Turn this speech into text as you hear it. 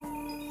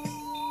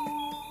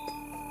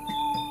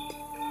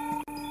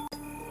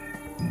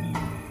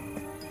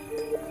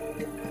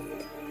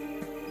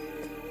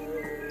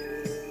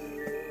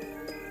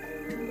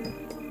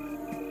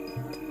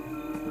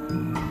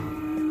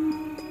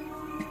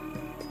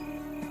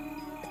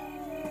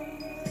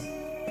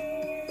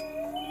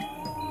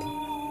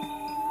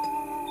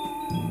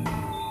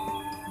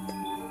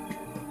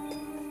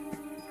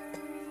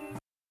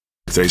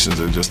Expectations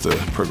are just to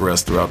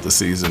progress throughout the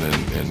season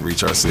and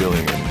reach our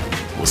ceiling,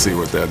 and we'll see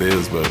what that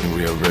is, but I think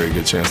we have a very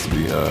good chance to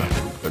be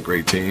a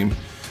great team.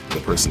 The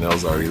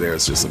personnel's already there.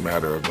 It's just a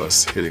matter of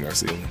us hitting our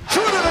ceiling.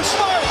 True to the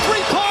smart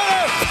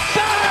three-pointer.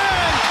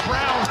 Bang!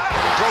 Brown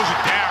throws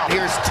it down.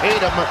 Here's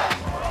Tatum.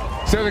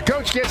 So the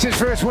coach gets his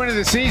first win of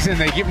the season.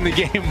 They give him the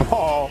game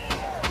ball.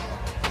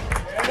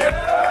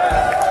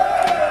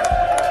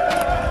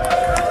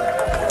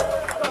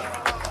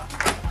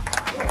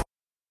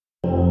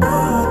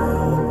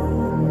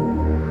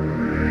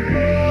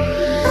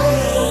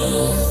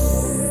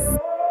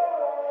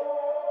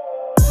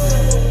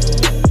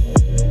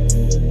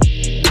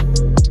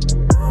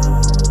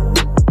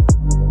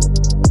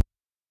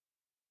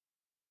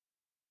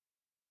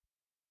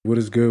 What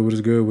is good? What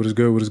is good? What is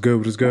good? What is good?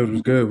 What is good? What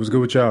is good? What's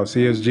good with y'all?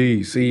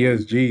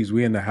 CSGs,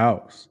 we in the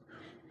house.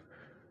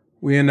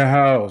 We in the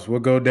house.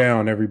 What go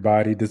down,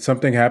 everybody? Did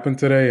something happen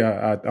today?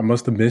 I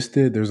must have missed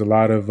it. There's a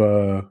lot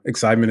of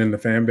excitement in the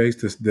fan base.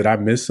 Did I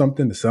miss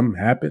something? Did something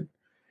happen?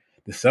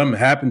 Did something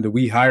happen? Did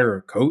we hire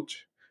a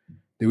coach?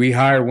 Did we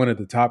hire one of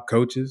the top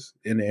coaches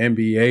in the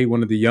NBA,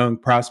 one of the young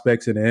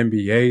prospects in the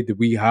NBA? Did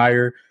we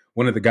hire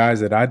one of the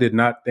guys that I did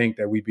not think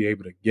that we'd be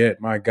able to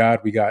get? My God,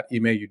 we got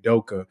Ime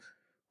Udoka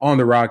on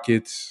the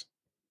Rockets.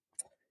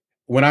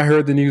 When I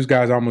heard the news,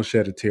 guys, I almost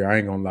shed a tear. I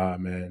ain't gonna lie,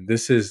 man.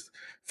 This is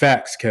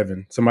facts,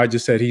 Kevin. Somebody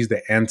just said he's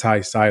the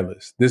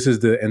anti-Silas. This is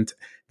the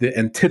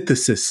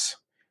antithesis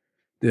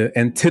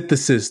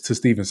to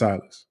Stephen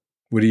Silas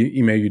with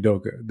Ime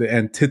Udoka. The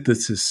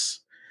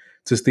antithesis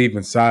to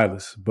Stephen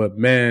Silas. But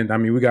man, I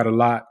mean, we got a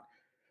lot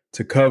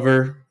to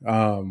cover.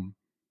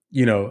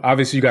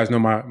 Obviously, you guys know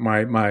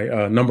my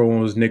number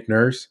one was Nick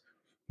Nurse,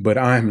 but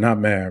I am not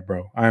mad,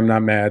 bro. I am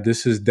not mad.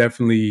 This is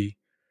definitely.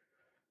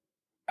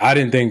 I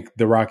didn't think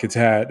the Rockets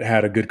had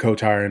a good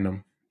coach hiring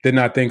them. Did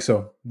not think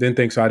so. Didn't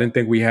think so. I didn't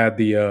think we had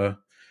the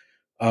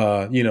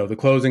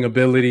closing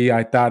ability.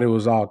 I thought it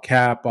was all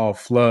cap, all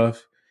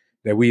fluff.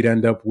 That we'd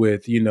end up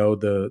with,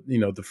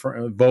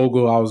 the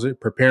Vogel. I was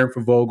preparing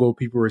for Vogel.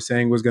 People were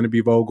saying was going to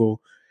be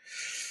Vogel,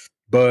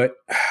 but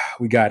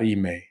we got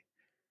Ime.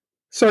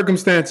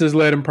 Circumstances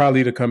led him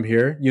probably to come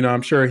here.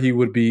 I'm sure he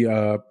would be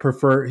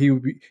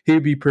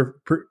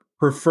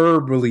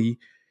preferably.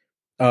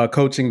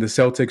 Coaching the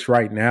Celtics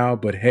right now,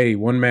 but hey,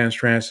 one man's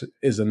trash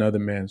is another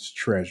man's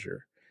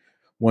treasure.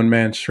 One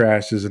man's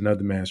trash is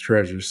another man's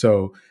treasure.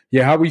 So,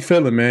 yeah, how we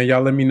feeling, man?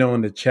 Y'all let me know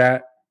in the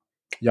chat.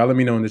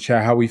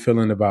 How we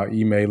feeling about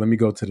Ime. Let me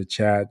go to the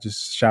chat.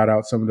 Just shout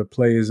out some of the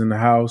players in the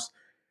house.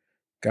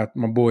 Got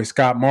my boy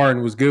Scott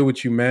Martin. Was good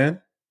with you,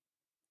 man.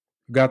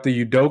 Got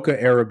the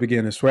Udoka era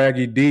beginning.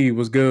 Swaggy D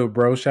was good,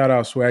 bro. Shout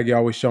out Swaggy,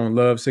 always showing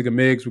love. Sigga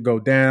Miggs will go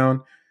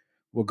down.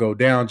 Will go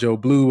down. Joe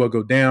Blue will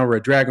go down.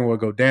 Red Dragon will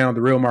go down.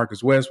 The real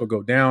Marcus West will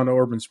go down.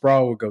 Urban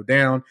Sprawl will go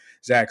down.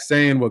 Zach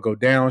Sane will go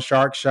down.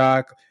 Shark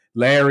Shock,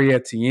 Larry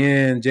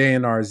Etienne,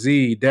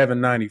 JNRZ, Devin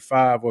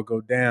 95 will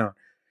go down.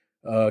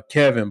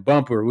 Kevin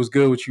Bumper, what's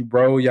good with you,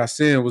 bro?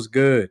 Yasin, what's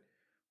good?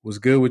 What's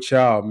good with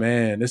y'all,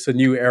 man? It's a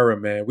new era,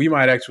 man. We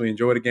might actually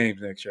enjoy the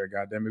games next year,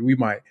 goddammit. We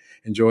might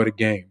enjoy the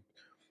game.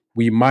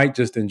 We might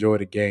just enjoy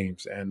the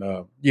games. And,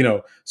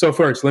 so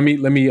first, let me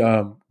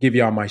give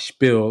y'all my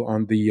spiel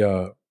on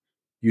the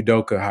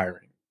Udoka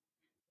hiring.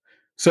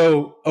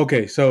 So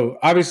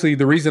obviously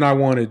the reason I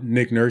wanted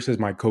Nick Nurse as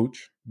my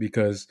coach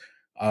because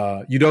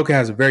Udoka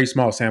has a very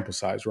small sample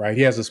size, right?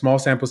 He has a small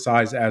sample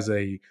size as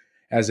a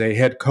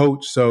head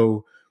coach,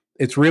 so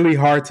it's really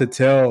hard to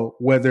tell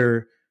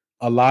whether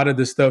a lot of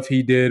the stuff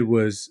he did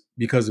was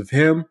because of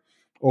him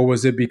or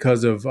was it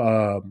because of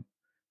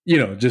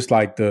just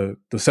like the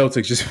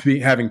Celtics just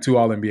having two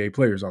All-NBA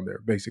players on there,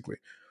 basically,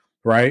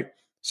 right?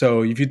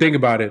 So if you think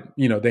about it,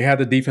 they had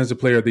the Defensive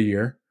Player of the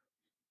Year.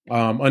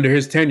 Under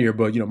his tenure,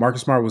 but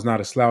Marcus Smart was not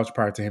a slouch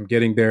prior to him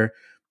getting there.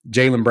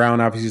 Jaylen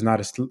Brown obviously is not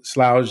a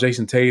slouch.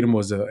 Jason Tatum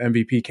was an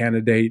MVP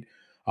candidate.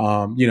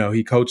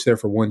 He coached there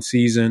for one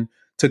season,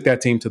 took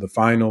that team to the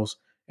finals,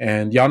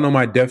 and y'all know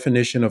my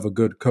definition of a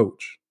good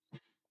coach,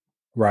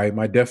 right?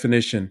 My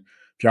definition.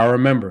 If y'all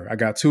remember, I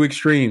got two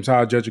extremes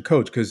how I judge a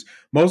coach because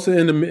most of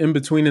in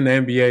between in the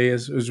NBA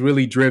is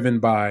really driven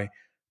by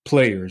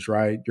players,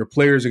 right? Your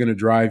players are going to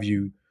drive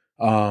you.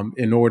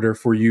 In order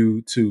for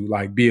you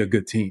to be a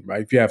good team,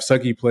 right? If you have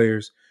sucky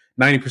players,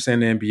 90% in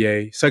the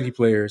NBA, sucky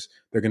players,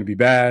 they're going to be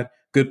bad.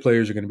 Good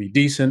players are going to be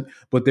decent.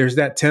 But there's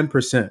that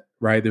 10%,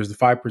 right? There's the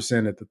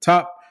 5% at the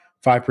top,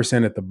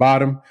 5% at the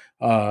bottom,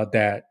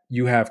 that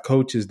you have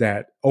coaches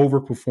that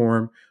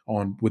overperform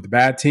with the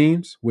bad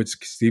teams, which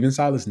Stephen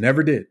Silas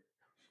never did.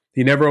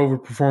 He never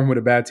overperformed with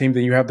a bad team.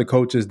 Then you have the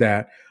coaches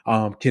that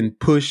can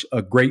push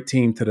a great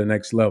team to the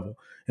next level.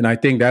 And I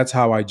think that's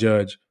how I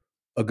judge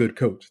a good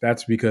coach.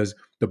 That's because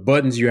the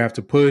buttons you have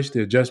to push,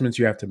 the adjustments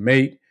you have to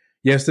make.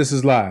 Yes, this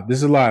is live.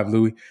 This is live,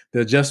 Louis. The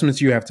adjustments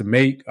you have to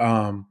make,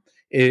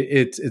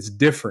 it's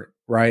different,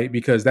 right?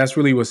 Because that's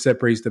really what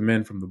separates the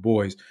men from the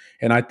boys.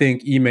 And I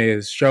think Ime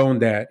has shown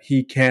that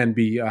he can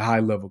be a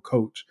high-level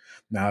coach.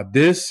 Now,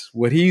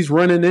 what he's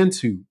running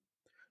into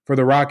for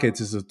the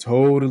Rockets is a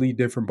totally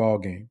different ball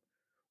game,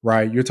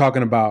 right? You're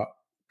talking about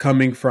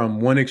coming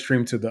from one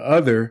extreme to the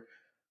other,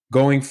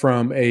 going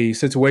from a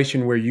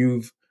situation where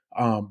you've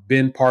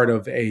been part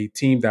of a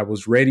team that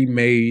was ready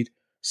made,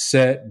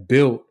 set,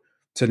 built,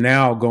 to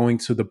now going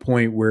to the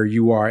point where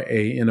you are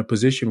in a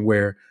position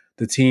where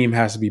the team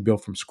has to be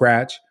built from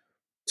scratch.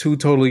 Two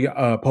totally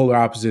polar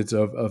opposites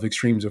of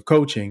extremes of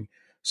coaching.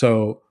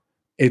 So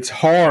it's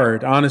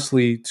hard,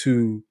 honestly,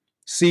 to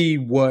see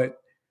what,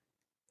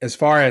 as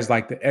far as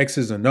like the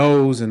X's and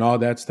O's and all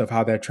that stuff,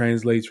 how that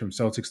translates from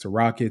Celtics to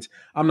Rockets.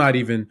 I'm not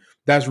even,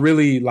 that's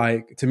really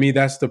like, to me,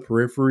 that's the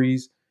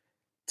peripheries.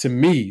 To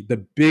me, the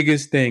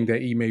biggest thing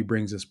that Ime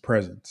brings is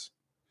presence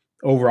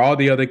over all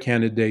the other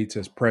candidates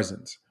as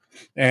presence.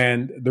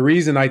 And the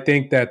reason I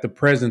think that the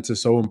presence is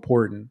so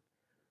important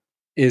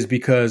is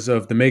because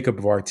of the makeup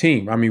of our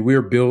team. I mean,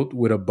 we're built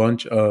with a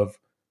bunch of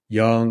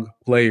young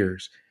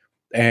players.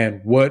 And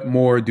what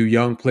more do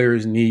young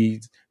players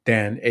need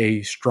than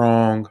a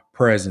strong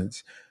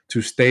presence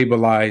to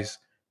stabilize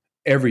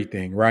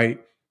everything, right?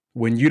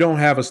 When you don't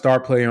have a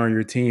star player on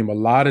your team, a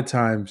lot of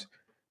times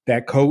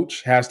that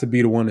coach has to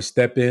be the one to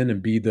step in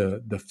and be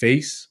the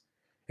face,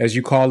 as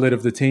you call it,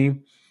 of the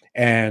team.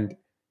 And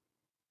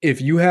if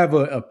you have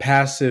a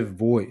passive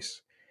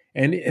voice,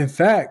 and in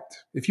fact,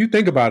 if you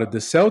think about it, the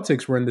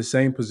Celtics were in the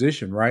same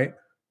position, right?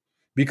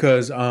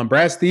 Because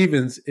Brad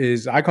Stevens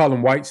is, I call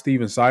him White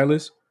Steven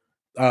Silas.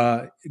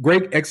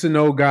 Great X and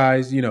O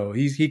guys. You know,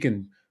 he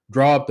can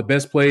draw up the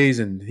best plays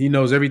and he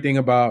knows everything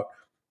about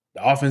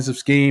the offensive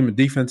scheme and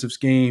defensive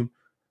scheme.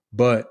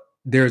 But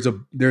there's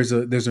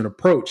an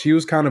approach. He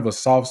was kind of a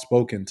soft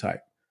spoken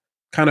type,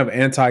 kind of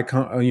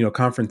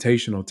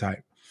confrontational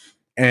type,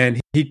 and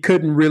he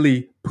couldn't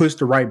really push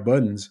the right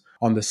buttons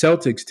on the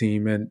Celtics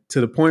team, and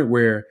to the point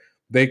where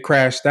they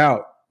crashed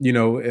out.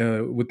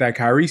 With that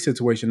Kyrie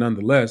situation,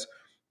 nonetheless.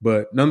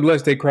 But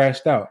nonetheless, they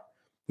crashed out.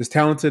 As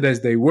talented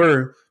as they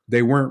weren't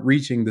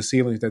reaching the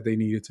ceilings that they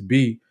needed to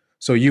be.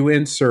 So you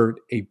insert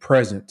a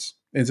presence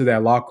into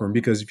that locker room,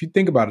 because if you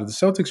think about it, the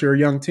Celtics are a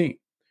young team.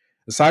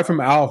 Aside from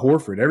Al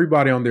Horford,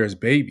 everybody on there is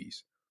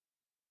babies.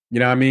 You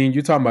know what I mean?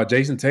 You're talking about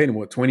Jason Tatum,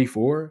 what,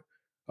 24?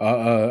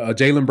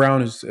 Jaylen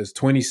Brown is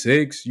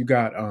 26. You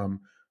got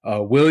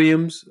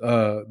Williams,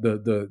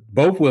 the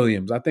both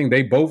Williams. I think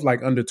they both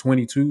like under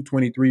 22,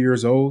 23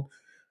 years old.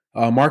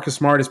 Marcus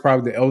Smart is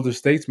probably the elder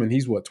statesman.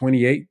 He's what,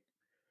 28?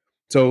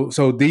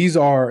 So these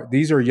are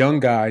young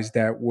guys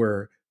that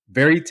were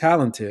very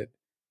talented,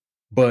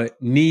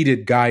 but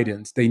needed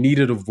guidance. They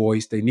needed a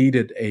voice. They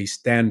needed a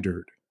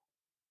standard.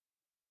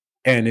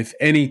 And if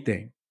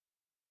anything,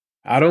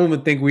 I don't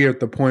even think we are at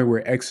the point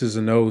where X's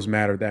and O's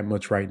matter that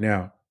much right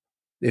now.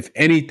 If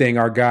anything,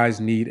 our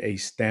guys need a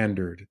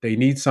standard. They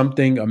need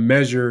something, a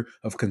measure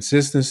of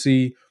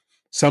consistency,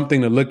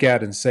 something to look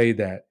at and say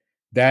that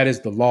that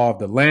is the law of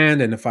the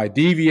land. And if I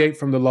deviate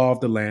from the law of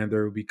the land,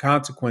 there will be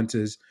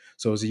consequences.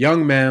 So as a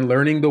young man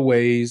learning the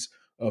ways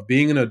of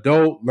being an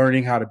adult,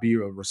 learning how to be a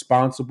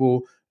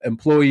responsible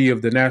employee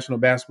of the National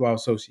Basketball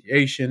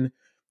Association,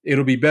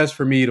 it'll be best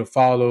for me to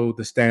follow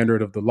the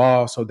standard of the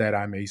law so that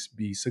I may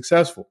be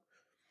successful.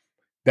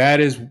 That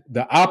is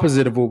the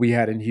opposite of what we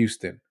had in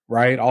Houston,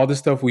 right? All the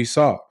stuff we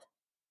saw.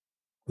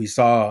 We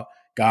saw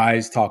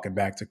guys talking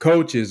back to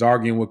coaches,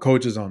 arguing with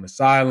coaches on the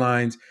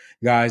sidelines,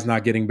 guys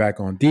not getting back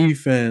on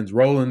defense,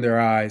 rolling their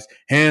eyes,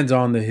 hands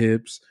on the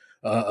hips,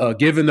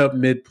 giving up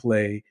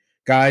mid-play,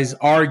 guys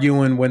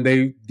arguing when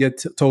they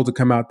get told to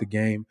come out the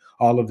game.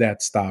 All of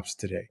that stops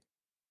today.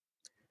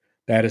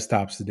 That is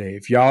stops today.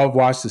 If y'all have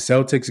watched the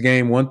Celtics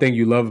game, one thing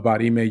you love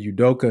about Ime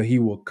Udoka, he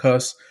will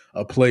cuss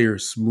a player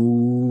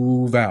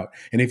smooth out.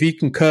 And if he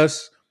can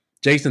cuss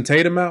Jason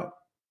Tatum out,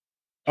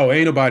 oh,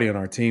 ain't nobody on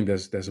our team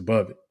that's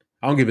above it.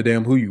 I don't give a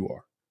damn who you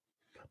are.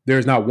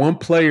 There's not one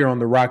player on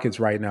the Rockets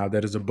right now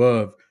that is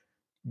above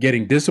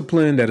getting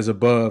disciplined, that is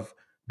above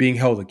being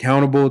held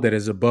accountable, that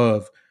is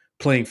above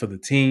playing for the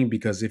team.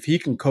 Because if he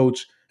can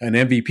coach an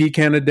MVP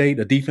candidate,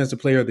 a defensive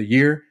player of the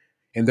year,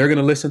 and they're going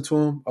to listen to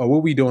him, oh, what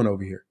are we doing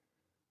over here?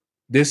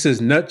 This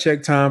is nut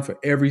check time for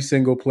every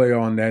single player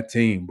on that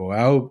team, boy.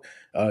 I hope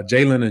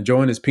Jalen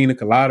enjoying his pina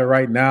colada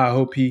right now. I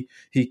hope he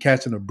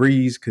catching a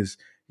breeze, because,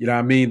 you know what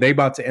I mean, they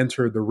about to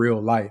enter the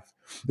real life.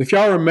 If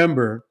y'all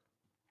remember,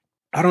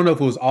 I don't know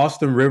if it was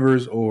Austin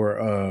Rivers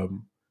or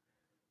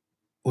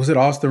was it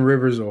Austin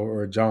Rivers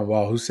or John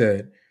Wall who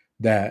said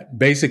that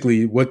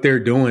basically what they're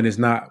doing is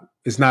not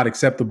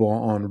acceptable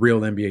on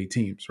real NBA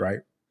teams, right?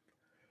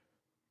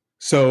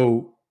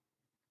 So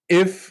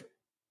if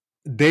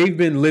they've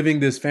been living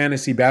this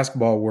fantasy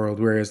basketball world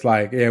where it's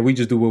like, yeah, we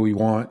just do what we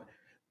want,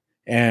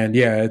 and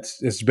yeah,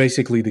 it's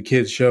basically the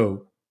kids'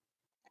 show.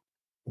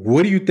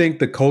 What do you think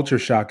the culture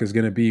shock is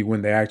going to be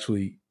when they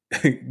actually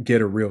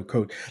get a real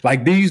coach?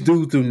 Like, these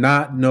dudes do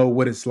not know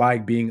what it's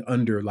like being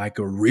under like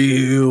a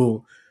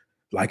real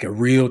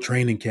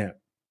training camp,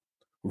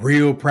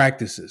 real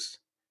practices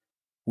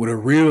with a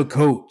real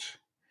coach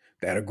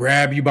that'll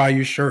grab you by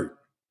your shirt,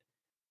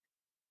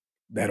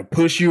 that'll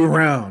push you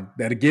around,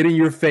 that'll get in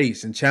your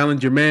face and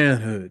challenge your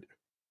manhood.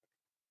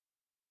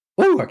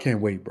 Oh, I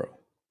can't wait, bro.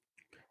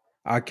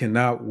 I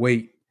cannot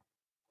wait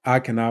I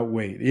cannot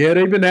wait. Yeah,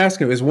 they've been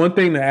asking. It's one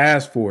thing to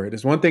ask for it.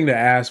 It's one thing to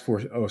ask for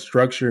a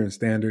structure and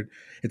standard.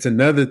 It's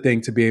another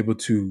thing to be able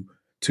to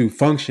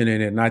function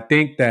in it. And I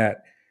think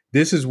that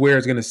this is where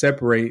it's going to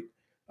separate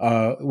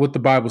what the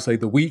Bible say,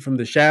 the wheat from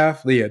the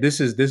shaft. Yeah,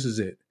 this is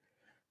it.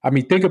 I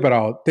mean, think about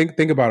all this.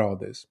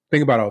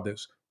 Think about all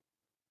this.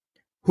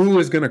 Who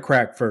is going to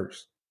crack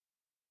first?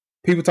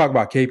 People talk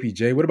about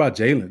KPJ. What about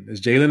Jalen? Has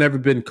Jalen ever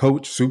been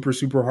coached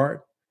super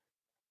hard?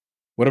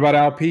 What about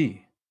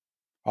LP?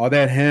 All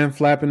that hand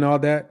flapping, all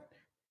that.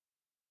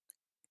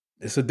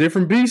 It's a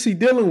different beast he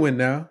dealing with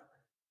now.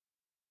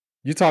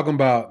 You're talking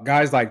about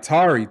guys like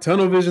Tari,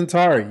 tunnel vision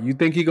Tari. You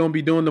think he gonna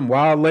be doing them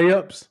wild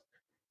layups?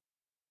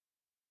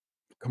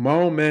 Come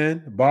on,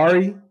 man.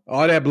 Bari,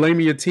 all that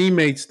blaming your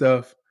teammate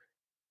stuff.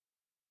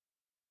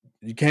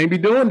 You can't be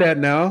doing that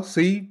now.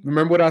 See,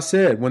 remember what I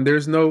said. When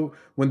there's no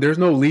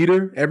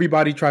leader,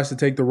 everybody tries to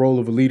take the role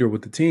of a leader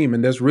with the team,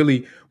 and that's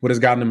really what has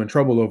gotten them in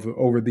trouble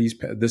over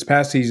this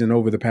past season,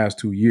 over the past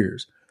 2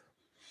 years.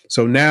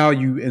 So now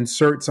you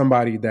insert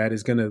somebody that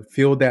is going to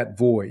fill that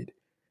void.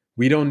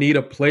 We don't need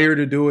a player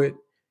to do it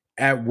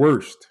at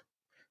worst.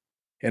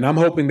 And I'm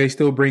hoping they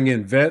still bring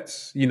in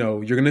vets.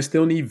 You're going to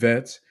still need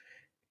vets.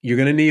 You're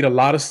going to need a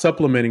lot of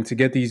supplementing to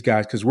get these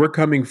guys because we're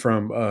coming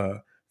from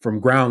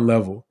ground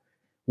level.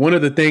 One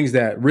of the things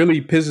that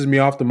really pisses me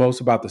off the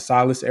most about the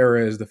Silas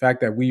era is the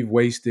fact that we've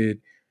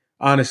wasted,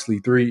 honestly,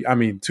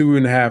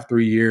 2.5,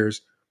 3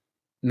 years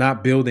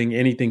not building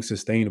anything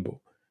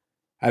sustainable.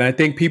 And I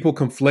think people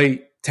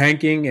conflate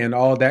tanking and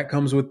all that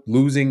comes with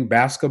losing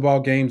basketball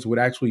games with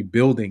actually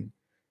building.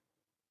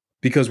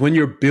 Because when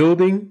you're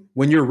building,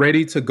 when you're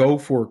ready to go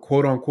for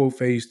quote unquote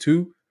phase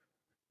two,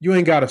 you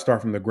ain't got to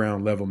start from the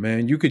ground level,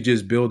 man. You could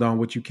just build on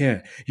what you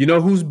can. You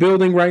know who's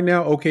building right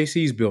now?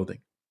 OKC's building.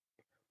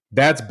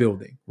 That's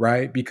building,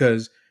 right?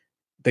 Because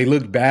they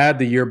looked bad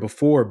the year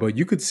before, but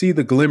you could see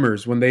the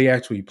glimmers when they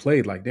actually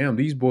played. Like, damn,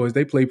 these boys,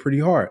 they play pretty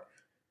hard.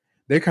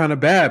 They're kind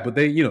of bad, but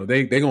they're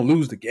going to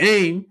lose the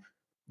game.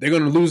 They're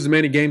going to lose as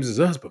many games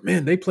as us, but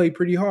man, they play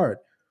pretty hard.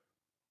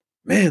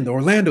 Man, the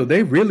Orlando,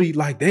 they really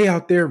they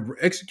out there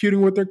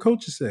executing what their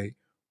coaches say.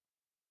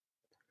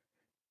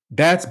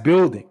 That's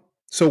building.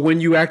 So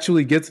when you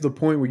actually get to the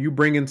point where you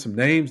bring in some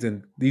names,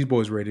 then these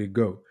boys are ready to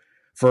go.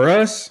 For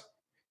us,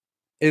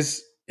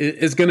 it's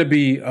going to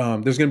be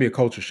there's going to be a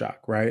culture shock,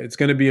 right? It's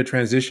going to be a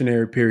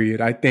transitionary period.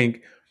 I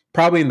think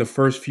probably in the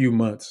first few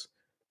months,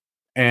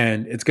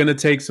 and it's going to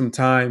take some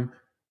time.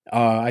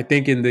 I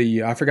think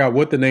I forgot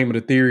what the name of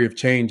the theory of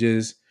change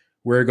is,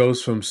 where it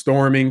goes from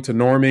storming to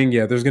norming.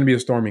 Yeah, there's going to be a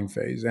storming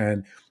phase,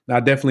 and I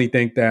definitely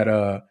think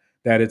that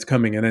it's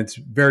coming, and it's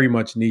very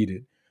much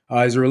needed.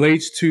 As it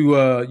relates to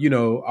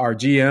our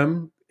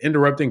GM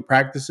interrupting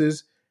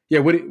practices, yeah,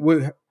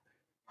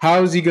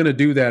 how is he going to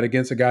do that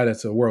against a guy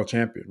that's a world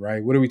champion,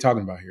 right? What are we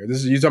talking about here?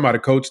 You're talking about a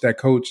coach that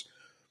coached.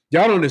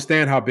 Y'all don't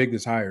understand how big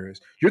this hire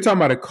is. You're talking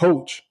about a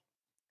coach.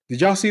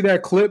 Did y'all see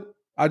that clip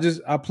I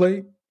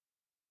played?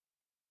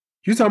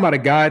 You're talking about a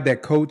guy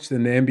that coached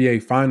in the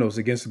NBA Finals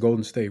against the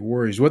Golden State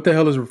Warriors. What the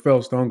hell is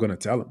Rafael Stone going to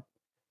tell him?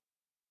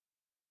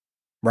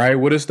 Right?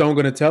 What is Stone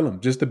going to tell him?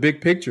 Just the big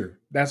picture.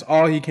 That's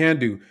all he can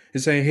do.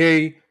 Is saying,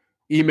 hey,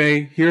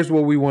 Ime, here's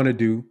what we want to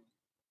do.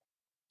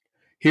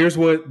 Here's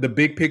what the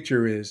big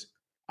picture is.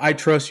 I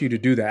trust you to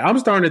do that. I'm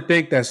starting to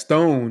think that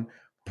Stone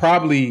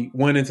probably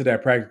went into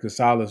that practice because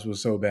Silas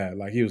was so bad.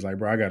 Like, he was like,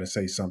 bro, I got to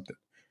say something.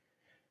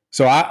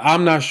 So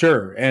I'm not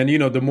sure. And,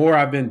 the more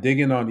I've been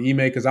digging on Ime,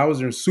 because I was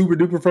super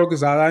duper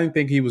focused, I didn't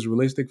think he was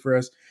realistic for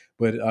us.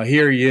 But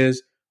here he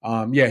is.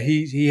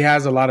 He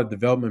has a lot of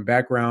development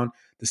background.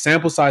 The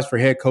sample size for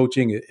head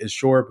coaching is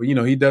short, but,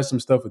 he does some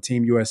stuff with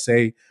Team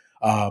USA.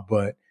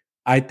 But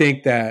I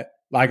think that,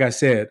 like I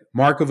said,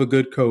 mark of a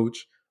good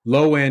coach,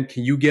 low end,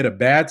 can you get a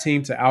bad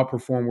team to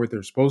outperform where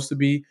they're supposed to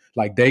be?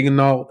 Like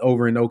Daigneault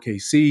over in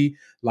OKC,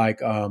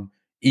 like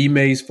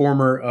Ime's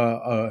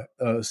former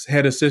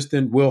head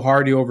assistant, Will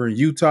Hardy over in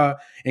Utah,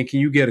 and can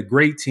you get a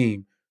great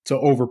team to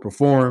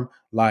overperform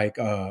like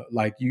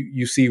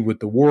you see with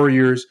the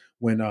Warriors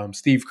when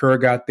Steve Kerr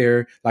got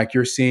there, like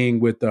you're seeing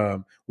with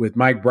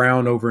Mike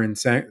Brown over in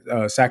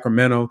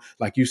Sacramento,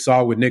 like you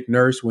saw with Nick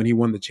Nurse when he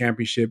won the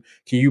championship.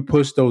 Can you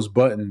push those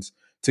buttons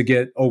to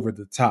get over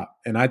the top?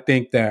 And I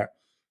think that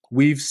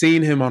we've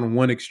seen him on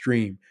one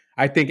extreme.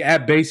 I think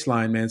at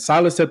baseline, man,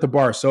 Silas set the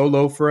bar so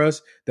low for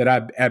us that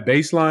at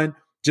baseline,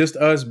 just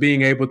us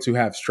being able to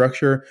have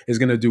structure is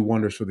going to do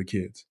wonders for the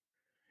kids.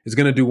 It's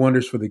going to do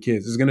wonders for the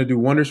kids. It's going to do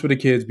wonders for the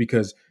kids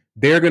because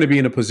they're going to be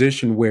in a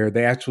position where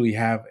they actually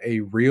have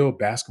a real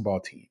basketball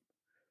team,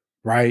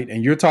 right?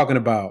 And you're talking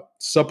about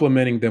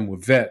supplementing them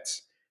with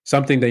vets,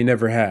 something they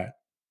never had.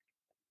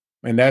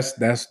 And that's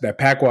that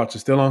pack watch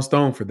is still on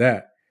Stone for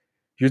that.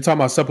 You're talking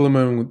about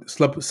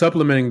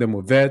supplementing them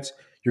with vets.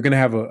 You're going to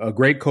have a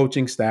great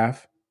coaching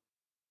staff.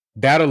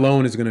 That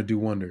alone is going to do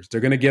wonders. They're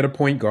going to get a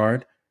point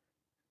guard.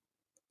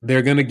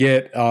 They're going to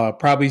get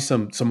probably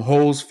some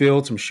holes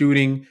filled, some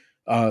shooting.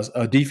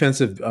 A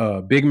defensive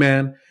big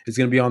man is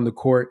going to be on the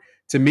court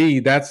to me,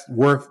 that's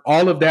worth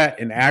all of that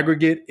in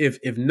aggregate.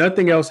 If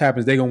nothing else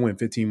happens, they're gonna win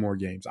 15 more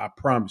games. I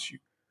promise you.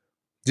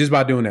 Just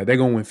by doing that, they're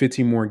gonna win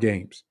 15 more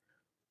games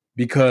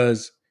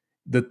because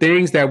the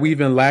things that we've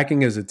been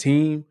lacking as a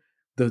team,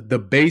 the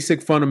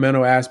basic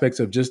fundamental aspects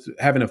of just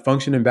having a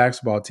functioning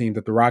basketball team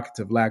that the Rockets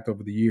have lacked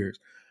over the years.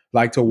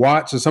 Like to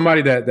watch, so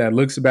somebody that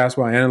looks at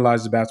basketball,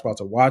 analyzes basketball,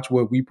 to watch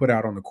what we put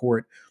out on the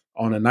court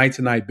on a night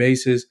to night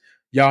basis.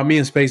 Y'all, me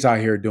and Space out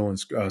here doing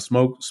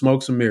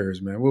smokes and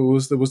mirrors, man.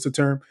 What's the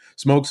term?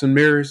 Smokes and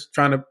mirrors,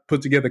 trying to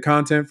put together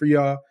content for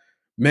y'all.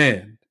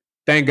 Man,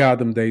 thank God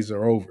them days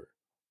are over.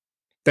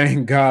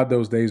 Thank God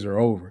those days are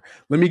over.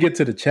 Let me get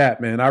to the chat,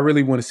 man. I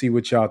really want to see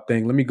what y'all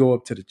think. Let me go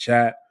up to the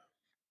chat,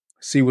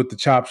 see what the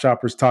Chop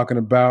Shopper's talking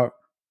about.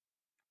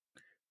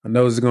 I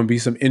know there's going to be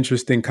some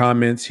interesting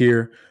comments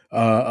here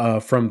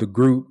from the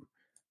group.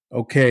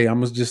 Okay, I'm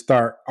going to just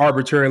start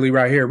arbitrarily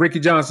right here. Ricky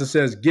Johnson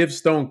says, give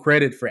Stone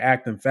credit for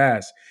acting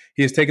fast.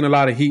 He has taken a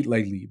lot of heat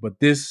lately, but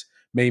this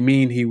may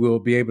mean he will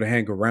be able to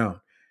hang around.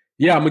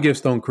 Yeah, I'm going to give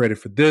Stone credit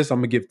for this. I'm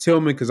going to give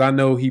Tillman because I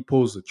know he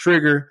pulls the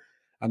trigger.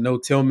 I know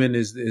Tillman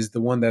is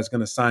the one that's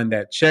going to sign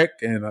that check.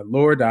 And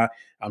Lord,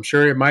 I'm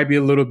sure it might be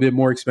a little bit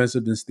more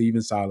expensive than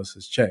Steven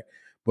Silas's check.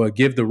 But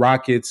give the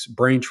Rockets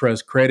brain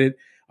trust credit.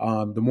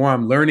 The more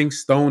I'm learning,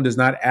 Stone does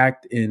not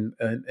act in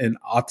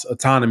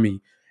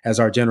autonomy as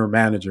our general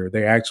manager.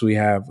 They actually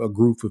have a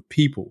group of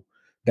people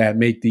that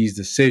make these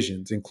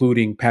decisions,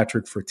 including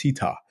Patrick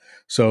Fertitta.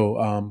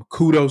 So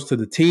kudos to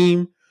the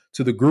team,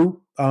 to the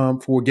group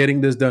for getting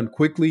this done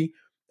quickly.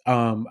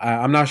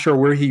 I'm not sure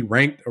where he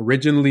ranked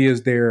originally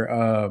as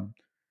their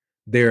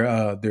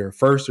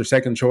first or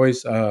second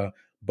choice,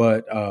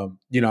 but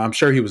I'm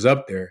sure he was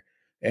up there.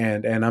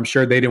 And I'm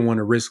sure they didn't want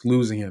to risk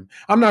losing him.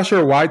 I'm not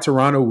sure why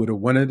Toronto would have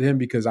wanted him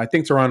because I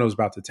think Toronto's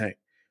about to tank.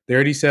 They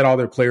already said all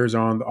their players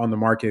are on the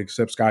market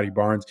except Scotty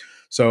Barnes.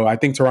 So I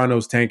think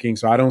Toronto's tanking.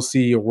 So I don't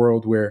see a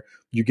world where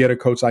you get a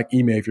coach like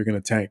Ime if you're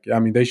going to tank. I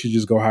mean, they should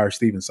just go hire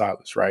Steven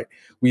Silas, right?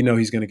 We know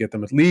he's going to get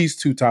them at least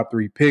 2 top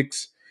 3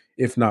 picks,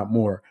 if not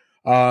more.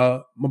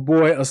 My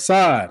boy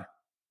Assad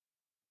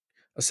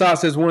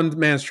says one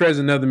man's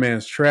treasure, another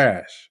man's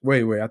trash.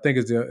 Wait. I think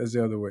it's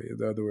the other way.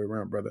 The other way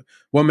around, brother.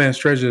 One man's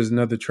treasure is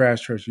another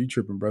trash treasure. You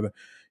tripping, brother.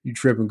 You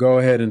tripping. Go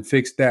ahead and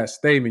fix that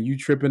statement. You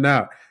tripping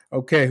out.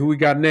 Okay, who we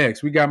got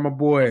next? We got my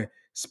boy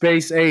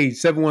Space Age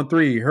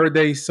 713. Heard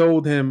they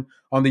sold him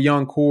on the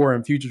young core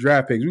and future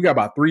draft picks. We got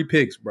about 3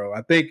 picks, bro.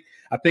 I think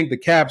the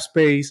cap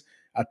space,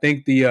 I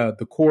think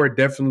the core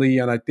definitely,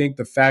 and I think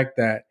the fact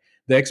that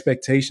the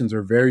expectations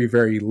are very,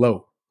 very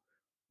low.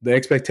 The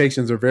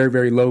expectations are very,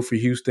 very low for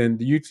Houston.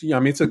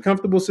 It's a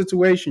comfortable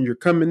situation. You're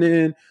coming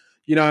in,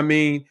 you know what I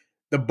mean?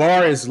 The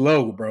bar is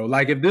low, bro.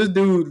 Like if this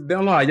dude,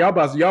 don't lie, y'all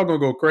gonna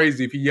go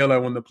crazy if he yell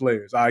at one of the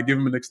players. I give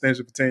him an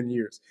extension for 10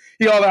 years.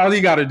 All he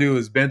got to do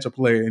is bench a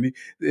player, and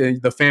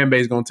the fan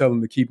base gonna tell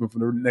him to keep him for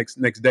the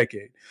next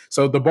decade.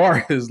 So the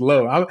bar is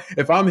low.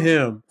 If I'm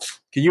him,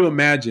 can you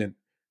imagine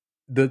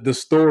the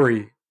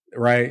story,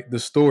 right? The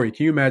story.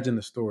 Can you imagine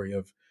the story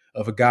of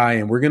a guy,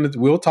 and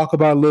we'll talk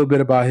about a little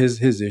bit about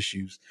his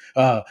issues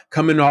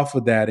coming off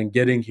of that and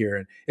getting here,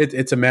 and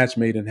it's a match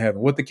made in heaven.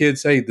 What the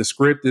kids say, the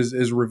script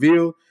is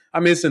revealed. I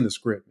mean, it's in the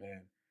script,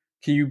 man.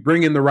 Can you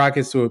bring in the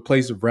Rockets to a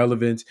place of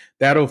relevance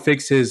that'll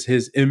fix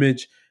his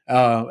image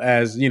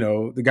as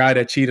the guy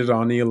that cheated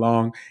on Nia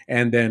Long,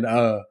 and then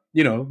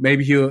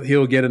maybe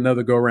he'll get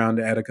another go around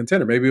at a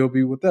contender. Maybe he'll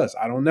be with us.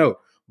 I don't know,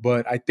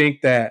 but I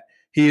think that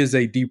he is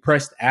a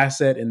depressed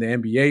asset in the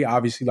NBA.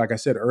 Obviously, like I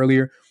said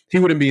earlier, he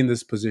wouldn't be in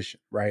this position,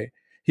 right?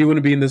 He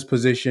wouldn't be in this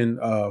position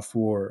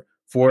for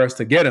us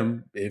to get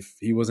him if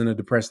he wasn't a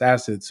depressed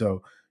asset.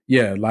 So,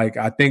 yeah, like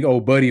I think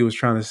old buddy was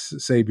trying to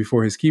say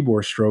before his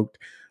keyboard stroked,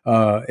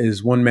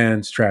 is one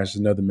man's trash is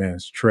another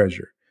man's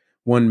treasure.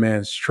 One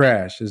man's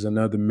trash is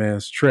another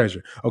man's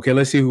treasure. Okay,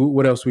 let's see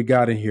what else we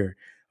got in here.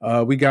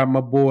 We got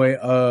my boy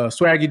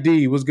Swaggy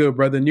D. What's good,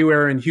 brother? New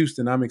era in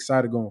Houston. I'm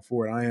excited going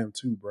forward. I am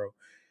too, bro.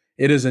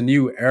 It is a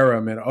new era,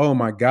 man. Oh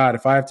my God.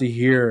 If I have to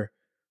hear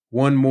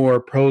one more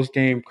post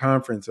game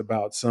conference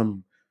about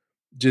some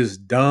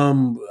just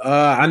dumb,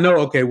 I know.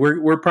 Okay.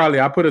 We're probably,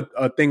 I put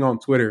a thing on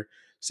Twitter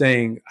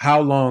saying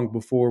how long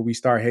before we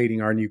start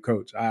hating our new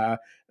coach.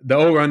 The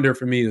over under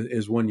for me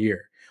is 1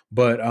 year,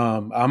 but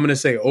I'm going to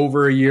say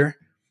over a year.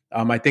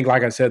 I think,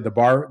 like I said,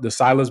 the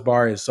Silas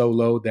bar is so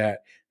low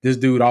that this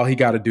dude, all he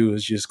got to do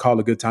is just call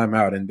a good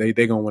timeout, and they're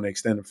going to want to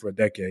extend it for a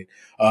decade.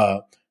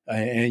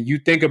 And you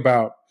think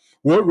about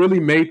what really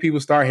made people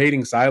start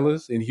hating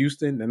Silas in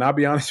Houston, and I'll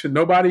be honest with you,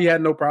 nobody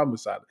had no problem with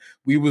Silas.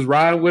 We was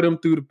riding with him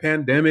through the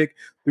pandemic,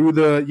 through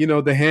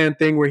the hand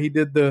thing where he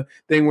did the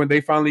thing when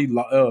they finally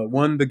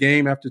won the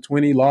game after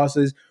 20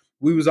 losses.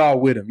 We was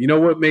all with him. You know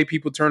what made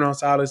people turn on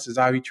Silas is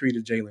how he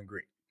treated Jalen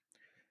Green.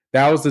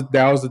 That was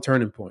the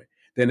turning point.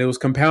 Then it was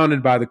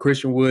compounded by the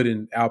Christian Wood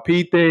and Alp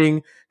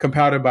thing,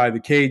 compounded by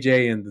the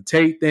KJ and the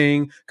Tate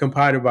thing,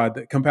 compounded by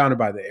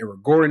the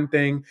Eric Gordon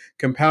thing,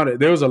 compounded.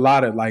 There was a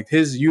lot of like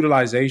his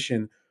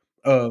utilization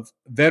of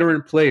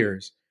veteran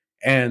players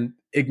and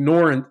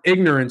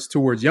ignorance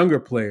towards younger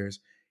players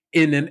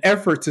in an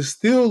effort to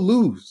still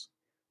lose.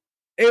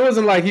 It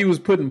wasn't like he was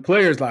putting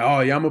players like,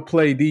 oh yeah, I'm gonna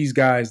play these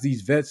guys,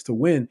 these vets to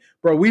win,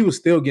 bro. We was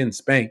still getting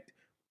spanked,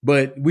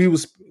 but we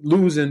was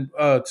losing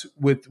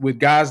with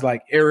guys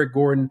like Eric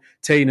Gordon,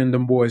 Tate, and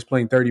them boys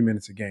playing 30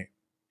 minutes a game,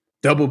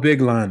 double big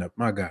lineup.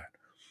 My God.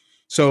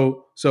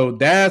 So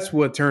that's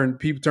what turn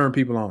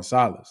people on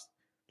Silas.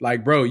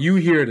 Like, bro, you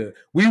here to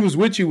we was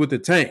with you with the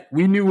tank.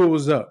 We knew what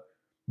was up.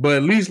 But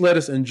at least let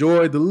us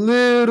enjoy the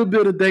little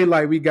bit of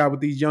daylight we got with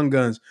these young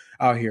guns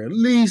out here. At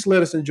least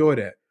let us enjoy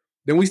that.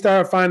 Then we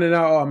started finding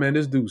out, oh man,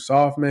 this dude's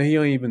soft, man.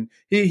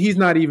 He's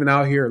not even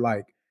out here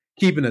like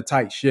keeping a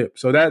tight ship.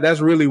 So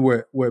that's really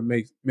what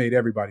made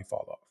everybody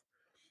fall off.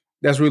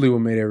 That's really what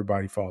made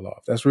everybody fall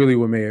off. That's really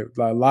what made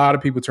a lot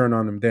of people turn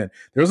on him then.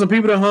 There were some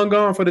people that hung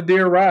on for the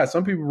dear ride.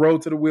 Some people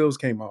rode till the wheels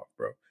came off,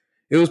 bro.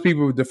 It was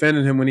people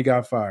defending him when he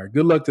got fired.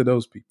 Good luck to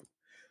those people.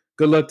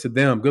 Good luck to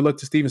them. Good luck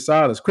to Steven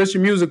Silas.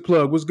 Christian Music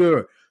Plug was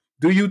good.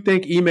 Do you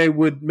think Ime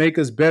would make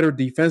us better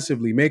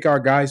defensively, make our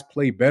guys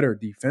play better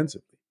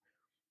defensively?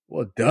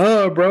 Well,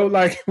 duh, bro.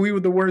 Like, we were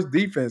the worst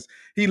defense.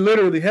 He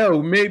literally,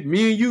 hell, made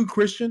me and you,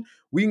 Christian,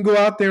 we can go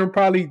out there and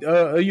probably,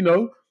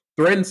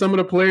 threaten some of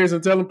the players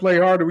and tell them play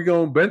harder. We're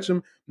going to bench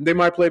them. And they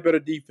might play better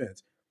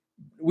defense.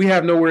 We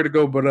have nowhere to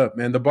go but up,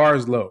 man. The bar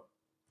is low.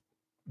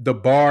 The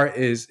bar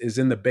is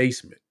in the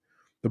basement.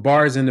 The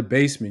bar is in the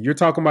basement. You're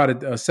talking about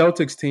a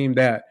Celtics team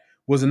that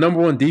was the number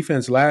one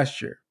defense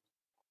last year.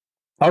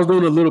 I was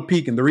doing a little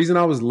peek, and the reason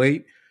I was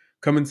late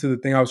coming to the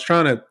thing, I was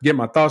trying to get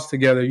my thoughts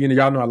together. You know,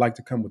 y'all know I like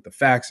to come with the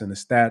facts and the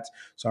stats.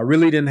 So I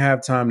really didn't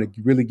have time to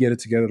really get it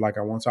together like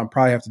I want. So I'm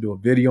probably have to do a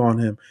video on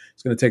him.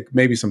 It's going to take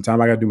maybe some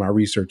time. I got to do my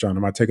research on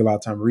him. I take a lot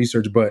of time to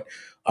research. But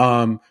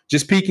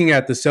just peeking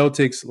at the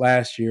Celtics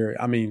last year,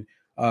 I mean,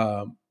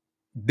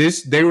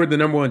 they were the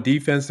number one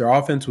defense. Their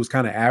offense was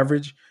kind of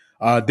average.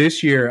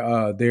 This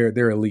year,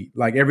 they're elite.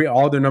 Like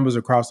all their numbers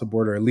across the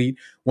board are elite.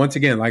 Once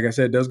again, like I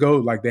said, it does go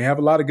like they have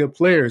a lot of good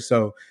players.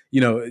 So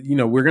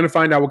we're gonna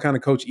find out what kind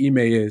of coach Ime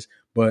is.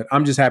 But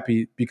I'm just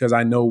happy because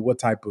I know what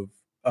type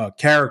of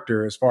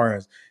character, as far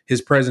as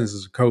his presence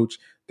as a coach,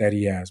 that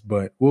he has.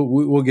 But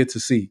we'll get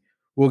to see.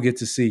 We'll get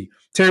to see.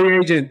 Terry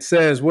Agent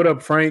says, "What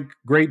up, Frank?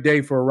 Great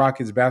day for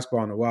Rockets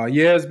basketball in a while.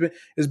 Yeah,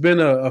 it's been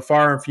a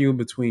far and few in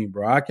between,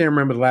 bro. I can't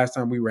remember the last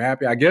time we were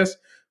happy. I guess."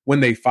 When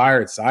they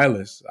fired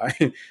Silas,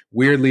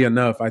 weirdly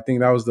enough, I think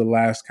that was the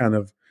last kind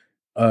of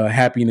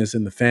happiness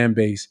in the fan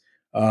base.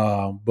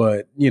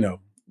 But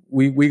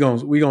we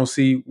gonna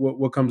see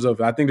what comes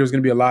of it. I think there's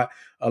gonna be a lot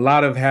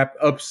of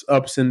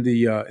ups in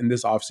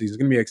this offseason. It's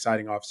gonna be an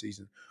exciting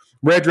offseason.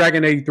 Red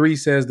Dragon 83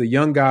 says the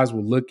young guys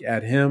will look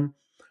at him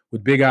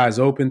with big eyes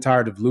open,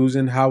 tired of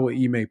losing. How will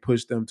Ime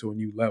push them to a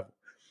new level?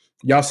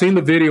 Y'all seen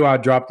the video I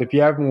dropped. If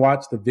you haven't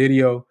watched the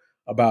video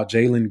about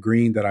Jalen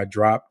Green that I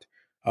dropped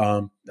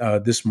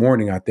this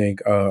morning, I think,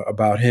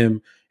 about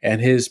him and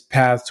his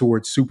path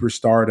towards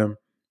superstardom,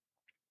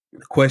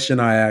 the question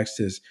I asked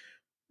is,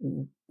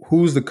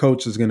 who's the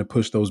coach that's going to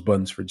push those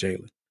buttons for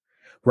Jalen?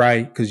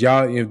 Right? Because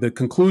y'all, the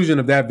conclusion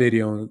of that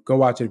video, and go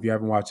watch it if you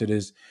haven't watched it,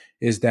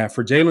 is that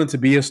for Jalen to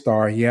be a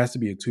star, he has to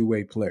be a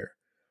two-way player.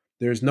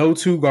 There's no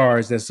two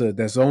guards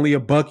that's only a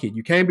bucket.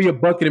 You can't be a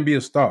bucket and be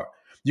a star.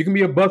 You can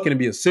be a bucket and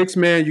be a six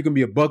man. You can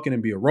be a bucket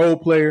and be a role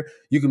player.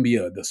 You can be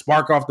the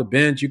spark off the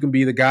bench. You can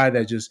be the guy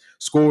that just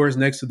scores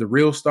next to the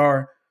real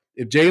star.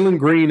 If Jalen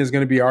Green is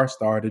going to be our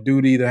star, the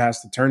dude either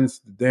has to turn into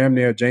damn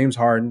near James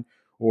Harden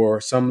or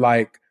some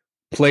like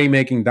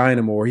playmaking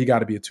dynamo, or he got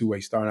to be a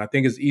two-way star. And I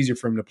think it's easier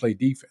for him to play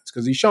defense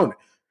because he's shown it.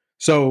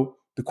 So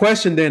the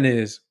question then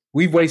is,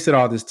 we've wasted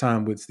all this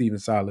time with Steven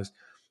Silas.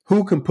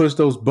 Who can push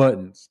those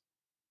buttons?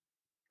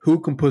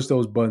 Who can push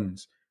those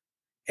buttons?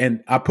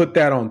 And I put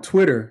that on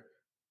Twitter,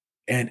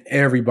 and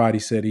everybody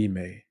said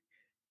Ime.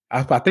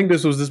 I think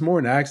this was this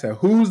morning. I asked that,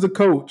 who's the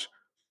coach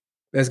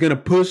that's going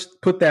to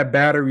put that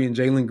battery in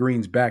Jalen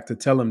Green's back to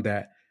tell him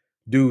that,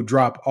 dude,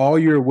 drop all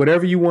your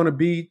whatever you want to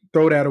be,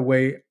 throw that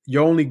away.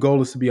 Your only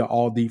goal is to be an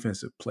all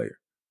defensive player.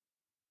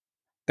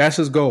 That's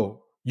his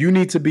goal. You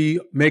need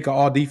to make an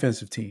all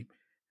defensive team.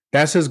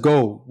 That's his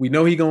goal. We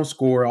know he's going to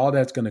score. All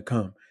that's going to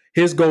come.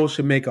 His goal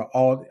should make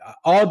all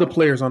the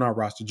players on our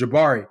roster.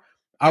 Jabari,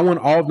 I want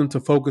all of them to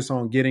focus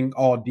on getting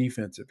all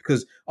defensive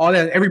because all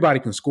that everybody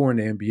can score in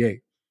the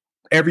NBA.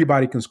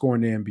 Everybody can score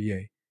in the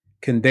NBA.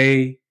 Can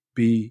they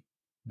be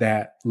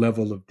that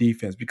level of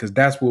defense? Because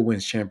that's what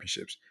wins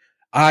championships.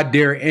 I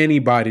dare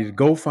anybody to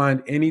go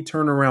find any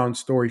turnaround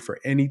story for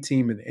any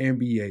team in the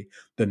NBA.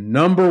 The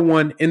number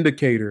one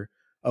indicator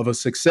of a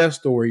success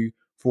story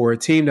for a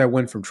team that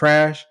went from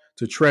trash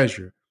to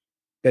treasure,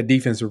 that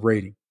defensive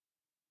rating.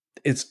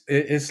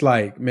 It's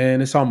like,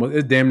 man, it's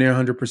damn near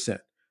 100%.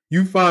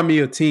 You find me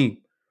a team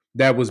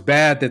that was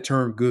bad that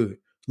turned good.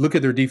 Look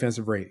at their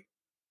defensive rating.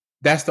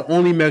 That's the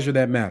only measure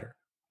that matter.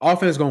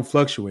 Offense is going to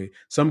fluctuate.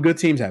 Some good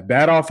teams have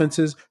bad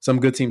offenses. Some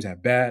good teams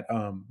have bad.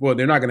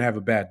 They're not going to have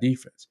a bad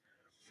defense.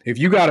 If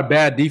you got a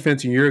bad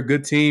defense and you're a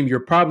good team,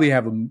 you'll probably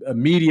have a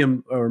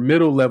medium or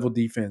middle level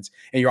defense,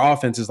 and your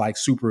offense is like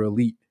super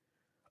elite.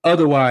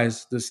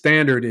 Otherwise, the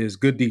standard is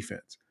good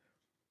defense.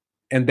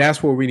 And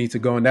that's where we need to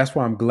go. And that's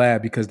why I'm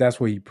glad, because that's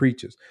what he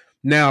preaches.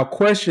 Now,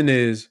 question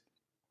is,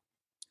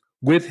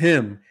 with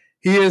him,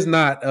 he is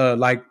not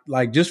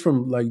like just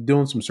from like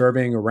doing some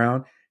surveying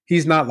around,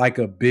 he's not like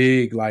a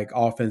big like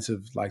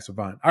offensive like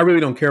savant. I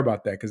really don't care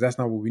about that because that's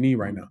not what we need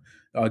right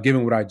now,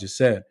 given what I just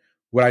said.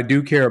 What I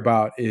do care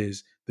about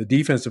is the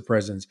defensive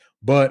presence.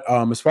 But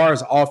as far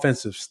as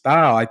offensive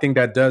style, I think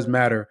that does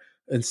matter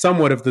in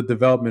somewhat of the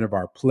development of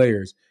our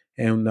players.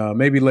 And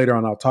maybe later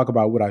on, I'll talk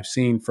about what I've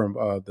seen from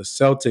the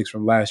Celtics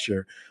from last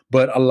year.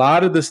 But a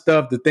lot of the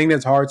stuff, the thing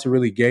that's hard to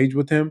really gauge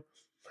with him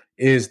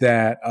is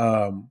that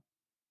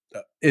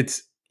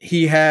it's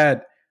he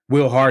had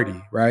Will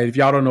Hardy, right? If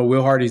y'all don't know,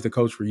 Will Hardy's the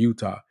coach for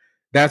Utah.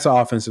 That's an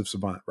offensive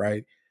savant,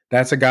 right?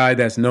 That's a guy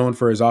that's known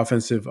for his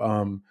offensive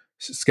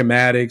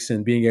schematics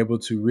and being able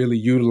to really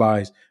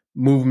utilize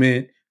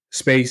movement,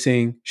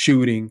 spacing,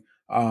 shooting.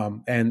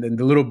 And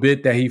the little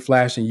bit that he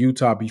flashed in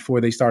Utah before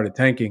they started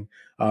tanking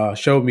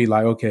showed me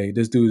like, okay,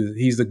 this dude,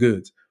 he's the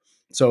goods.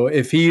 So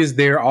if he is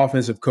their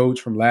offensive coach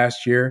from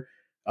last year,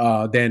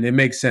 then it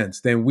makes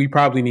sense. Then we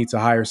probably need to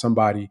hire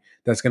somebody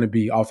that's going to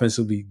be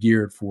offensively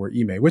geared for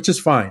Ime, which is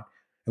fine.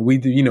 And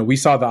we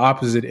saw the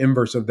opposite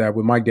inverse of that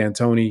with Mike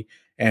D'Antoni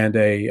and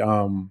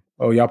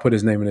y'all put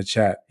his name in the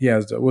chat. He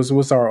has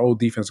what's our old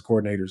defensive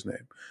coordinator's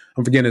name?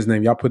 I'm forgetting his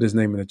name. Y'all put his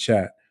name in the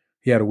chat.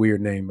 He had a weird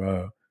name,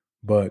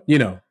 but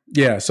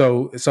yeah.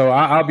 So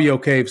I'll be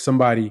okay if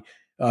somebody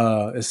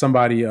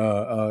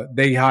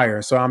they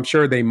hire. So I'm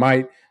sure they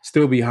might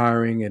still be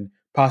hiring and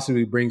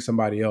possibly bring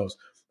somebody else.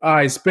 All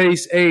right,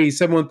 Space A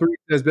 713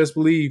 says, best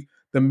believe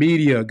the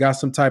media got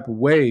some type of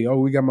way. Oh,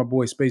 we got my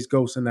boy Space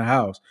Ghost in the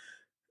house.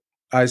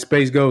 All right,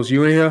 Space Ghost,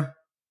 you in here?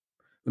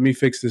 Let me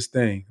fix this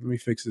thing.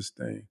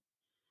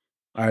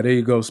 All right, there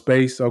you go,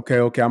 Space. Okay.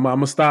 I'm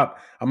gonna stop.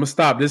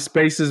 This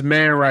Space's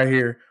man right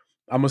here.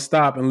 I'm gonna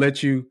stop and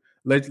let you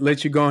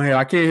go ahead.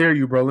 I can't hear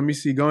you, bro. Let me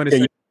see. Go ahead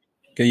and say.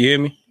 Can you hear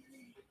me?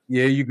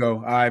 Yeah, you go.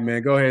 All right,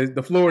 man. Go ahead.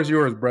 The floor is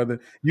yours, brother.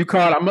 You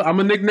caught. I'm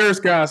a Nick Nurse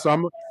guy, so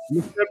I'm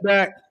gonna step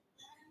back.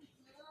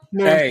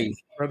 Hey,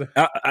 brother.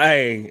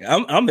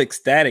 I'm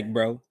ecstatic,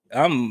 bro.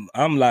 I'm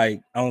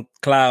like on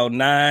cloud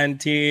 9,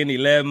 10,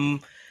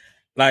 11.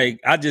 Like,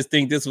 I just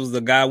think this was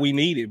the guy we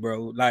needed,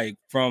 bro. Like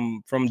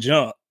from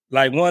jump.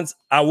 Like, once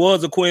I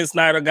was a Quinn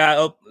Snyder guy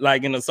up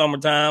like in the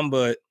summertime,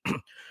 but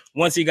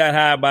once he got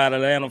hired by the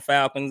Atlanta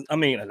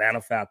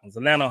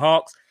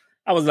Hawks,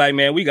 I was like,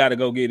 man, we got to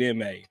go get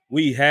MA.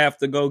 We have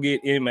to go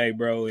get MA,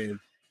 bro. And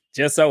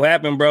just so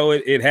happened, bro,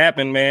 it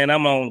happened, man.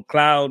 I'm on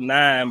cloud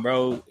 9,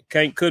 bro.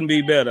 Couldn't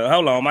be better.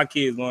 Hold on, my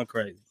kid's going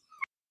crazy.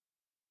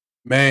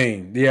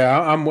 Man, yeah,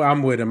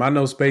 I'm with him. I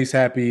know Space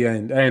happy,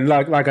 and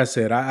like I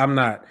said, I'm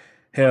not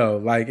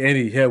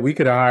we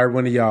could have hired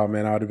one of y'all,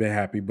 man. I would have been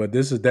happy, but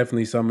this is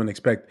definitely something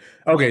unexpected.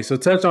 Okay, so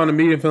touch on the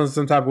media feeling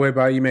some type of way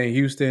about Ime in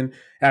Houston.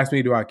 Ask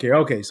me, do I care?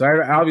 Okay, so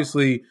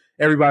obviously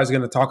everybody's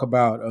going to talk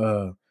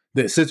about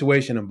the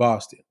situation in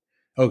Boston.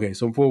 Okay,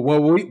 so for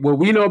what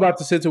we know about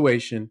the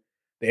situation,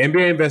 the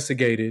NBA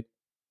investigated,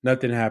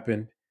 nothing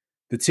happened.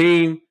 The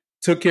team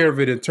took care of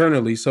it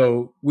internally,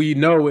 so we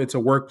know it's a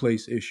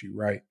workplace issue,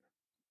 right?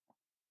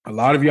 A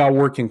lot of y'all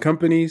work in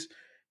companies.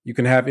 You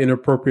can have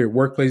inappropriate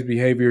workplace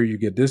behavior. You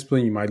get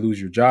disciplined. You might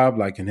lose your job,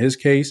 like in his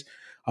case.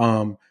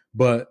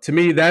 But to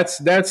me,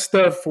 that's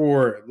stuff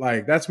for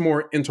like that's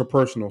more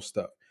interpersonal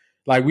stuff.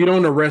 Like we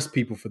don't arrest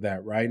people for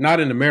that, right? Not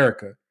in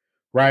America,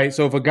 right?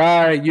 So if a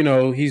guy,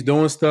 he's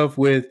doing stuff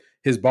with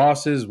his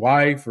boss's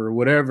wife or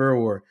whatever,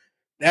 or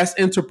that's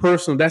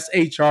interpersonal, that's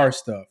HR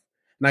stuff.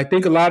 And I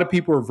think a lot of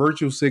people are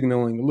virtue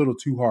signaling a little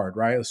too hard,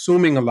 right?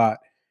 Assuming a lot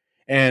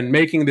and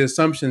making the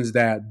assumptions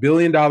that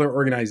billion-dollar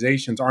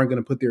organizations aren't going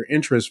to put their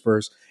interests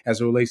first as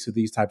it relates to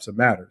these types of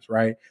matters,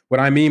 right? What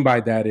I mean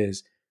by that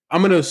is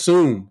I'm going to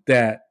assume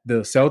that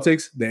the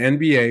Celtics, the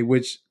NBA,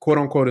 which quote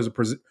unquote is a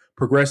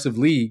progressive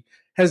league,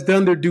 has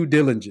done their due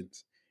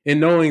diligence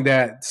in knowing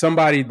that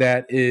somebody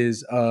that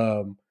is,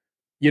 that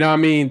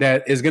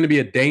is going to be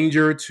a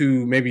danger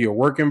to maybe your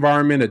work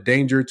environment, a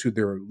danger to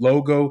their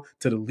logo,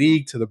 to the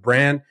league, to the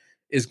brand,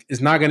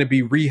 is not going to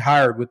be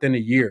rehired within a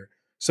year.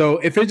 So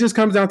if it just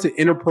comes down to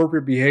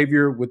inappropriate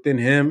behavior within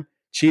him,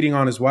 cheating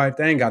on his wife,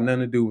 that ain't got nothing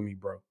to do with me,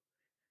 bro.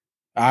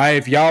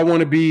 If y'all want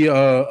to be, you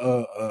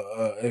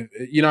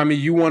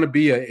want to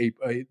be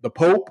the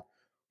Pope,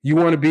 you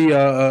want to be,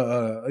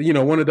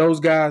 one of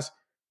those guys.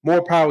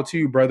 More power to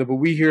you, brother. But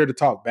we here to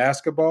talk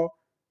basketball,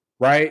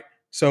 right?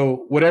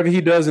 So whatever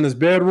he does in his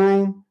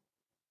bedroom,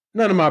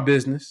 none of my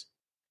business.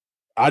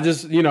 I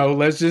just,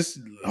 let's just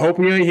hope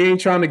he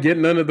ain't trying to get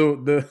none of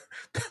the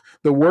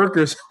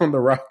workers on the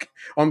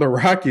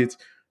Rockets.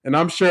 And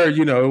I'm sure,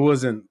 it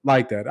wasn't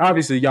like that.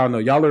 Obviously, y'all know,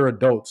 y'all are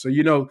adults.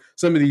 So,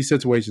 some of these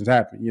situations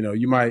happen.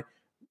 You might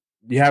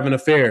have an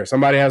affair.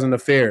 Somebody has an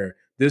affair.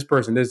 This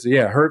person,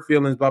 hurt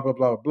feelings, blah, blah,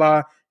 blah,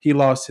 blah. He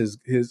lost his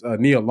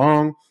Nia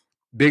Long,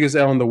 biggest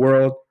L in the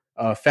world,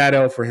 fat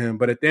L for him.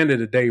 But at the end of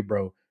the day,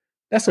 bro,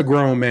 that's a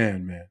grown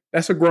man.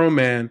 That's a grown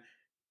man.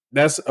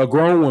 That's a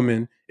grown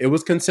woman. It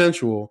was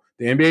consensual.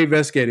 The NBA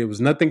investigated. It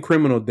was nothing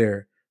criminal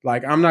there.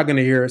 Like, I'm not going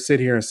to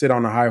sit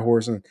on a high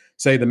horse and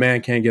say the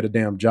man can't get a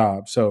damn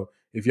job. So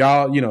if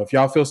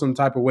y'all feel some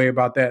type of way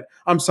about that,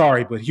 I'm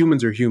sorry, but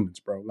humans are humans,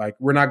 bro. Like,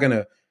 we're not going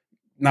to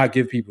not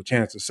give people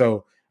chances.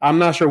 So I'm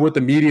not sure what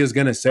the media is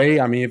going to say.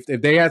 I mean,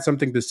 if they had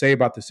something to say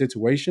about the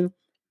situation,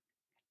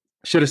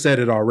 should have said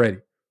it already,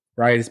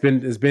 right?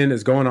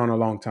 It's going on a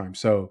long time.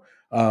 So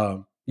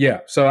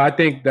yeah, so I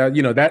think that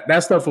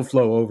that stuff will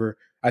flow over.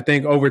 I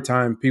think over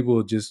time people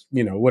will just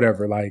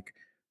whatever. Like,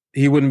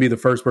 he wouldn't be the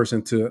first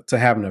person to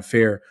have an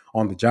affair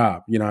on the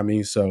job. You know what I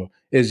mean? So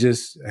it's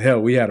just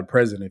hell. We had a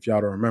president, if y'all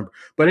don't remember.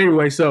 But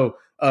anyway, so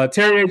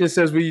Terry Agent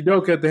says, with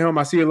Udoka at the helm,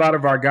 I see a lot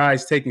of our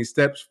guys taking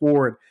steps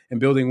forward and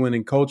building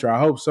winning culture. I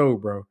hope so,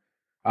 bro.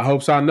 I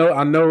hope so.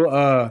 I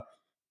know.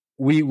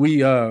 We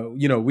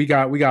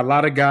got a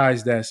lot of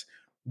guys that's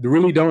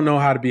really don't know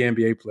how to be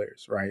NBA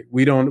players, right?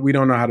 We don't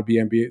know how to be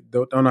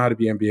don't know how to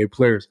be NBA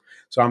players.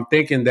 So I'm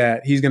thinking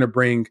that he's going to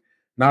bring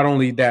not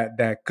only that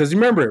because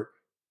remember,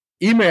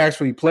 Ime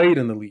actually played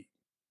in the league,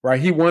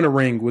 right? He won a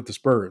ring with the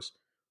Spurs.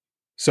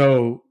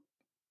 So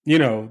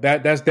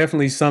that's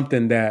definitely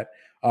something that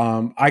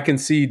I can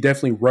see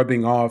definitely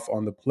rubbing off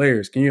on the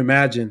players. Can you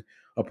imagine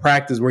a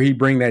practice where he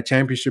bring that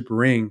championship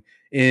ring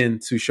in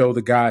to show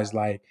the guys,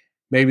 like,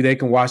 maybe they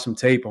can watch some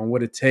tape on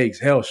what it takes?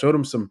 Hell, show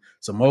them some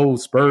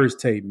old Spurs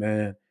tape,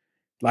 man.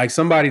 Like,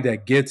 somebody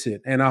that gets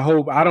it. And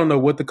I don't know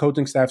what the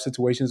coaching staff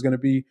situation is going to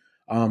be,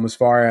 as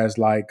far as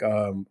like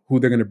who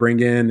they're going to bring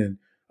in and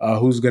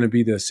who's going to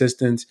be the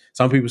assistants.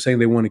 Some people saying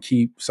they want to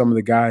keep some of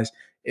the guys.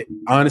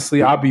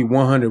 Honestly, I'll be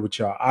 100 with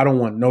y'all. I don't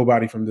want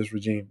nobody from this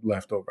regime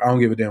left over. I don't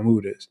give a damn who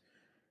it is.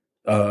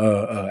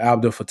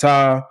 Abdel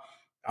Fattah.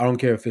 I don't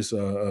care if it's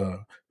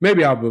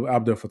maybe Abdel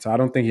Fattah. I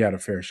don't think he had a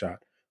fair shot.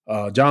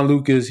 John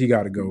Lucas, he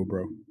got to go,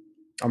 bro.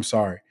 I'm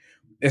sorry.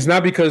 It's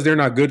not because they're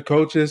not good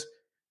coaches,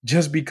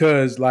 just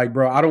because, like,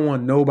 bro, I don't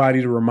want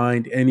nobody to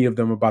remind any of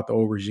them about the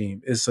old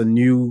regime. This is a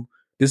new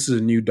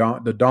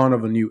dawn, the dawn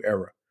of a new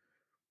era.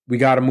 We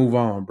got to move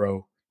on,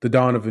 bro. The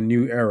dawn of a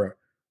new era.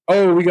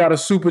 Oh, we got a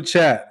super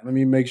chat. Let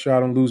me make sure I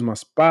don't lose my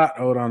spot.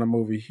 Hold on, I'm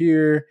over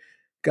here.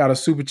 Got a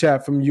super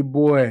chat from you,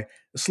 boy.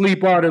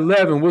 Sleep Art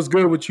 11. What's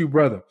good with you,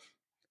 brother?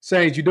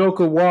 Saying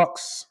Udoka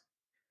walks.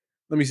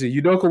 Let me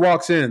see. Udoka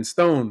walks in.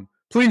 Stone,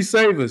 please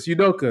save us.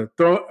 Udoka,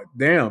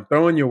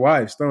 throwing your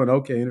wife. Stone,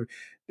 okay.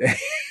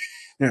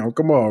 Damn,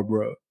 come on,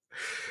 bro.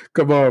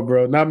 Come on,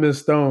 bro. Not Miss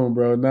Stone,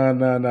 bro.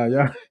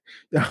 Nah.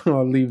 Y'all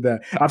don't leave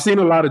that. I've seen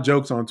a lot of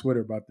jokes on Twitter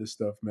about this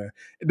stuff, man.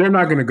 They're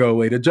not going to go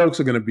away. The jokes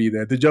are going to be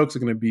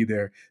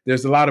there.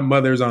 There's a lot of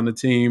mothers on the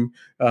team,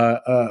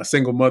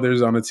 single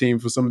mothers on the team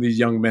for some of these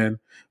young men.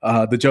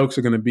 The jokes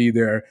are going to be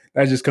there.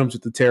 That just comes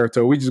with the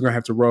territory. We're just going to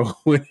have to roll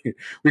with it.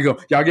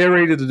 Y'all get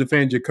ready to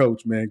defend your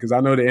coach, man, because I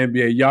know the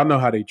NBA, y'all know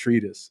how they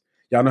treat us.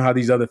 Y'all know how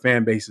these other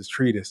fan bases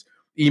treat us.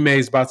 Ime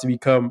is about to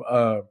become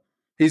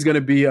he's going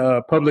to be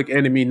a public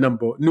enemy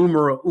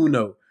numero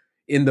uno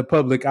in the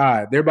public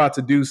eye. They're about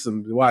to do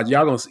watch.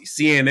 Y'all going to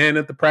see CNN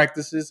at the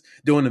practices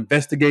doing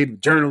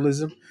investigative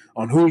journalism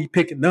on who he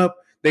picking up.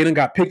 They done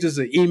got pictures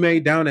of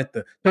Ime down at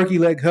the turkey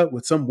leg hut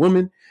with some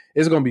woman.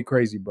 It's going to be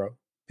crazy, bro.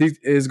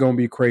 It's going to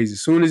be crazy.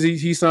 As soon as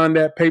he signed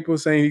that paper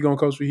saying he's going to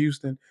coach for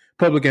Houston,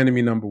 public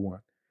enemy number one.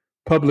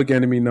 Public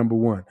enemy number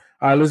one.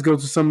 All right, let's go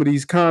to some of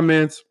these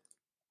comments.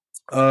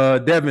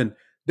 Devin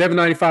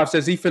 95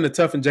 says he finna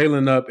toughen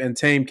Jalen up and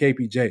tame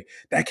KPJ.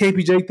 That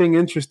KPJ thing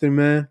interesting,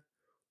 man.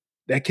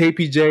 That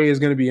KPJ is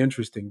going to be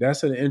interesting.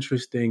 That's an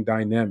interesting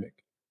dynamic.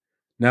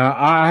 Now,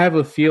 I have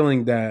a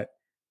feeling that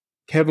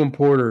Kevin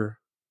Porter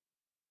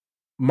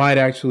might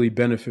actually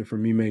benefit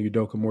from Ime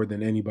Udoka more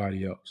than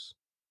anybody else.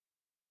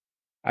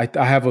 I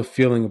have a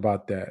feeling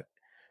about that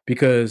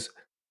because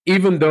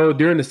even though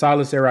during the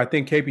Silas era, I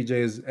think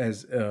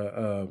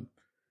KPJ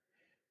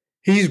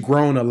he's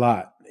grown a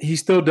lot. He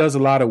still does a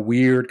lot of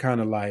weird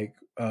kind of like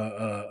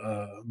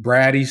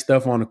bratty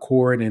stuff on the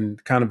court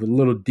and kind of a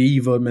little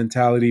diva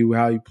mentality with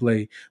how you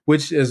play,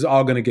 which is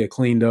all going to get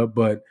cleaned up.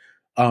 But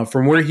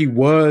from where he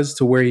was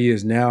to where he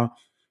is now,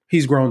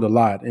 he's grown a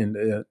lot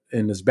in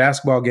his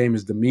basketball game,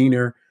 his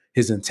demeanor,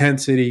 his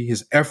intensity,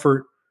 his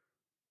effort.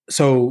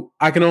 So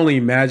I can only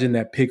imagine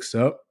that picks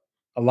up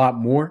a lot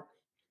more.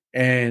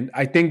 And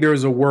I think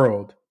there's a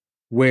world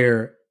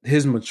where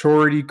his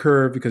maturity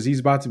curve, because he's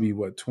about to be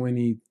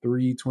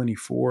 23,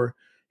 24.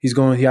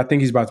 I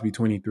think he's about to be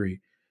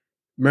 23.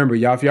 Remember,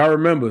 y'all, if y'all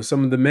remember,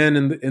 some of the men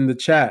in the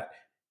chat,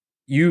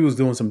 you was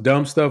doing some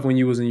dumb stuff when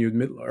you was in your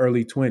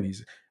early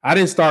 20s. I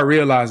didn't start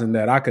realizing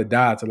that I could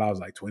die until I was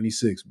like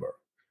 26, bro.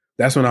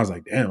 That's when I was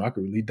like, damn, I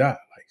could really die.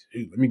 Like,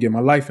 dude, let me get my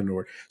life in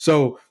order.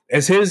 So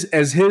as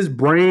his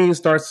brain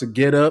starts to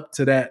get up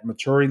to that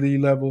maturity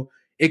level,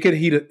 it could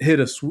hit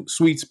a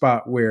sweet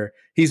spot where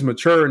he's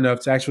mature enough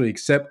to actually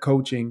accept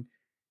coaching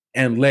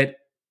and let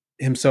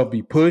himself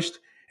be pushed.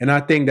 And I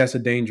think that's a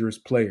dangerous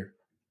player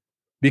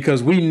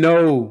because we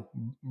know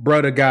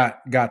brother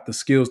got the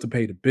skills to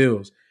pay the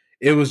bills.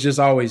 It was just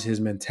always his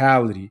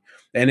mentality.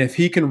 And if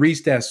he can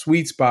reach that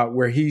sweet spot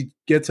where he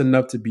gets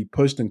enough to be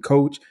pushed and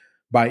coached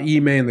by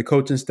Ime and the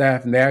coaching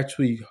staff, and they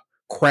actually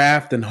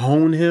craft and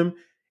hone him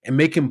and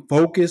make him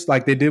focus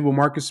like they did with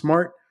Marcus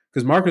Smart,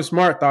 because Marcus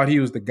Smart thought he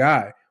was the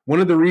guy. One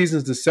of the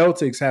reasons the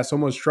Celtics had so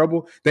much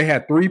trouble, they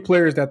had 3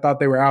 players that thought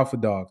they were alpha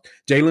dogs.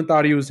 Jalen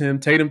thought he was him.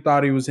 Tatum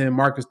thought he was him.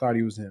 Marcus thought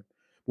he was him.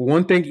 But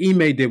one thing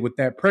Ime did with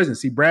that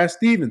presence, see, Brad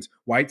Stevens,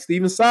 White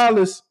Steven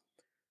Silas,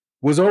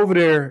 was over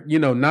there,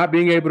 not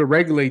being able to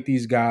regulate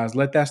these guys,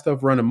 let that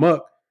stuff run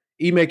amok.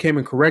 Ime came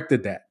and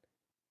corrected that.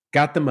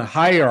 Got them a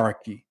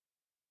hierarchy.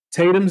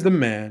 Tatum's the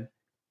man.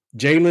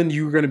 Jalen,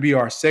 you're going to be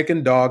our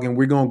second dog, and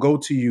we're going to go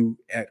to you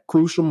at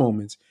crucial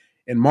moments.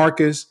 And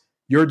Marcus,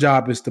 your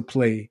job is to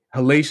play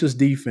hellacious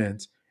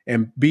defense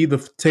and be the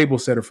table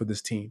setter for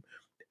this team.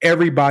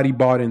 Everybody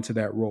bought into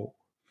that role.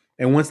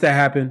 And once that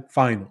happened,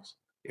 finals.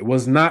 It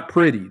was not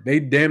pretty. They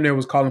damn near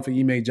was calling for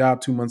Ime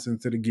job 2 months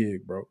into the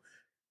gig, bro.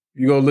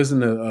 You go listen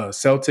to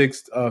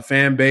Celtics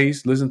fan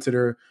base, listen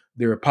to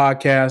their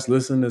podcast,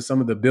 listen to some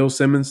of the Bill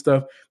Simmons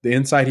stuff, the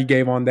insight he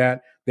gave on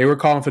that. They were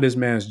calling for this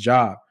man's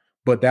job.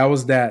 But that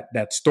was that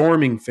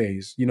storming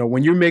phase.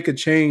 When you make a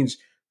change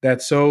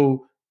that's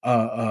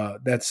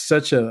that's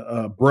such a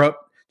abrupt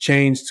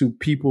change to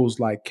people's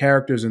like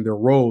characters and their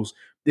roles,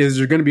 is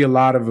there going to be a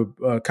lot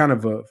of kind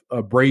of a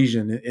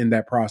abrasion in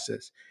that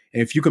process.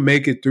 And if you can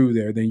make it through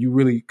there, then you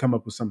really come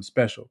up with something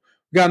special.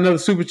 We got another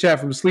super chat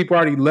from Sleep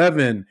Art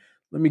 11.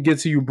 Let me get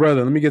to you,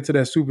 brother. Let me get to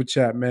that super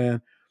chat,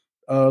 man.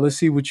 Let's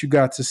see what you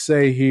got to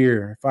say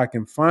here. If I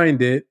can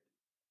find it.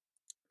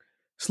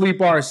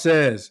 Sleep Art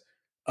says,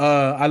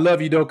 I love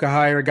Udoka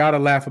hire. Gotta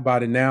laugh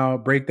about it now.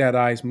 Break that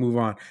ice. Move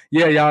on.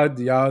 Yeah,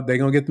 y'all, they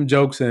gonna get them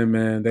jokes in,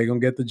 man. They gonna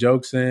get the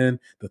jokes in,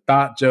 the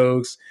thought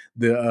jokes,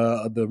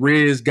 the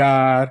Riz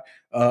God,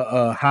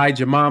 hide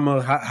your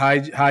mama,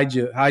 hide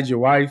your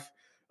wife.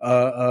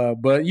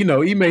 But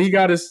Ime, he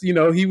got us.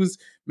 He was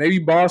maybe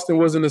Boston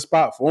wasn't a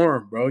spot for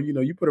him, bro.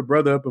 You put a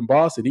brother up in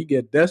Boston, he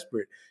get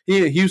desperate.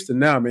 He in Houston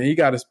now, man. He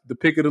got the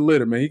pick of the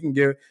litter, man. He can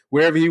get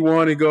wherever he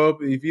want to go up.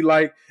 If he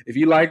like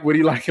what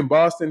he like in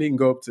Boston, he can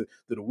go up to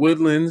the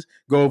Woodlands,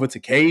 go over to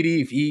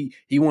Katy. If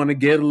he want to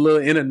get a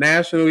little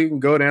international, he can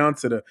go down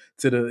to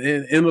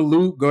the inner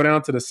loop, go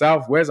down to the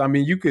Southwest. I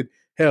mean, he could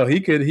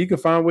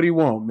find what he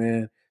want,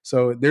 man.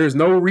 So there's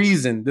no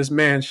reason this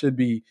man should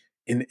be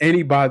in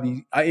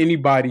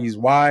anybody's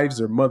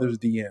wives or mother's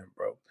DM,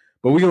 bro.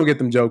 But we're gonna get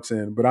them jokes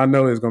in. But I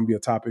know it's gonna be a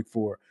topic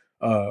for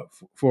a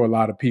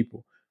lot of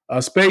people.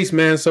 Space,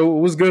 man. So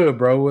it was good,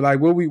 bro. Like,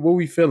 what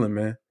we feeling,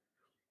 man?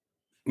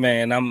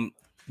 Man,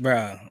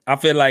 I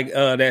feel like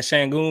that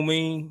Shangoon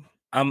meme.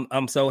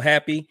 I'm so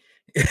happy,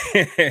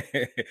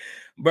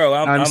 bro.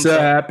 I'm so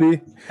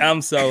happy.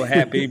 I'm so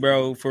happy,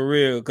 bro, for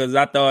real. Because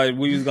I thought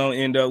we was gonna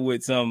end up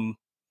with some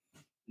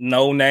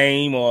no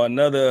name or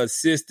another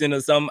assistant or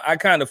something. I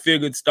kind of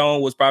figured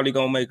Stone was probably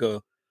gonna make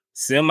a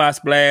semi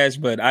splash,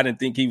 but I didn't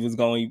think he was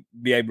going to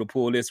be able to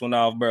pull this one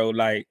off, bro.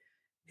 Like,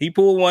 he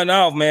pulled one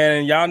off, man.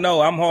 And y'all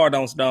know I'm hard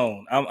on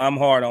Stone. I'm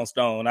hard on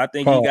Stone. I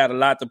think he got a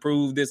lot to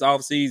prove this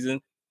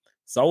offseason.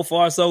 So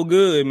far, so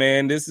good,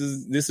 man. This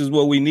is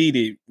what we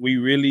needed. We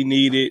really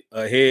needed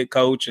a head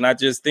coach, and I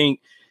just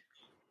think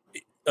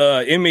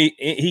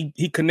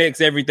he connects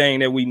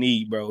everything that we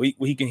need, bro.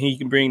 He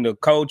can bring the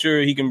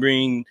culture. He can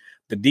bring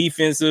the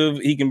defensive.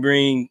 He can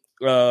bring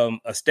a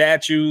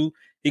statue.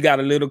 He got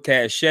a little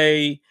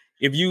cachet.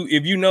 If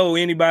you know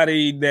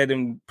anybody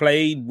that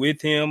played with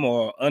him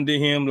or under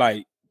him,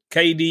 like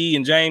KD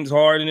and James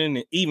Harden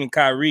and even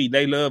Kyrie,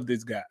 they love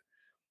this guy.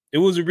 It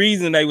was a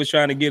reason they was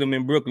trying to get him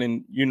in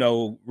Brooklyn,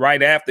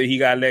 right after he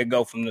got let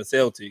go from the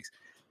Celtics.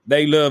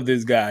 They love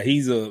this guy.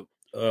 He's a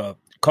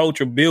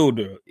culture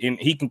builder, and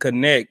he can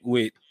connect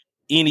with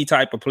any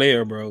type of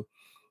player, bro.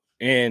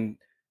 And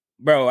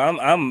bro,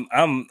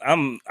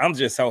 I'm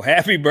just so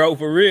happy, bro,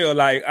 for real.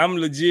 Like, I'm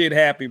legit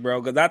happy, bro,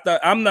 because I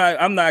thought I'm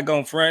not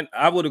gonna front.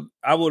 I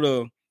would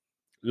have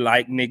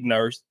liked Nick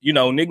Nurse.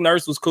 Nick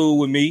Nurse was cool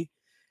with me,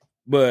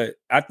 but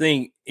I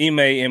think Ime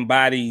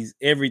embodies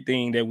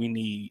everything that we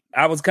need.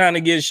 I was kind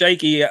of getting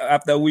shaky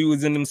after we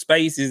was in them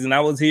spaces, and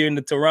I was hearing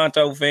the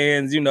Toronto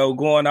fans,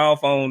 going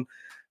off on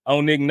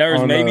Nick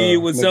Nurse. Maybe it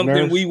was Nick something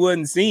Nurse we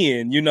wasn't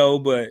seeing,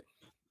 but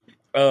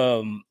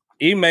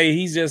Ime,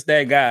 he's just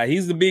that guy.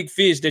 He's the big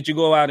fish that you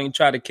go out and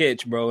try to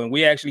catch, bro. And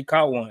we actually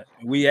caught one.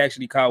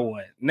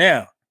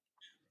 Now,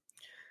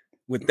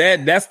 with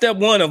that's step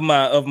one of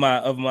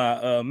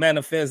my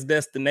manifest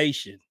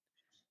destination.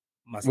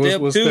 My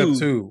step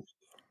two.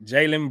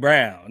 Jaylen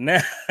Brown.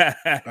 Now,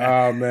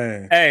 oh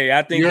man, hey,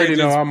 I think you already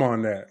know I'm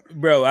on that,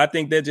 bro. I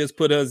think that just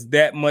put us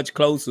that much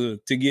closer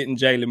to getting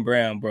Jaylen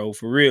Brown, bro,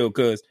 for real.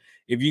 Because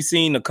if you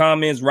seen the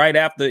comments right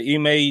after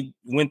Ime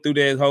went through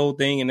that whole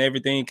thing and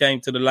everything came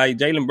to the light,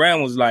 Jaylen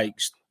Brown was like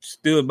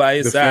stood by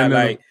his side,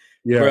 like,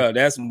 bro,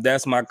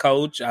 that's my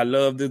coach. I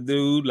love the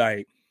dude,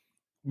 like,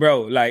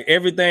 bro, like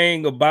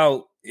everything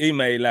about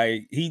Ime,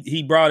 like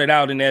he brought it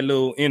out in that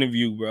little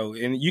interview, bro,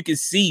 and you can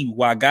see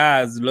why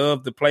guys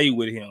love to play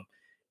with him.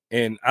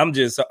 And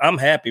I'm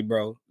happy,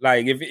 bro.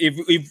 Like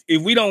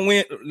if we don't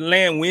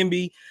land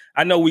Wemby,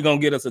 I know we're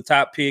gonna get us a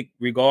top pick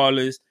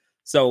regardless.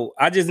 So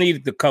I just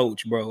needed the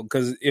coach, bro.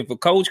 Because if a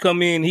coach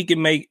come in, he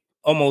can make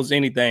almost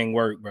anything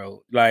work,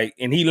 bro. Like,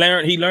 and he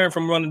learned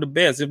from one of the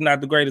best, if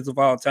not the greatest of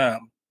all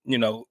time.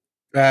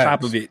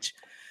 Facts. Popovich.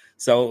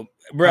 So,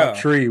 Top bro,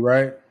 tree,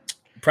 right?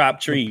 prop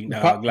tree,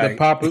 dog. The Like,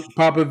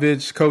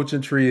 Popovich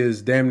coaching tree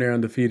is damn near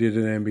undefeated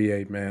in the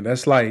NBA, man.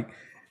 That's like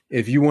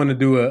if you want to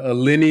do a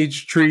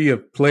lineage tree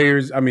of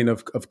players,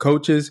 of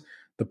coaches,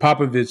 the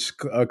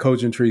Popovich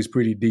coaching tree is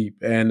pretty deep,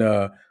 and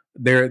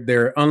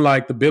they're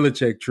unlike the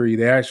Belichick tree.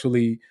 They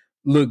actually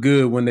look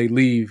good when they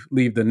leave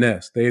the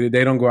nest. They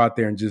don't go out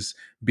there and just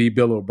be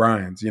Bill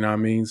O'Brien's. You know what I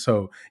mean?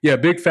 So yeah,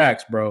 big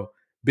facts, bro.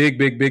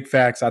 Big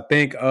facts. I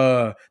think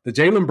the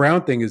Jaylen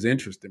Brown thing is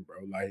interesting, bro.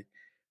 Like,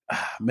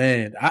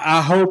 man,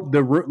 I hope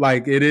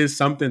like it is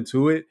something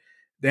to it.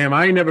 Damn,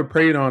 I ain't never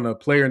prayed on a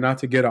player not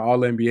to get an All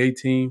NBA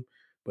team,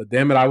 but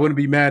damn it, I wouldn't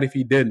be mad if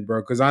he didn't,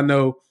 bro. Because I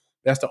know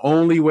that's the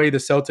only way the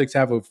Celtics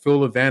have a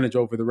full advantage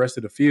over the rest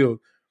of the field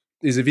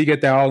is if he get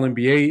that All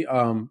NBA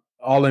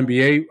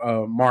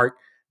mark,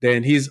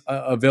 then he's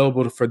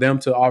available for them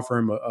to offer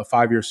him a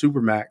 5-year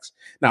supermax.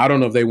 Now I don't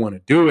know if they want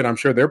to do it. I'm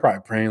sure they're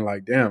probably praying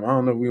like, damn, I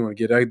don't know if we want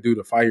to get that dude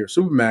a 5-year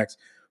supermax.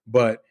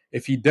 But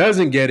if he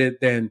doesn't get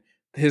it, then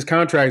his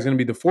contract is going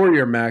to be the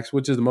 4-year max,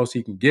 which is the most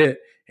he can get.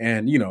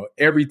 And,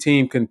 every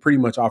team can pretty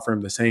much offer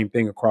him the same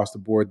thing across the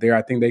board there.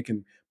 I think they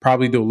can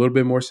probably do a little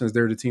bit more since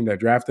they're the team that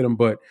drafted him.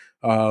 But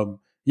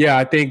yeah,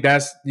 I think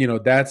that's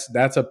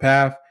a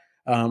path.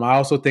 I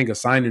also think a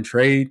sign and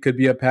trade could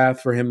be a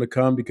path for him to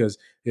come because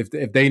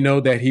if they know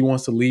that he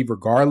wants to leave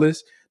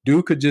regardless,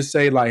 dude could just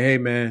say like, hey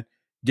man,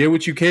 get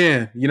what you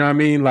can. You know what I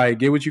mean? Like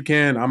get what you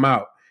can. I'm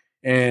out.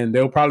 And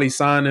they'll probably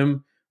sign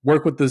him,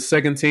 work with the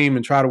second team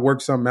and try to work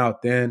something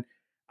out then.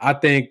 I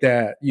think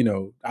that,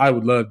 I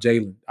would love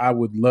Jaylen. I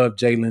would love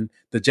Jaylen,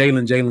 the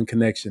Jaylen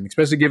connection,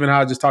 especially given how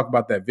I just talked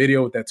about that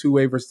video with that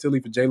two-way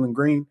versatility for Jalen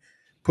Green.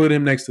 Put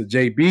him next to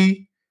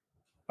JB.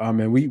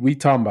 Man, we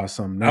talking about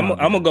something now.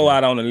 I'm gonna go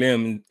out on a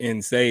limb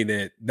and say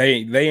that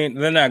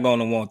they're not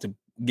gonna want to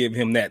give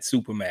him that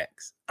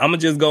supermax. I'm gonna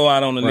just go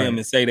out on a limb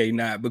and say they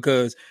not,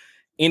 because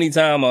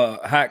anytime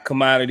a hot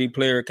commodity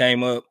player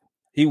came up,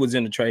 he was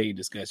in the trade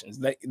discussions.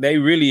 They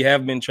really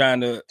have been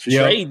trying to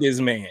trade this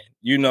man,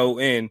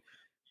 and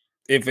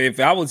if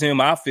I was him,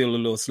 I feel a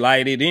little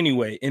slighted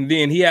anyway. And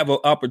then he have an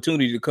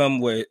opportunity to come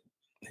with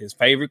his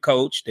favorite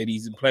coach that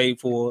he's played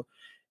for,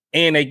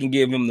 and they can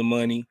give him the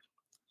money,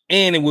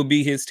 and it would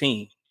be his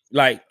team.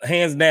 Like,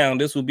 hands down,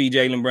 this would be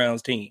Jaylen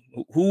Brown's team.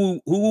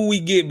 Who will we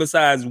get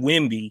besides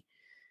Wemby?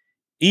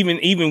 Even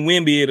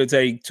Wemby, it'll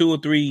take 2 or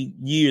 3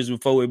 years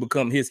before it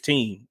become his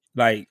team.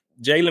 Like,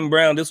 Jaylen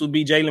Brown, this would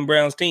be Jaylen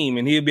Brown's team,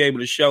 and he'll be able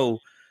to show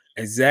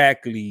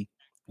exactly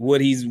what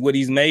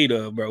he's made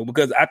of, bro.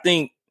 Because I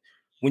think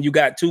when you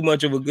got too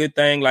much of a good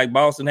thing like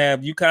Boston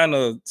have, you kind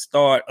of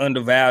start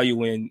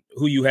undervaluing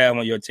who you have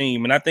on your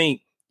team. And I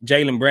think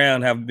Jaylen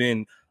Brown have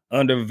been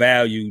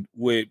undervalued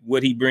with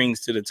what he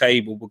brings to the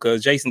table,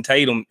 because Jason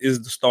Tatum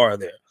is the star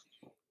there.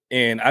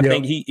 And I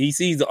think he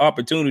sees the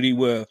opportunity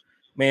where,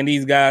 man,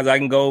 these guys, I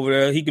can go over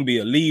there. He can be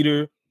a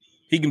leader.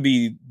 He can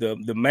be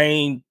the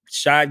main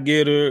shot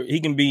getter.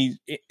 He can be,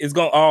 it's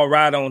going to all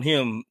ride on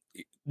him,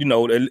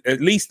 at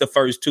least the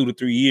first 2 to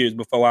 3 years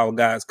before our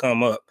guys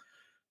come up.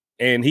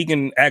 And he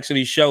can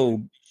actually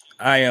show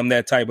I am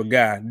that type of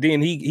guy.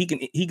 Then he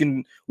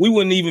can. We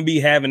wouldn't even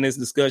be having this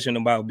discussion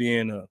about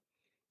being a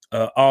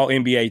all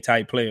NBA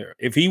type player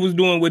if he was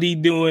doing what he's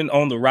doing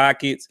on the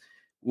Rockets,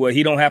 where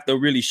he don't have to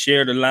really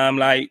share the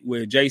limelight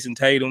with Jason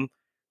Tatum.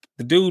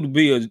 The dude would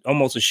be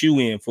almost a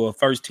shoe-in for a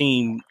first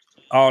team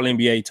all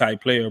NBA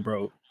type player,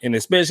 bro. And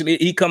especially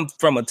he come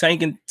from a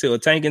tanking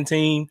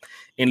team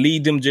and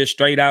lead them just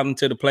straight out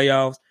into the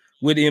playoffs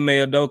with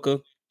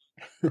Udoka.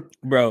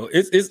 Bro,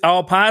 it's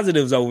all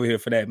positives over here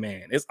for that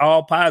man. It's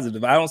all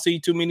positive. I don't see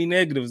too many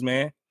negatives,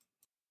 man.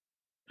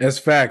 That's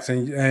facts,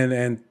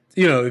 and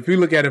if you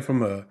look at it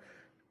from a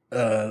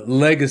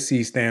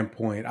legacy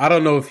standpoint, I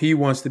don't know if he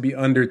wants to be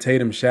under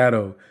Tatum's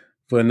shadow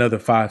for another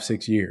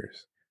 5-6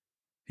 years.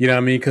 You know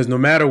what I mean? Because no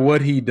matter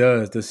what he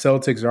does, the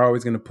Celtics are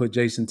always going to put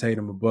Jason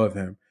Tatum above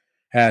him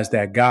as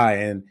that guy.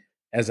 And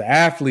as an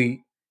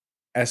athlete,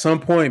 at some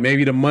point,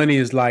 maybe the money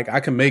is like, I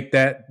can make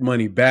that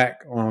money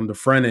back on the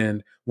front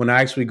end when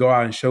I actually go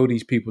out and show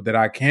these people that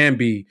I can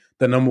be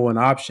the number one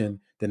option.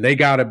 Then they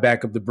got to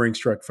back up the Brinks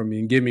truck for me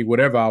and give me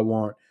whatever I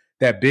want,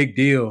 that big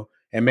deal.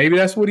 And maybe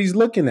that's what he's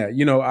looking at.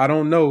 I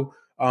don't know.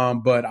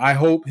 But I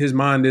hope his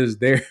mind is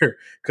there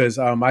because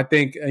I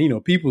think,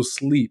 people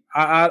sleep.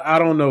 I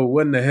don't know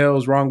what in the hell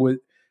is wrong with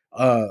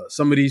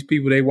some of these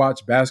people. They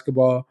watch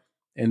basketball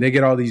and they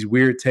get all these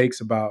weird takes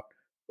about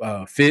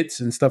fits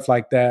and stuff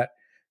like that.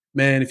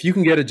 Man, if you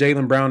can get a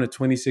Jaylen Brown at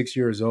 26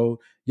 years old,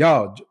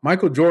 y'all,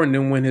 Michael Jordan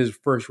didn't win his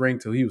first ring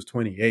till he was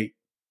 28.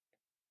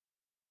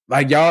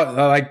 Like y'all,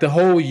 like the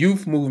whole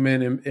youth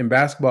movement in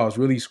basketball is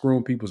really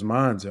screwing people's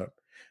minds up.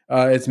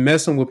 It's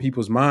messing with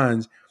people's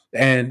minds.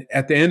 And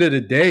at the end of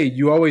the day,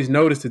 you always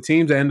notice the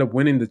teams that end up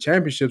winning the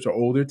championships are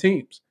older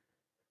teams.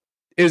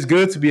 It's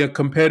good to be a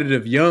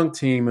competitive young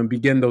team and be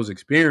getting those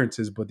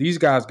experiences, but these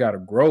guys got to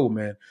grow,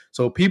 man.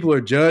 So people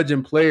are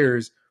judging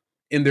players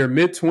in their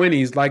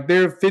mid-20s, like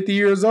they're 50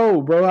 years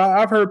old, bro.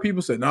 I've heard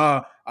people say,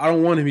 nah, I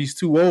don't want him. He's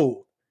too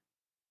old.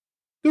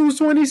 Dude's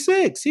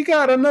 26. He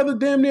got another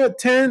damn near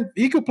 10.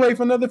 He could play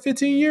for another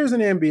 15 years in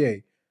the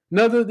NBA.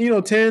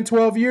 Another, 10,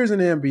 12 years in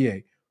the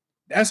NBA.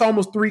 That's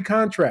almost 3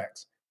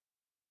 contracts.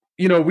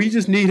 We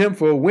just need him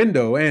for a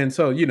window. And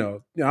so,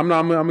 I'm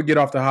gonna get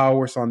off the high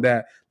horse on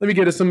that. Let me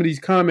get to some of these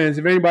comments.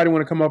 If anybody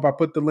want to come up, I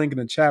put the link in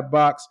the chat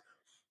box.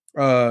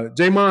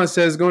 Jamon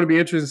says it's going to be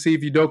interesting to see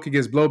if Udoka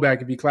gets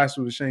blowback if he clashes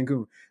with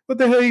Şengün. What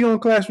the hell are you gonna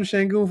clash with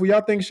Şengün for?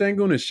 Y'all think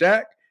Şengün is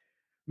Shaq?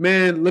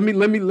 Man,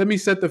 let me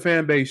set the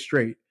fan base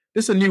straight.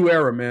 This is a new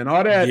era, man.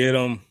 All that Get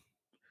him.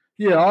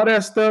 Yeah, all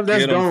that stuff,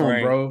 that's gone,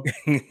 Frank. bro.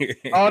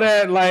 All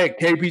that, like,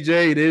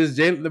 KPJ, this,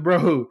 Jalen,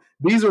 bro,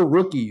 these are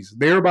rookies.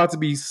 They're about to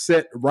be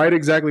set right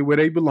exactly where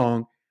they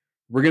belong.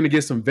 We're going to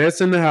get some vets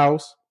in the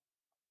house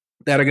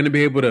that are going to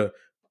be able to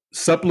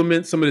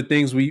supplement some of the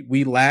things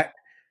we lack.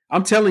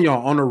 I'm telling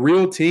y'all, on a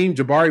real team,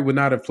 Jabari would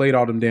not have played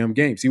all them damn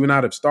games. He would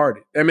not have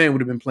started. That man would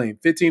have been playing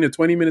 15 to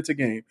 20 minutes a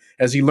game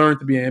as he learned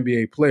to be an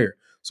NBA player.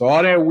 So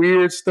all that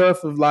weird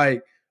stuff of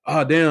like,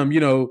 oh, damn,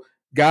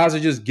 guys are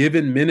just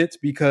given minutes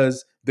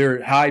because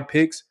they're high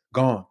picks,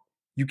 gone.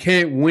 You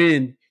can't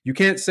win. You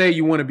can't say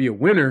you want to be a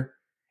winner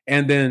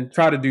and then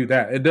try to do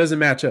that. It doesn't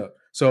match up.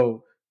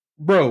 So,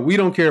 bro, we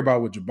don't care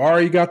about what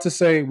Jabari got to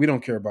say. We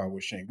don't care about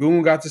what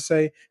Şengün got to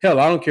say. Hell,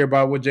 I don't care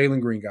about what Jalen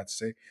Green got to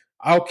say.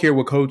 I don't care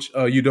what Coach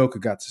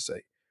Udoka got to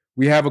say.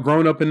 We have a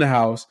grown-up in the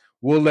house.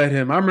 We'll let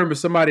him. I remember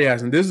somebody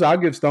asking, I'll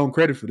give Stone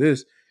credit for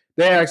this.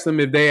 They asked him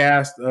if they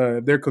asked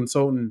their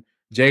consultant,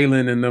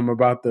 Jalen, and them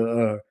about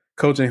the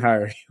coaching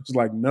hire. He was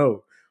like,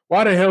 no.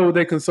 Why the hell would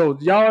they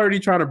consult? Y'all already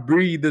trying to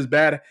breed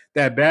that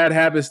bad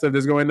habit stuff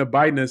that's going to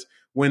biting us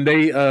when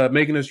they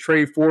making us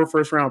trade 4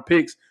 first-round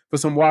picks for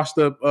some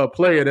washed-up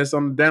player that's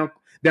on the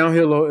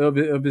downhill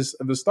of his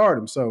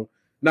stardom. So,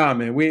 nah,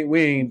 man,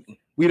 we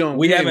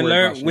haven't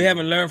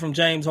learned from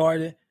James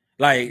Harden.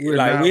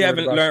 We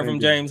haven't learned from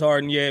James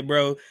Harden yet,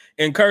 bro.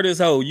 And Curtis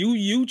Ho,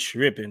 you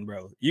tripping,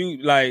 bro. You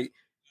like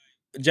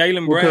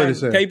Jaylen Brown.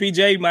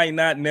 KPJ might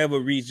not never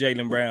reach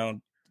Jaylen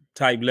Brown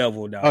type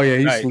level, dog. Oh yeah,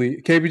 he's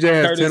sleep. KPJ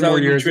has Curtis 10 more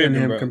years in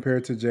him, bro,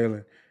 compared to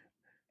Jalen.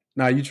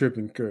 Nah, you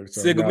tripping, Curtis.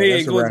 So, Sigga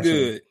Miggs, what's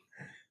good?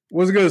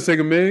 What's good,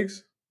 Sigga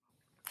Miggs?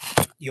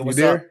 Yo, what's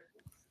up?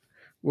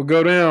 We'll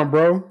go down,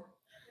 bro.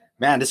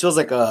 Man, this feels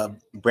like a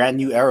brand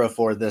new era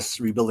for this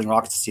rebuilding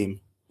Rockets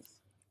team.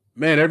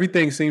 Man,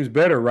 everything seems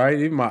better, right?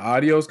 Even my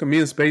audio's me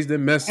and Space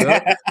didn't mess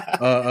up.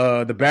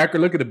 The backer,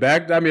 look at the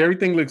back. I mean,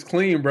 everything looks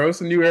clean, bro.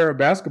 It's a new era of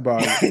basketball.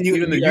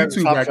 Even the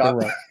YouTube back there,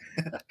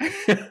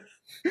 right?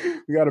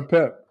 We got a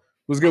pep.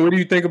 What's good? What do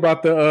you think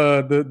about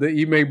the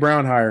Ime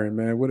Brown hiring,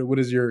 man? What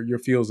is your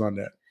feels on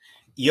that?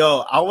 Yo,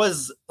 I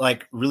was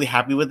like really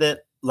happy with it.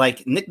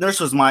 Like Nick Nurse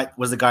was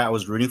the guy I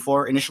was rooting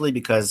for initially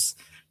because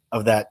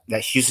of that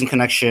Houston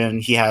connection.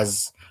 He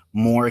has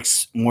more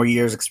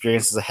years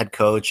experience as a head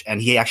coach, and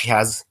he actually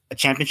has a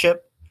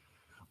championship.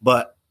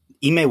 But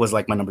Ime was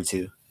like my number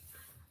 2.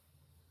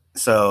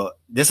 So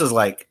this was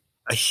like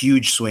a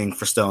huge swing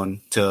for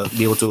Stone to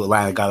be able to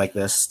land a guy like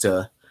this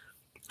to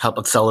help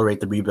accelerate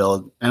the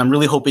rebuild. And I'm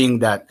really hoping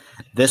that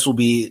this will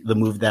be the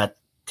move that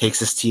takes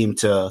this team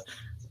to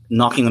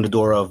knocking on the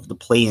door of the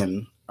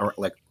play-in, or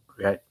like,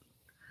 right?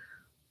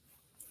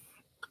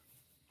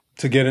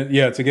 To get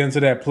into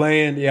that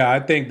play-in, I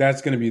think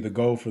that's going to be the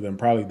goal for them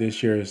probably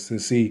this year, is to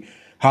see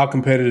how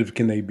competitive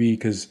can they be.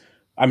 Because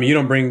I mean, you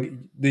don't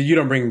bring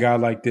a guy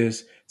like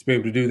this to be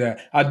able to do that.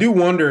 I do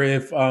wonder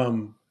if,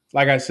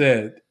 like I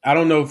said, I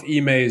don't know if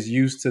Ime is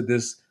used to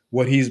this,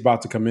 what he's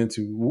about to come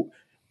into.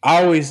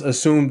 I always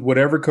assumed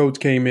whatever coach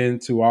came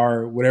into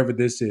whatever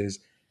this is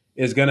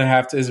going to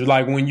have to, is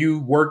like when you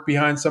work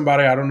behind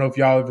somebody. I don't know if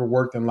y'all ever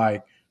worked in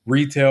like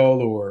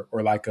retail or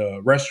like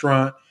a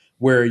restaurant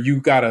where you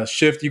got a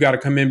shift, you got to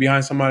come in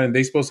behind somebody and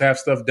they supposed to have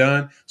stuff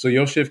done so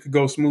your shift could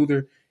go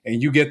smoother,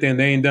 and you get there and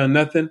they ain't done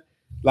nothing.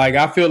 Like,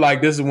 I feel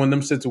like this is one of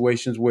them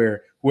situations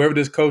where whoever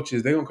this coach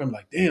is, they gonna come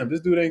like, damn,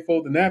 this dude ain't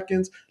folding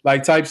napkins,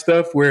 like type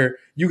stuff where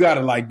you got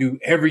to like do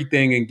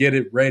everything and get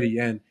it ready.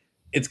 And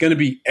it's going to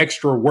be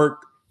extra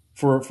work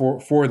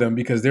for them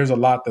because there's a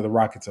lot that the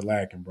Rockets are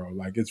lacking, bro.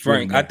 Like, it's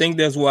Frank. Really I think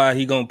that's why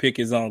he gonna pick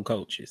his own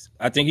coaches.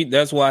 I think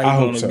that's why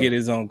he's gonna get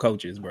his own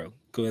coaches, bro.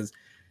 Because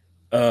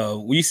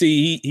we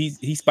see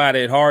he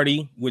spotted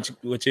Hardy, which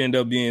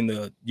ended up being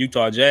the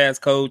Utah Jazz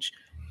coach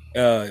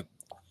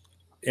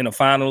in the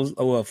finals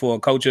for a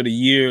coach of the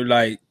year.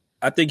 Like,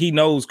 I think he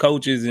knows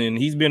coaches, and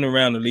he's been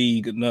around the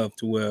league enough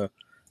to where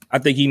I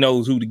think he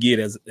knows who to get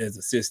as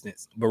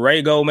assistants.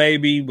 Borrego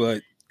maybe,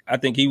 but I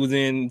think he was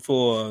in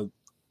for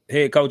a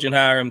head coaching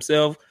hire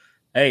himself.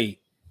 Hey,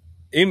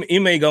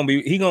 Ime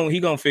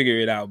gonna figure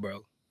it out,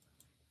 bro.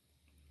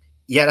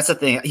 Yeah, that's the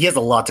thing. He has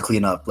a lot to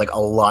clean up, like a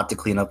lot to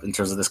clean up in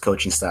terms of this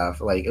coaching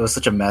staff. Like, it was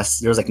such a mess.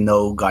 There was like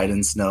no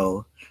guidance,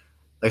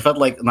 I felt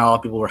like not a lot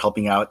of people were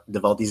helping out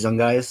develop these young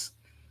guys.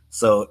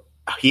 So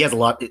he has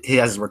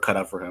his work cut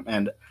out for him.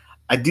 And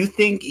I do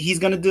think he's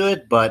going to do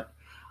it, but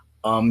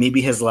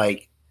maybe his I'm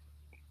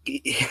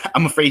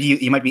afraid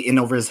he might be in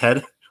over his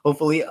head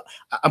Hopefully,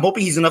 I'm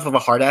hoping he's enough of a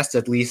hard ass to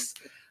at least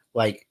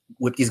like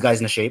whip these guys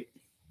into shape.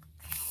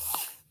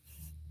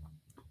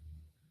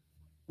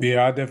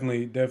 Yeah, I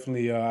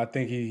definitely. I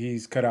think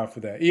he's cut out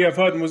for that. EF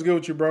Hutton, what's good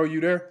with you, bro? You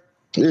there?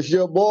 It's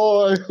your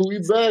boy. We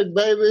back,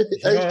 baby.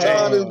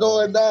 H-Town is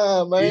going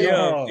down, man.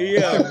 Yeah.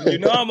 You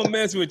know I'm gonna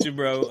mess with you,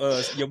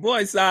 bro. Your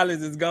boy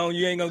Silas is gone.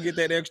 You ain't gonna get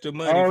that extra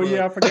money. Oh,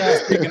 for I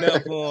forgot. sticking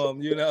up for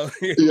him. You know,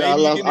 Yeah,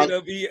 maybe you can hit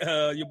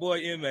up your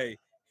boy Ma.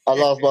 I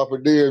lost my per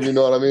diem, you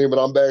know what I mean?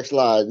 But I'm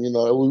backsliding. You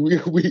know,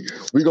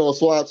 we gonna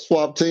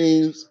swap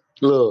teams.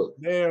 Look,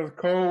 damn, it's a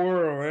cold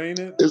world, ain't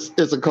it?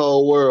 It's a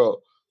cold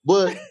world.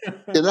 But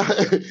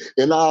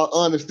in all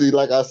honesty,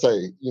 like I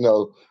say, you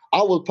know,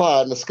 I was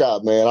pie in the sky,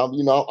 man. I'm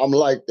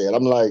like that.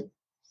 I'm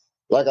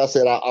like I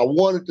said, I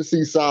wanted to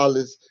see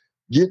Silas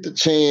get the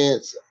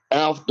chance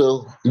after,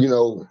 you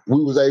know,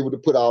 we was able to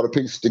put all the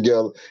pieces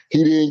together.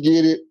 He didn't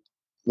get it.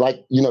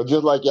 Like, you know,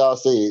 just like y'all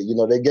said, you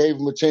know, they gave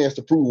him a chance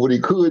to prove what he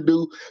could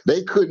do.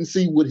 They couldn't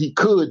see what he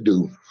could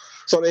do.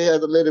 So they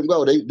had to let him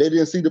go. They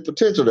didn't see the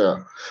potential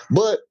there.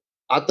 But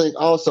I think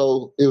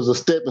also it was a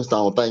stepping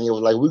stone thing. It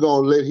was like, we're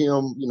going to let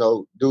him, you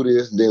know, do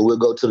this, and then we'll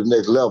go to the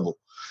next level.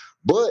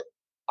 But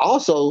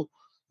also,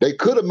 they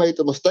could have made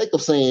the mistake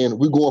of saying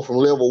we're going from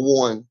level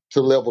 1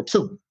 to level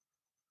 2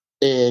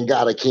 and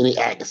got a Kenny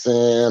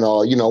Atkinson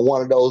or, you know,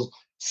 one of those,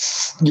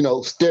 you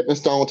know, stepping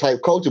stone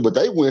type coaches, but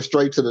they went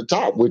straight to the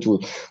top, which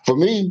was, for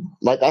me,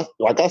 like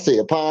I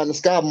said, pie in the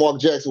sky, Mark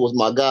Jackson was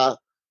my guy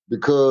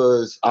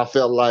because I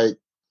felt like,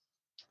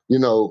 you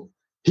know,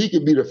 he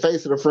could be the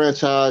face of the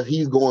franchise.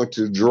 He's going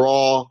to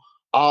draw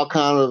all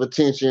kind of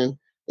attention,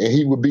 and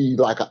he would be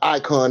like an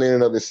icon in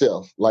and of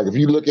itself. Like if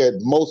you look at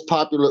most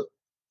popular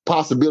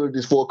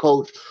possibilities for a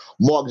coach,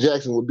 Mark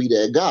Jackson would be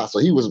that guy. So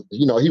he was,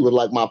 you know, he was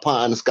like my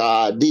pie in the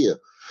sky idea.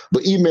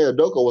 But Ime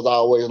Udoka was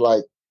always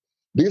like,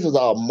 this is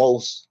our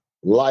most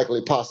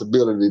likely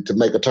possibility to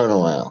make a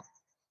turnaround.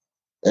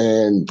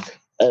 And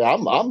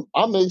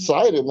I'm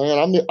excited,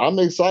 man. I'm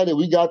excited.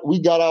 We got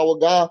our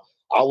guy.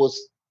 I was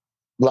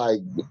like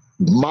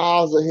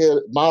miles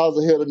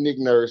ahead of Nick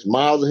Nurse,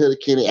 miles ahead of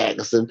Kenny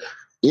Atkinson.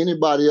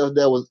 Anybody else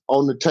that was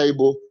on the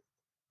table,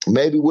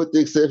 maybe with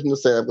the exception of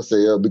Sam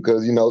Cassell,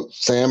 because, you know,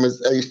 Sam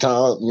is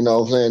H-Town, you know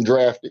what I'm saying,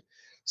 drafted.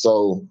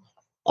 So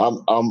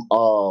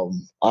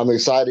I'm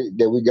excited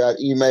that we got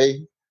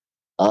Ime.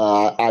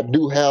 I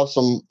do have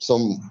some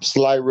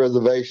slight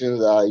reservations,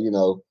 you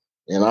know,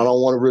 and I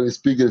don't want to really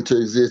speak it into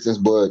existence,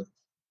 but,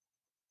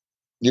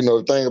 you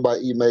know, the thing about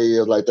Ime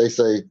is, like they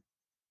say,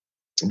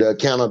 the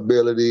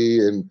accountability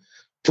and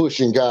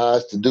pushing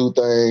guys to do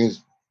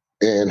things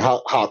and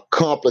how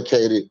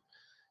complicated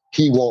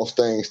he wants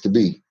things to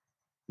be,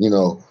 you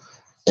know.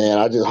 And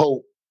I just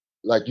hope,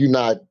 like, you're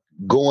not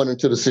going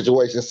into the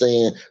situation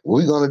saying,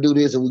 we're going to do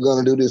this and we're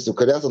going to do this,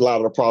 because that's a lot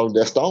of the problems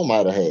that Stone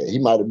might have had. He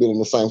might have been in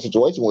the same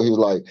situation where he was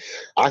like,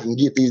 I can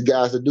get these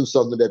guys to do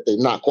something that they're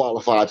not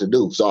qualified to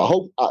do. So I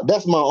hope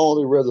that's my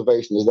only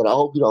reservation, is that I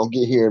hope you don't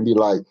get here and be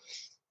like,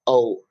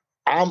 oh,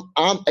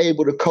 I'm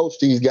able to coach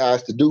these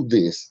guys to do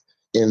this,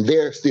 and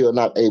they're still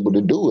not able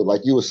to do it.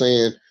 Like you were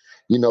saying,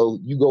 you know,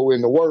 you go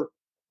into work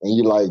and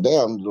you're like,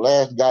 damn, the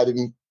last guy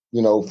didn't,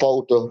 you know,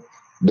 fold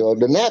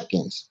the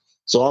napkins.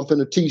 So I'm going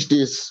to teach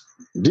this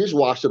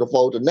dishwasher to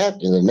fold the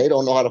napkins, and they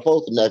don't know how to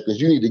fold the napkins.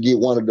 You need to get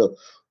one of the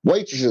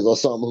waitresses or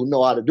something who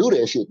know how to do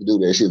that shit to do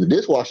that shit. The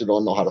dishwasher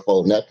don't know how to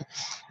fold napkins.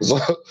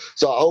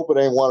 So I hope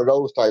it ain't one of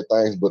those type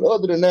things. But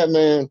other than that,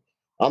 man,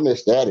 I'm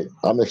ecstatic.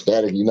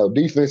 You know,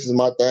 defense is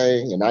my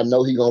thing, and I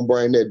know he's going to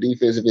bring that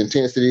defensive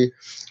intensity.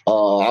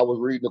 I was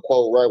reading the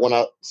quote right when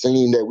I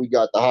seen that we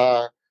got the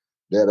hire,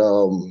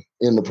 that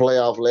in the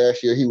playoff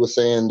last year, he was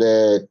saying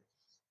that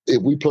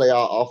if we play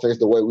our offense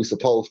the way we're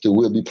supposed to,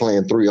 we'll be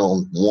playing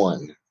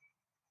 3-on-1.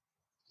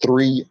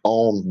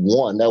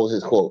 3-on-1. That was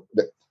his quote.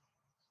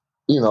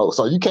 You know,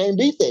 so you can't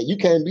beat that. You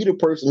can't be the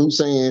person who's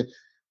saying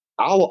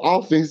our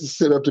offense is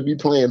set up to be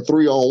playing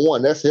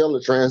 3-on-1. That's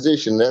hella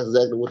transition. That's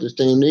exactly what this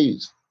team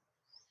needs.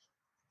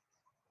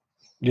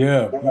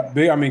 Yeah,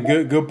 big. I mean,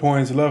 good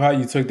points. Love how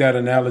you took that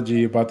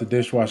analogy about the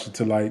dishwasher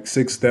to like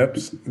 6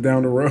 steps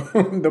down the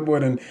road. The boy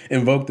didn't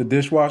invoke the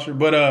dishwasher,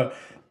 but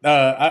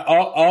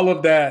all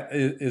of that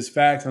is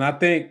facts. And I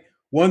think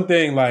one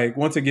thing, like,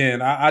 once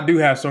again, I do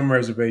have some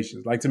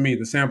reservations. Like, to me,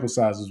 the sample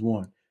size is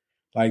one.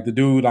 Like, the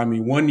dude, I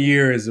mean, 1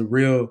 year is a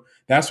real.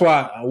 That's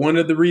why one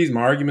of the reasons,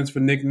 my arguments for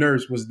Nick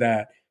Nurse was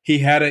that he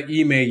had an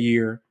Ime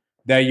year.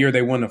 That year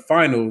they won the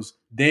finals.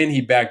 Then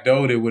he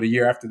backdoored it with a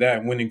year after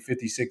that, winning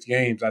 56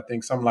 games, I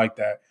think, something like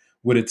that,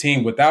 with a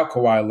team without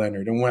Kawhi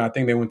Leonard. And when I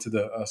think they went to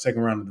the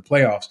second round of the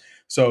playoffs.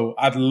 So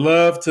I'd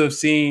love to have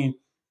seen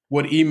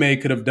what Ime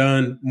could have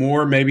done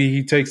more. Maybe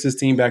he takes his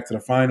team back to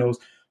the finals.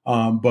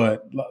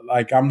 But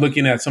like, I'm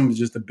looking at some of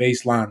just the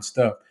baseline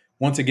stuff.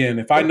 Once again,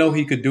 if I know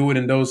he could do it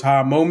in those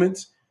high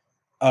moments,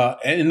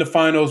 in the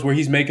finals where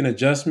he's making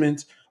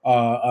adjustments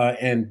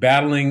and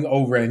battling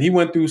over, and he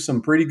went through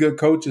some pretty good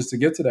coaches to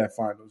get to that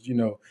finals. You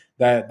know,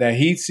 that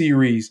Heat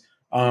series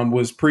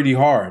was pretty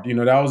hard. You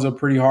know, that was a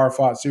pretty hard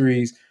fought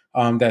series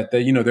that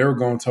you know, they were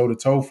going toe to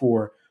toe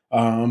for.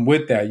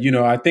 with that.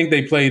 I think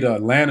they played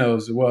Atlanta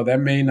as well. That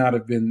may not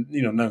have been,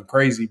 nothing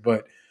crazy,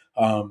 but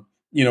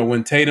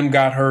when Tatum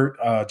got hurt,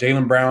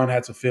 Jaylen Brown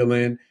had to fill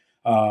in.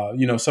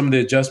 Some of the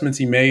adjustments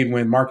he made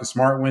when Marcus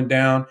Smart went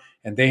down,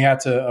 and they had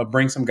to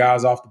bring some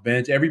guys off the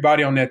bench.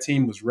 Everybody on that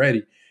team was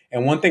ready.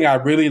 And one thing I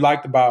really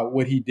liked about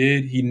what he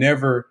did, he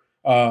never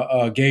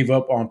gave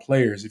up on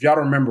players. If y'all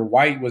don't remember,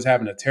 White was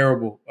having a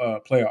terrible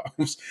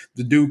playoffs.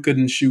 The dude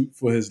couldn't shoot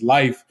for his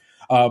life.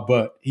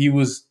 But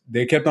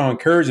they kept on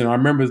encouraging. I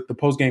remember the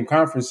post-game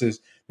conferences,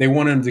 they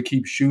wanted him to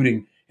keep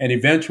shooting. And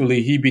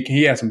eventually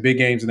he had some big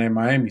games in that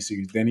Miami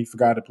series. Then he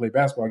forgot to play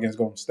basketball against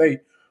Golden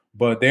State,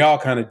 but they all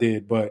kind of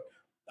did. But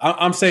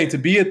I'm saying to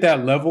be at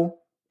that level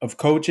of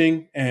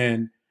coaching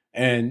and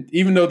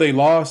even though they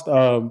lost,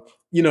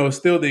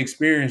 still the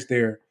experience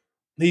there.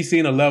 He's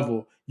seen a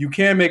level. You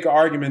can make an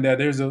argument that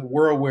there's a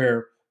world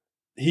where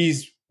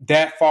he's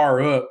that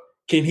far up.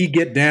 Can he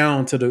get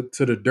down to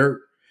the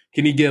dirt?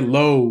 Can he get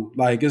low?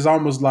 Like, it's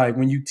almost like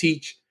when you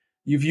teach,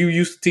 if you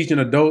used to teaching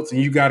adults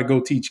and you got to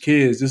go teach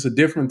kids, it's a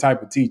different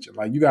type of teaching.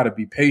 Like, you got to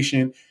be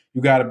patient.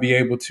 You got to be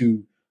able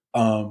to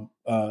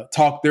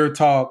talk their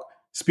talk,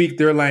 speak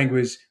their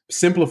language,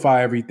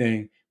 simplify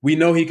everything. We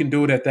know he can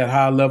do it at that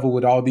high level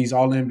with all these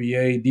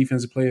All-NBA,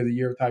 Defensive Player of the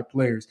Year type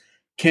players.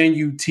 Can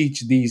you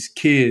teach these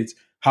kids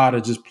how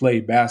to just play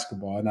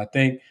basketball? And I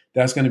think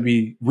that's going to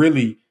be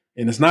really,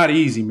 and it's not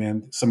easy,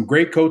 man. Some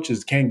great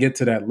coaches can't get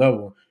to that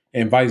level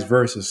and vice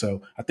versa.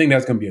 So I think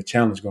that's going to be a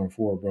challenge going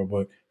forward, bro.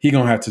 But he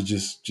going to have to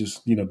just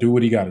do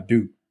what he got to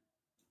do.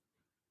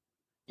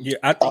 Yeah,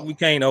 I think we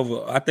can't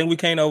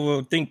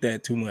overthink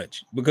that too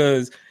much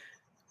because,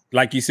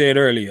 like you said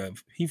earlier,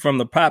 he from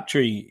the pop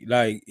tree.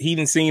 Like, he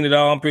didn't seen it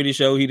all. I'm pretty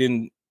sure he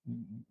didn't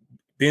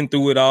been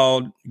through it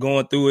all,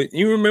 going through it.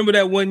 You remember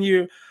that one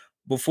year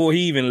before he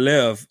even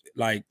left,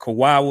 like,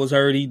 Kawhi was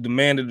hurt. He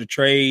demanded a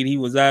trade. He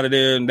was out of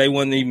there, and they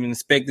wasn't even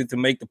expected to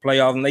make the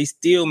playoffs, and they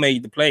still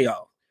made the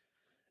playoffs.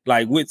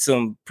 Like, with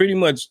some pretty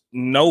much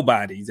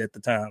nobodies at the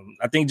time.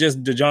 I think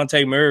just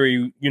DeJounte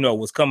Murray,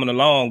 was coming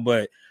along,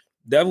 but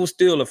that was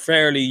still a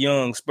fairly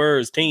young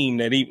Spurs team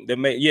that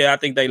made. Yeah, I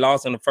think they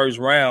lost in the first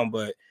round,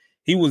 but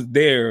he was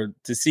there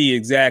to see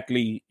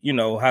exactly,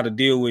 how to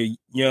deal with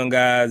young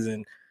guys.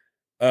 And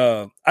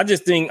I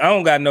just think I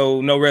don't got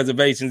no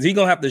reservations. He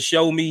gonna have to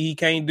show me he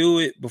can't do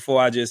it before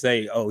I just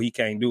say, oh, he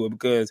can't do it,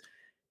 because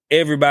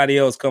everybody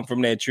else come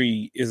from that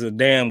tree is a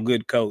damn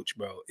good coach,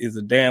 bro. Is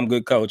a damn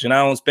good coach, and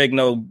I don't expect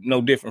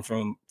no different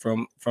from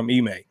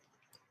Ime.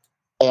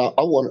 I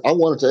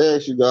wanted to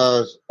ask you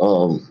guys.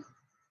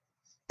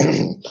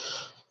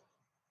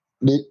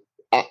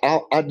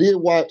 I did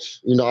watch.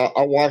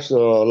 I watched a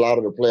lot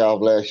of the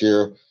playoff last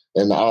year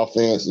and the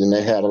offense, and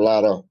they had a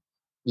lot of.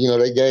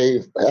 They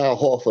gave Al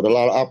Horford a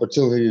lot of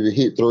opportunity to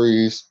hit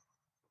threes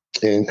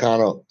and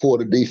kind of pull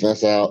the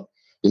defense out.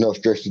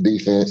 Stretch the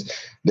defense.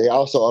 They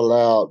also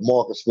allowed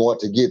Marcus Smart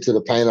to get to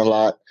the paint a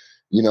lot,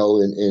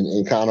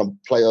 and kind of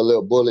play a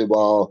little bully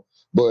ball.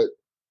 But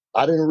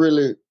I didn't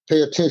really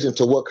pay attention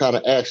to what kind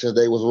of actions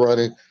they was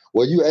running.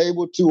 Were you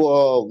able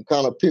to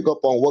kind of pick up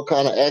on what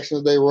kind of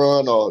actions they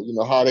run, or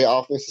how their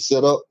offense is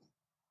set up?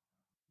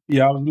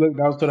 Yeah,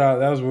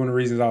 that was one of the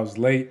reasons I was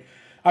late.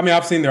 I mean,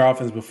 I've seen their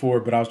offense before,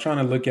 but I was trying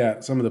to look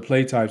at some of the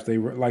play types they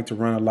like to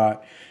run a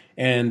lot,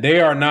 and they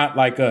are not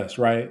like us,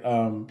 right?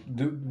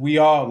 We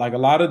all, like, a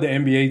lot of the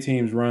NBA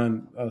teams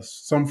run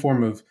some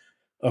form of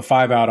a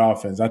 5-out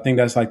offense. I think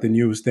that's like the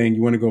newest thing.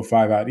 You want to go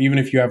 5-out, even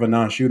if you have a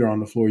non-shooter on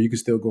the floor, you can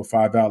still go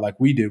 5-out, like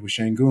we did with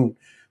Şengün,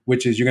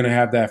 which is you're going to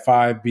have that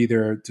 5 be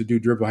there to do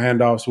dribble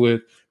handoffs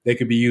with. They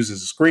could be used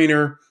as a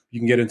screener. You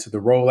can get into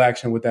the roll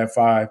action with that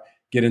 5.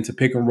 Get into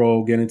pick and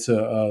roll, get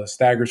into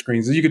stagger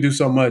screens. You could do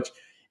so much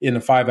in a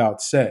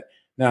 5-out set.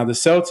 Now the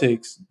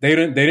Celtics, they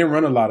didn't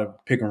run a lot of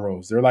pick and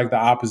rolls. They're like the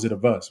opposite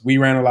of us. We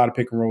ran a lot of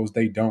pick and rolls.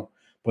 They don't,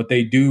 but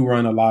they do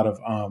run a lot of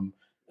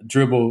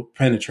dribble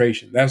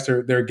penetration. That's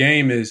their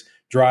game is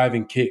drive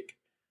and kick,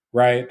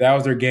 right? That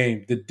was their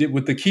game.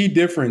 With the key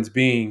difference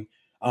being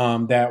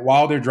that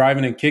while they're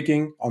driving and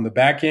kicking on the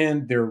back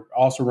end, they're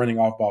also running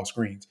off ball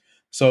screens.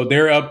 So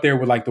they're up there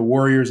with like the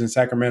Warriors in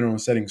Sacramento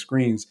and setting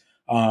screens.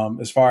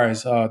 As far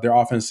as their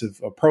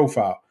offensive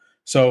profile.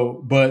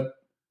 So, but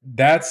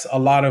that's a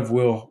lot of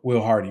Will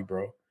Hardy,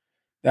 bro.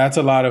 That's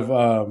a lot of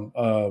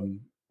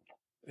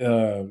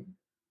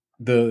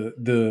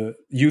the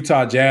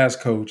Utah Jazz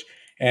coach,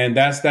 and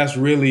that's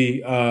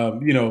really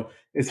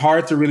it's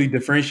hard to really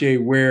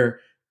differentiate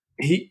where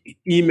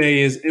Ime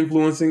is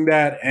influencing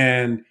that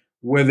and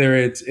whether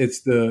it's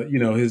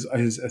the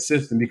his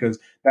assistant, because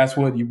that's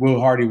what Will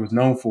Hardy was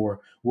known for,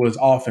 was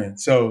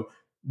offense. So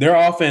their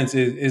offense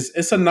is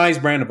it's a nice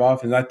brand of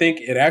offense. I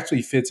think it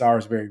actually fits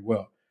ours very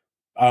well,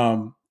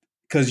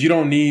 because you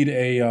don't need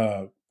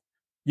a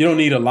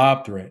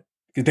lob threat,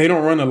 because they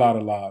don't run a lot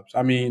of lobs.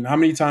 I mean, how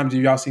many times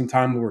have y'all seen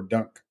Time Lord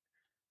dunk?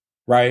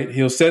 Right,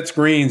 he'll set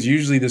screens.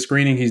 Usually, the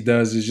screening he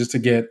does is just to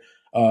get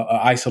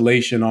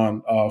isolation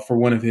on for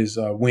one of his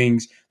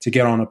wings to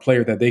get on a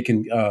player that they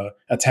can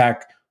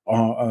attack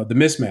the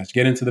mismatch,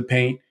 get into the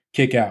paint,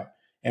 kick out.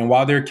 And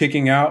while they're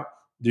kicking out,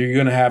 You're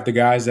going to have the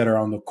guys that are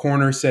on the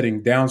corner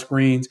setting down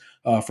screens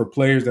for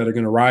players that are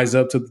going to rise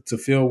up to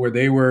fill where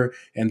they were,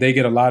 and they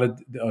get a lot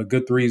of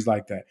good threes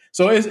like that.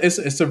 So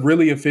it's a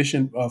really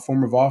efficient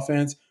form of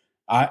offense.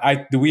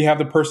 Do we have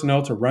the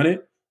personnel to run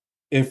it?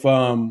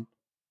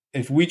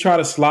 If we try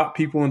to slot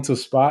people into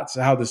spots,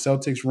 how the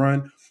Celtics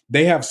run,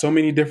 they have so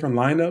many different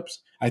lineups.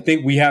 I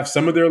think we have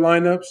some of their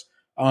lineups.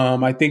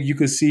 I think you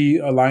could see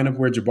a lineup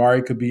where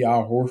Jabari could be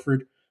Al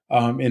Horford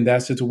in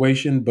that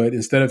situation, but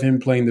instead of him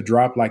playing the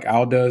drop like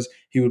Al does,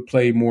 he would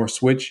play more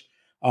switch.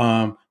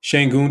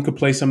 Şengün could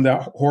play some of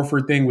that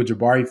Horford thing with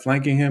Jabari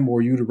flanking him,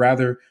 or you'd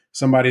rather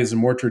somebody as a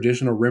more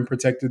traditional rim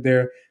protector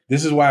there.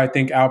 This is why I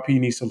think Alp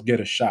needs to get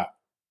a shot.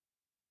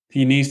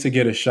 He needs to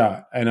get a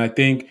shot, and I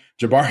think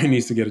Jabari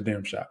needs to get a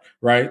damn shot,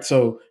 right?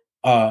 So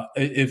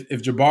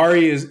if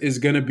Jabari is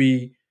going to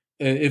be,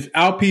 if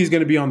Alp is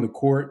going to be on the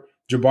court,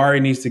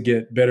 Jabari needs to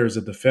get better as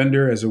a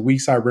defender, as a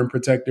weak side rim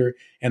protector,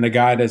 and a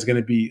guy that's going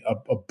to be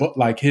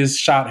like his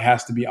shot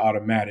has to be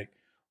automatic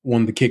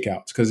on the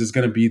kickouts because it's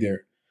going to be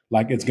there,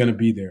 like it's going to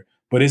be there.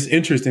 But it's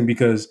interesting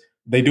because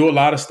they do a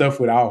lot of stuff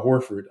with Al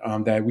Horford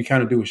that we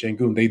kind of do with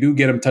Şengün. They do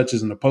get him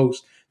touches in the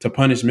post to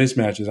punish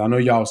mismatches. I know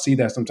y'all see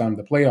that sometimes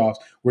in the playoffs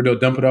where they'll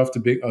dump it off to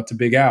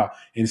Big Al,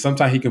 and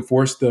sometimes he can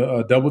force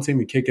the double team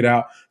and kick it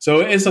out. So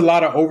it's a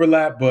lot of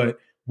overlap, but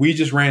we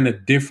just ran a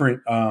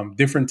different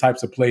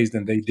types of plays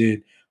than they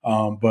did.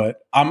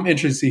 But I'm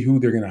interested to see who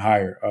they're going to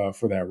hire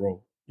for that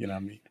role. You know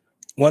what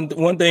I mean?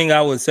 One thing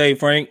I would say,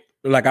 Frank,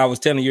 like I was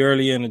telling you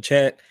earlier in the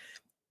chat,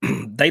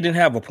 they didn't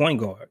have a point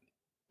guard.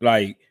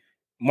 Like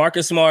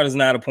Marcus Smart is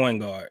not a point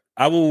guard.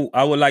 I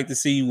would like to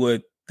see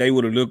what they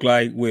would have looked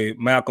like with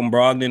Malcolm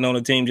Brogdon on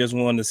the team, just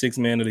won the Sixth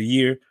Man of the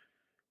Year.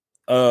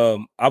 I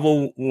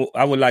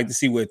would like to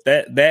see what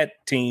that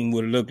team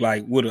would look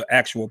like with an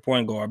actual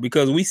point guard,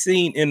 because we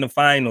seen in the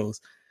finals,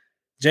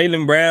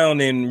 Jaylen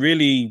Brown and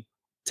really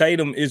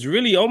Tatum is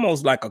really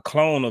almost like a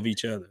clone of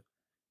each other.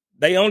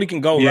 They only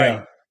can go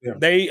right. Yeah.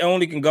 They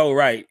only can go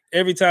right.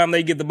 Every time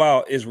they get the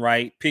ball, it's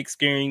right. Pick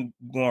screen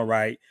going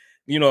right.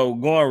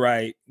 Going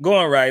right.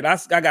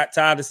 I got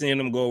tired of seeing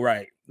them go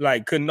right.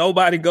 Like, could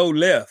nobody go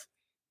left?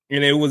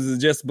 And it was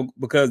just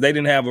because they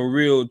didn't have a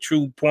real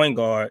true point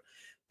guard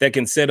that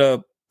can set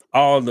up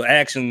all the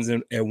actions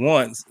at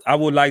once. I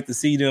would like to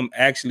see them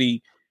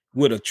actually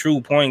with a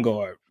true point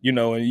guard,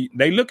 and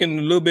they looking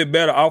a little bit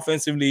better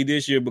offensively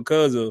this year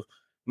because of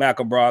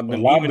Malcolm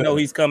Brogdon, even though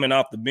he's coming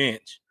off the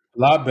bench. A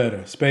lot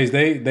better. Space.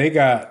 They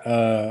got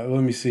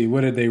let me see,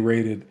 what did they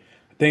rated?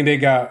 I think they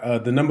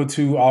got the number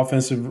 2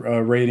 offensive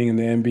rating in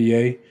the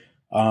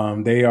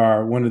NBA. They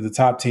are one of the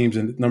top teams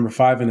and number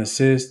 5 in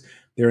assists.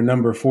 They're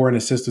number 4 in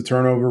assist to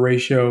turnover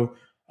ratio.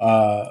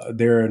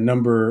 They're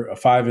number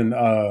 5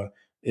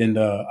 in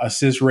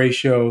assist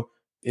ratio.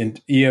 In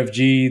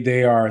EFG,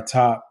 they are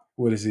top,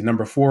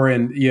 number 4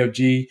 in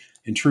EFG.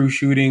 In true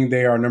shooting,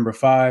 they are number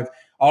 5.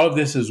 All of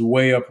this is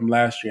way up from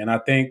last year. And I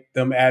think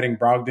them adding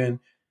Brogdon,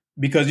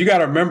 because you got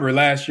to remember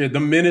last year, the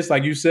minutes,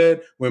 like you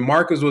said, when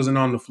Marcus wasn't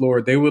on the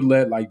floor, they would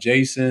let like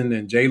Jason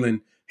and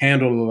Jalen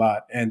handle a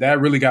lot. And that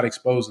really got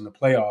exposed in the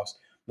playoffs.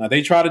 Now,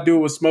 they try to do it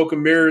with smoke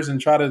and mirrors and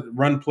try to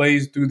run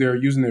plays through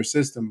using their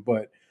system.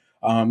 But,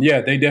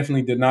 they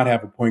definitely did not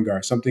have a point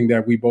guard, something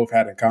that we both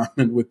had in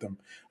common with them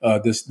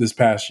this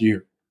past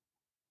year.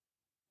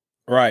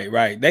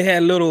 Right. They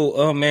had little,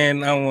 I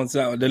don't want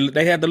to.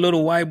 They had the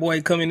little white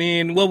boy coming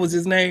in. What was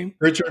his name?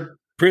 Pritchard.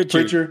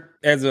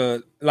 As I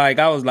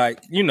was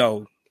like,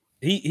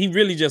 he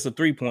really just a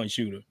 3-point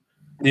shooter.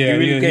 Yeah, he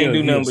really can't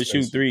do nothing but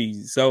shoot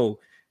threes. So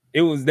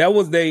that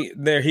was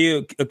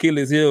their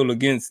Achilles heel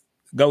against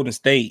Golden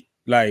State.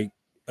 Like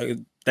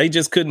they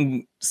just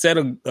couldn't set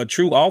a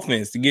true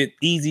offense to get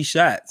easy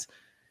shots.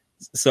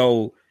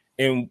 So,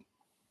 and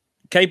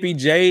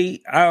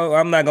KPJ,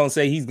 I'm not gonna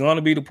say he's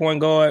gonna be the point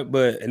guard,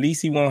 but at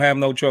least he won't have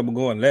no trouble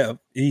going left.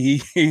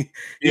 He's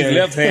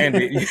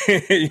left-handed.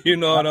 You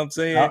know what I'm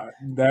saying?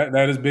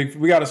 That is big.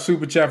 We got a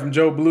super chat from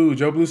Joe Blue.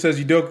 Joe Blue says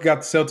Udoka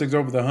got the Celtics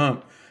over the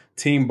hump.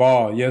 Team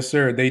ball, yes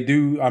sir. They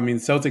do. I mean,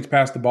 Celtics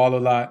pass the ball a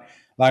lot.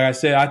 Like I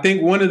said, I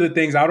think one of the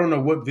things, I don't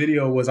know what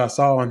video was I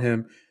saw on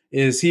him,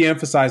 is he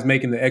emphasized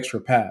making the extra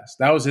pass.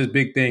 That was his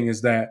big thing.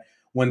 Is that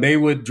when they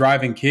would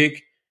drive and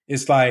kick,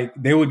 it's like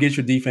they would get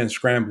your defense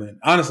scrambling.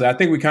 Honestly, I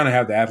think we kind of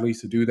have the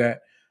athletes to do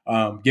that.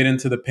 Get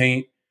into the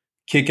paint,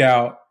 kick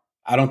out.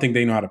 I don't think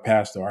they know how to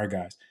pass, though, our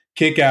guys.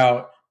 Kick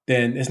out,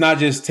 then it's not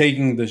just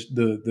taking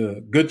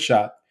the good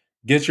shot.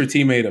 Get your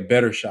teammate a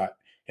better shot.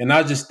 And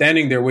not just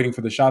standing there waiting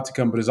for the shot to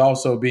come, but it's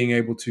also being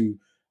able to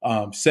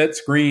set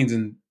screens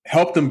and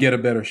help them get a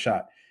better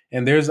shot.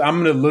 And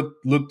I'm going to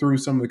look through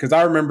some, because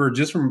I remember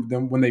just from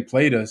them when they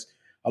played us,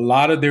 a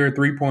lot of their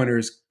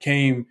 3-pointers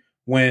came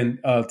when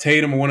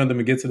Tatum or one of them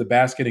would get to the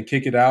basket and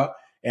kick it out,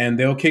 and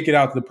they'll kick it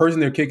out to the person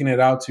they're kicking it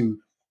out to.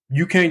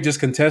 You can't just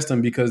contest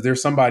them because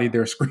there's somebody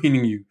there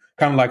screening you,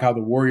 kind of like how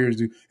the Warriors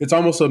do. It's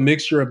almost a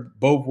mixture of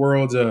both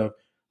worlds of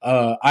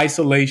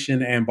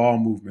isolation and ball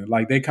movement.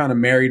 Like they kind of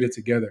married it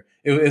together.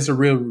 It's a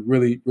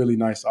really, really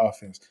nice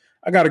offense.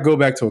 I got to go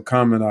back to a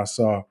comment I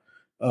saw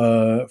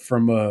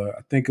from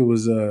I think it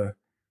was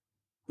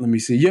Let me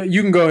see. Yeah,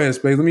 you can go ahead,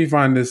 Space. Let me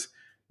find this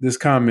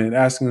comment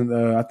asking.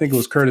 I think it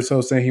was Curtis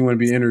Ho saying he want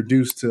to be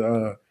introduced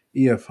to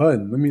EF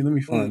Hutton. Let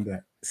me find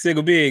that.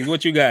 Sigga Biggs,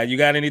 what you got? You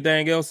got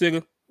anything else,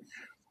 Sigga?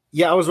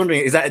 Yeah, I was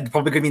wondering, is that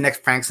probably going to be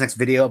Frank's next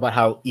video about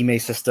how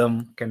Ime's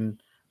system can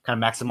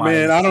kind of maximize?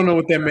 Man, I don't know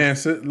what that man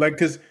said. Like,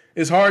 because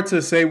it's hard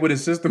to say what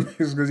his system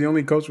is because he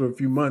only coached for a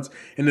few months.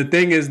 And the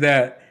thing is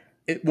that,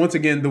 once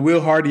again, the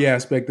Will Hardy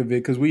aspect of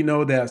it, because we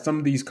know that some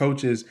of these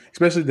coaches,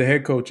 especially the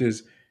head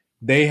coaches,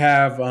 they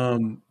have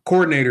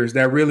coordinators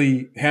that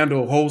really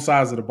handle whole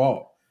sides of the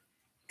ball.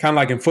 Kind of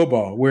like in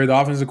football, where the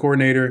offensive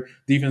coordinator,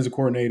 defensive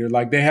coordinator,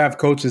 like they have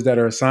coaches that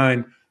are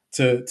assigned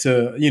to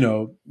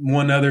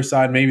one other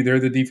side. Maybe they're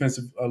the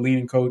defensive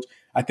leaning coach.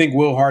 I think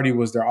Will Hardy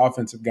was their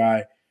offensive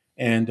guy,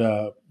 and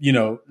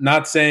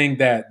not saying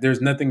that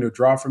there's nothing to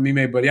draw from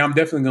me, but yeah, I'm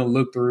definitely going to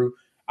look through.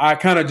 I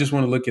kind of just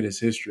want to look at his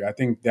history. I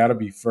think that'll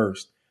be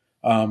first.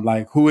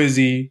 Like, who is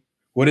he?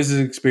 What is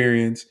his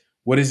experience?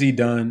 What has he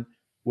done?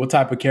 What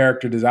type of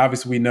character does?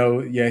 Obviously, we know.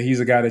 Yeah,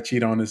 he's a guy that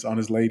cheat on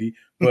his lady.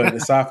 But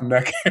aside from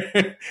that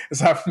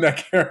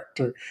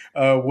character,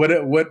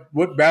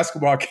 what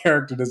basketball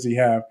character does he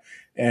have?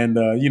 And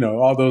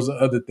all those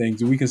other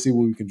things, and we can see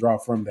what we can draw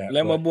from that.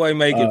 Let my boy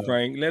make it,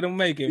 Frank. Let him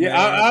make it,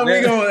 man.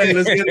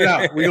 Let's get it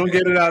out. We're gonna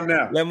get it out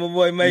now. Let my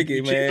boy make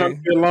it, man. You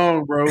keep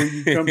long, bro.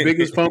 You become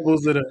biggest fumble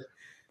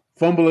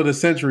of the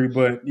century.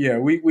 But yeah,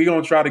 we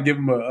gonna try to give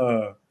him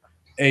a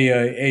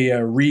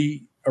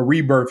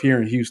rebirth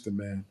here in Houston,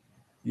 man.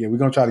 Yeah, we're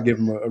gonna try to give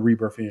him a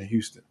rebirth here in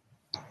Houston.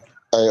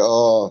 Hey,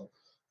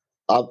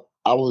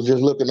 I was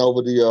just looking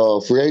over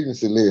the free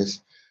agency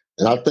list,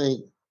 and I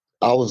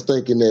was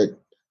thinking that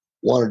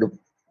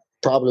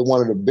probably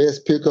one of the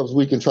best pickups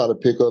we can try to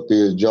pick up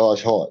is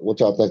Josh Hart. What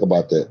y'all think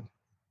about that?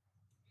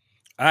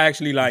 I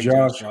actually like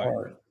Josh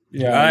Hart.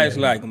 Yeah, I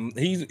actually like him.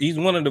 He's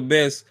one of the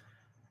best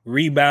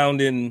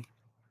rebounding.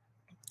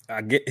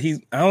 I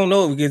don't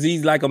know, because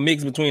he's like a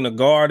mix between a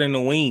guard and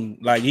a wing.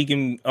 Like, he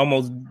can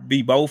almost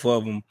be both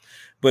of them.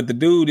 But the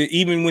dude,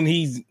 even when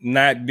he's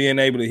not being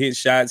able to hit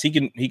shots, he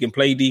can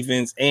play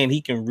defense and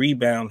he can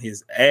rebound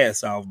his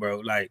ass off, bro.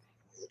 Like,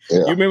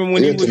 you remember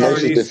when he was in New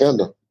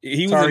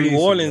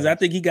Orleans? I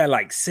think he got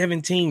like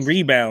 17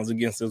 rebounds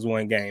against us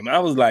one game. I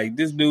was like,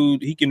 this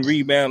dude, he can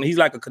rebound. He's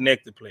like a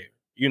connected player.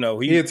 He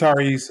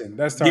Tari Eason.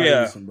 That's Tari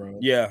Eason, bro.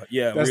 Yeah.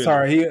 That's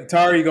really.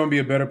 Tari gonna be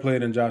a better player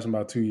than Josh in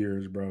about 2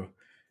 years, bro.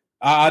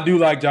 I do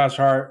like Josh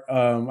Hart.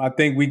 I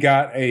think we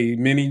got a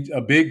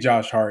big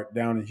Josh Hart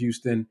down in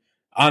Houston.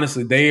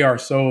 Honestly, they are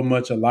so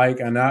much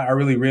alike, and I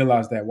really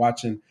realized that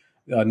watching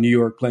New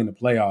York playing the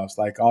playoffs,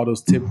 like all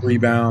those tip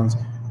rebounds,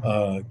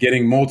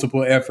 getting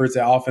multiple efforts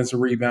at offensive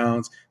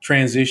rebounds,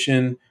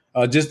 transition.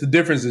 Just the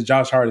difference is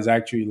Josh Hart is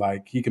actually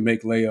like he can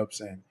make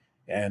layups and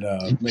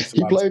makes.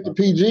 He played the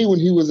PG when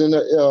he was in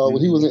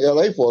when he was in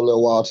LA for a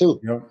little while too.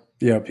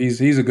 Yep.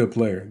 He's a good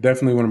player.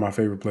 Definitely one of my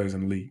favorite players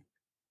in the league.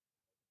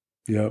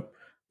 Yep.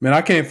 Man,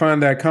 I can't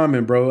find that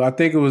comment, bro. I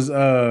think it was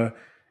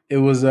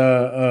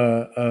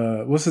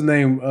what's his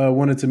name?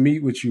 Wanted to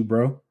meet with you,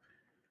 bro.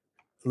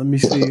 Let me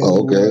see.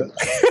 Okay.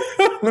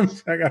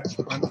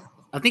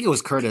 I think it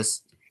was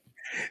Curtis.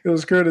 It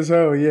was Curtis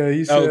Ho. Yeah,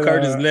 he said.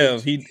 Curtis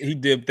left. He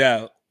dipped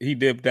out.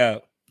 Yeah,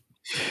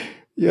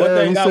 one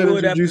thing I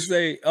would have to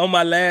say on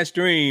my last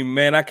stream,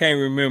 man, I can't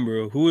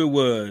remember who it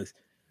was.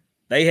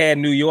 They had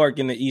New York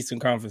in the Eastern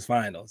Conference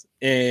Finals,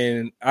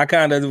 and I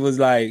kind of was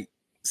like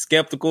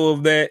skeptical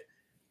of that.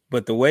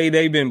 But the way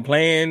they've been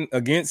playing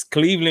against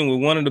Cleveland with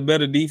one of the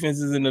better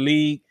defenses in the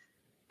league,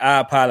 I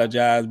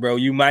apologize, bro.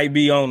 You might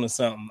be on to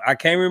something. I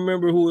can't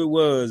remember who it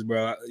was,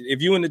 bro.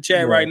 If you in the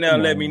chat right now,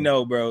 let me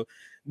know, bro.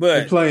 But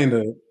they're playing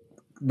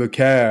the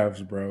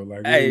Cavs, bro.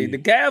 Like, hey, the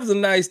Cavs a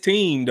nice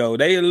team, though.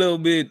 They a little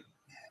bit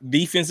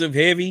defensive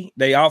heavy.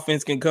 They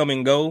offense can come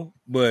and go,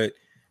 but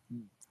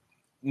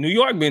New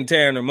York been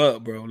tearing them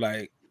up, bro.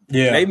 Like,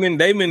 they've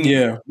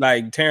been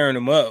like tearing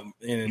them up.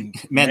 And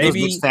man, those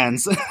Knicks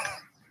fans.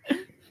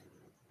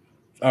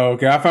 Oh,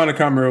 okay. I found a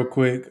comment real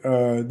quick.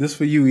 This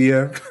for you,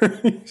 EF.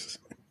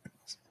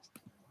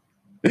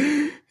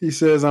 He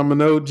says, I'm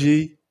an OG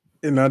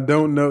and I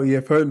don't know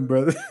EF Hutton,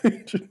 brother.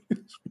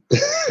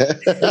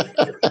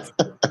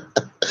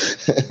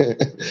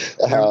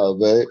 Oh,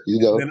 man.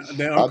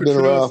 I've been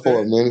around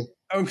for a minute.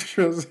 Uncle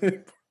Trill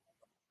said.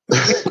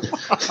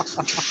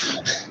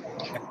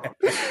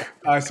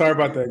 All right, sorry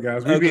about that,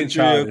 guys. We being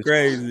childish.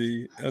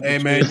 Crazy. Hey,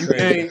 man, you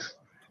can't.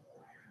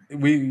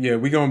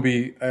 We gonna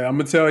be. I'm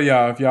gonna tell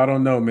y'all, if y'all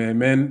don't know, man,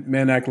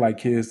 men act like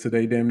kids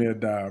today. Damn near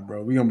die,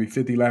 bro. We gonna be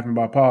 50 laughing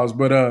by pause,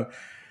 but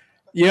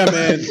yeah,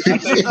 man.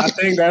 I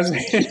think that's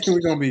we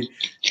gonna be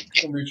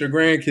with your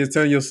grandkids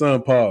telling your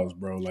son pause,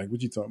 bro. Like,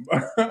 what you talking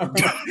about?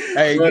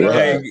 Hey,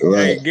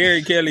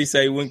 Gary Kelly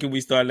say, when can we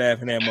start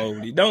laughing at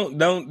Mobley? Don't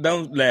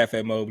laugh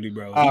at Mobley,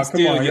 bro. He's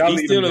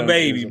still a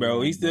baby,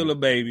 bro. He's still a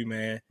baby,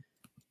 man.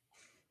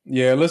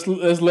 Yeah, let's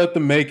let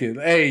them make it.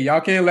 Hey,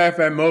 y'all can't laugh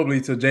at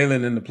Mobley till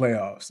Jalen in the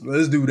playoffs.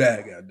 Let's do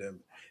that, goddamn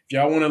it. If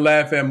y'all want to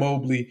laugh at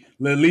Mobley,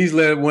 at least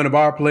let one of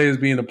our players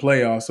be in the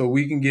playoffs so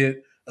we can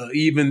get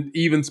an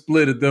even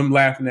split of them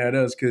laughing at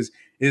us. Because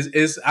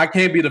Is I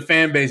can't be the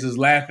fan base is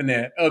laughing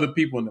at other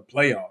people in the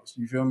playoffs.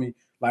 You feel me?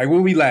 Like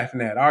what we laughing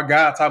at? Our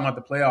guy talking about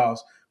the playoffs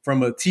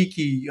from a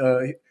tiki,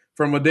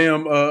 from a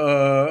damn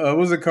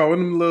what's it called? One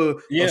of them little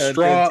a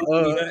straw from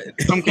little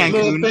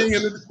Cancun. thing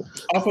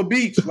off a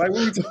beach. Like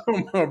what we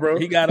talking about, bro?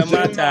 He got a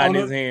Mai Tai in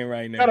his hand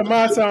right now. Got a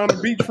Mai Tai on the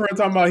beachfront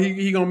talking about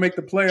he gonna make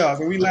the playoffs,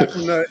 and we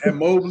laughing at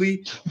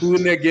Mobley, who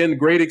in there getting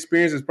great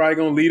experience is probably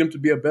gonna lead him to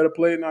be a better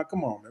player. Now,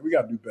 come on, man, we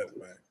gotta do better,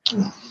 man.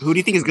 Who do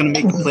you think is going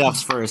to make the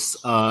playoffs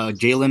first,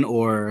 Jalen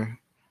or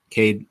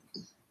Cade?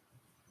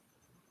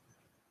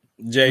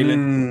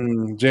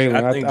 Jalen.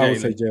 I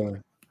would say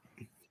Jalen.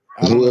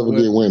 Whoever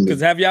get Wemby.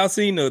 Because have y'all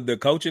seen the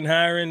coaching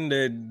hiring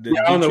that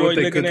I don't know what Detroit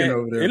they looking cooking at?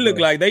 over there, It looked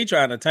bro. like they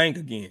trying to tank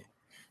again.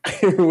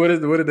 What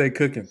are they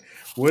cooking?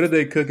 What are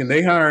they cooking?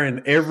 They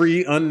hiring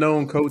every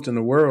unknown coach in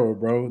the world,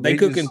 bro. They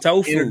cooking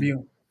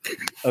tofu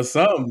or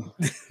something.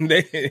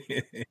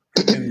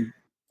 And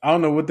I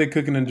don't know what they're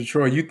cooking in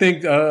Detroit. You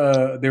think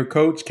their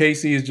coach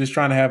Casey is just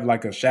trying to have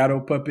like a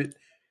shadow puppet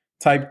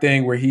type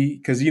thing where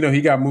because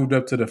he got moved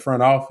up to the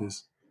front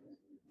office,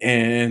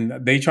 and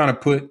they trying to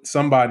put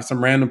some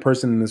random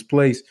person in this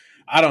place.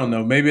 I don't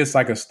know. Maybe it's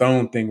like a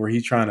Stone thing where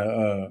he's trying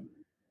to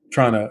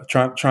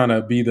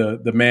be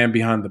the man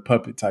behind the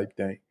puppet type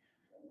thing.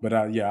 But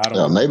I don't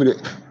know.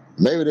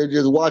 Maybe they're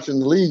just watching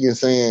the league and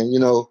saying,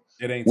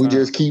 It ain't we time.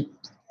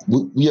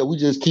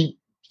 just keep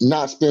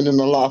not spending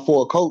a lot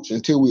for a coach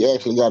until we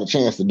actually got a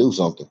chance to do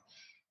something.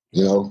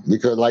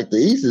 Because like the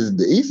East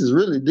is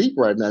really deep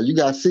right now. You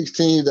got 6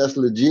 teams that's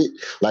legit.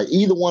 Like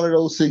either one of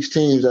those 6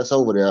 teams that's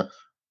over there,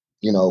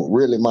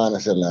 really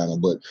minus Atlanta,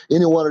 but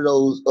any one of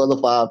those other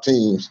 5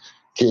 teams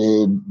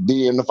can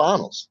be in the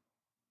finals.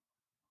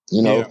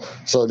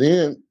 So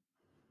then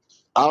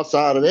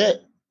outside of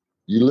that,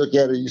 you look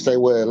at it, you say,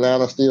 well,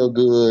 Atlanta's still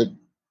good.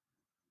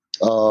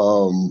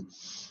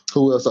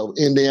 Who else? So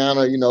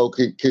Indiana,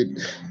 could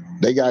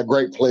they got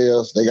great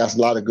players. They got a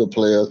lot of good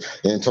players,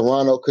 and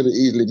Toronto could have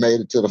easily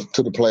made it to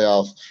the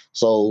playoffs.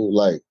 So,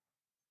 like,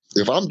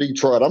 if I'm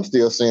Detroit, I'm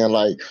still saying,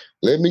 like,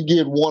 let me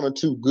get 1 or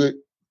 2 good,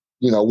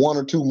 1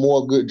 or 2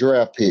 more good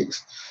draft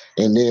picks,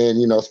 and then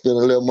spend a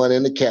little money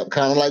in the cap,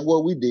 kind of like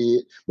what we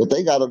did. But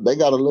they got a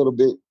little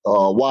bit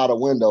wider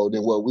window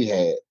than what we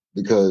had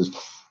because.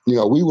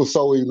 We were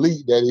so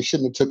elite that it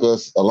shouldn't have took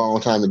us a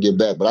long time to get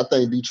back. But I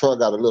think Detroit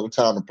got a little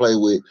time to play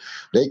with.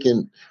 They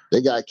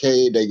got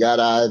Cade, they got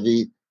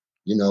Ivy.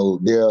 They'll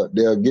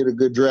get a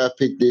good draft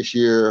pick this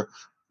year.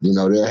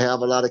 They'll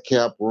have a lot of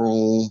cap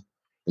room.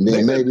 And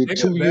then maybe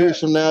 2 years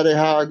from now, they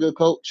hire a good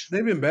coach.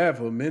 They've been bad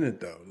for a minute,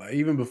 though. Like,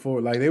 even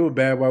before, like, they were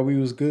bad while we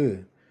was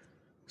good.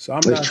 So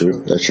I'm not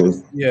sure. That's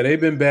true. Yeah,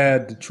 they've been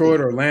bad. Detroit,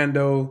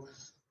 Orlando,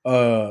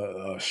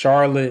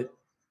 Charlotte.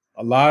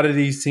 A lot of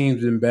these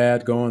teams been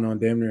bad going on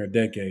damn near a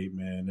decade,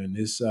 man. And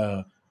it's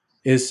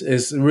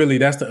really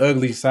that's the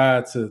ugly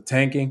side to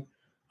tanking.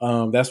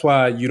 That's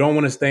why you don't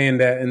want to stay in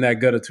that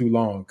gutter too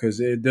long because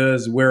it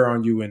does wear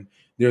on you. And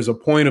there's a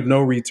point of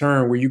no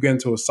return where you get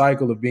into a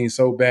cycle of being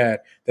so bad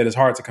that it's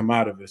hard to come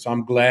out of it. So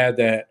I'm glad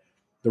that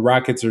the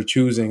Rockets are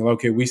choosing,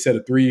 okay, we set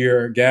a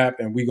 3-year gap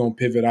and we're going to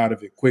pivot out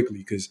of it quickly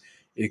because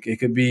it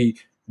could be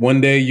one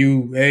day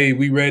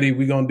we ready,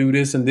 we going to do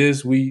this and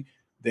this.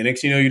 The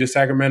next you know, you're the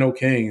Sacramento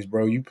Kings,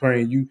 bro. You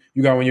praying, you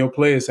got one of your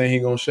players saying he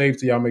ain't going to shave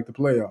till y'all make the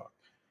playoff.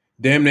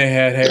 Damn, they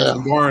had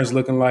Harrison Barnes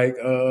looking like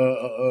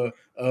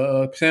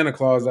Santa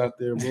Claus out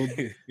there, bro.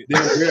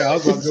 Damn, I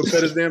was about to go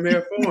cut his damn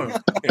hair for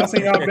him. Y'all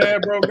seen how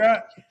bad bro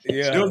got?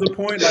 Yeah. There was a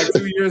point like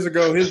 2 years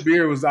ago, his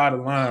beard was out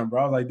of line,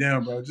 bro. I was like,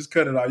 damn, bro, just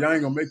cut it off. Y'all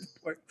ain't gonna make the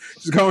play.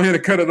 Just go ahead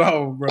and cut it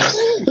off, bro.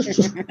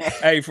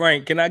 Hey,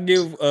 Frank, can I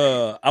give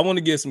I want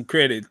to give some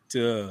credit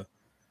to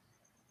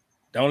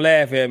don't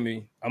laugh at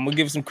me. I'm gonna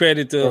give some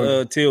credit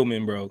to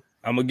Tillman, bro.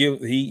 I'm gonna give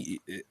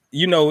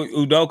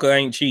Udoka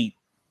ain't cheap.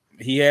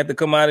 He had to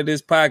come out of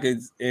his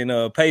pockets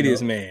and pay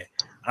this man.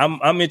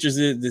 I'm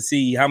interested to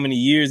see how many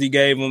years he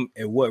gave him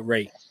at what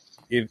rate.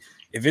 If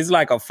it's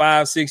like a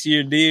 5-6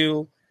 year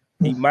deal,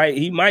 he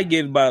might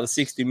get about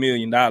 $60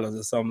 million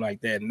or something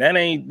like that. And that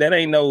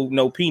ain't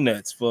no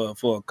peanuts for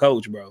a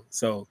coach, bro.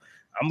 So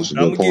I'm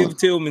gonna give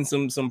Tillman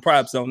some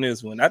props on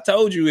this one. I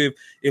told you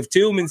if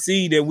Tillman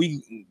see that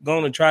we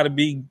gonna try to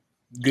be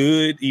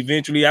good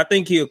eventually, I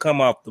think he'll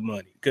come off the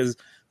money because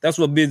that's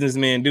what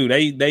businessmen do.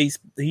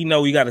 He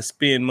know he got to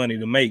spend money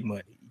to make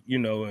money,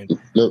 And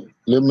Look,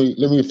 let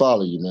me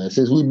follow you, man.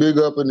 Since we big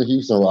up in the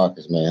Houston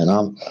Rockets, man,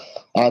 I'll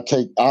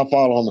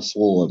follow on the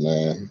sword,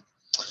 man.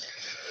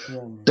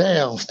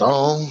 Damn,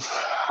 Stone,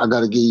 I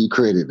gotta give you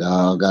credit,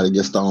 dog. Gotta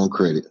give Stone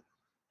credit.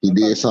 He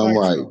did something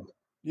right. So.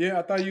 Yeah,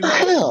 I thought you.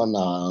 Hell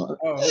no,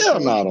 hell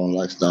no, I don't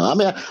like Stone. I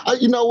mean,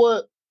 you know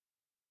what?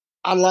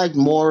 I like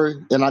Morey,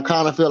 and I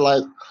kind of feel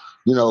like,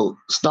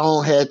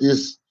 Stone had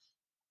this.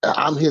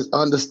 I'm his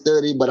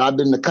understudy, but I've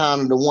been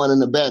the one in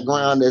the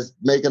background that's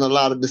making a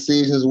lot of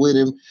decisions with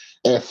him.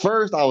 At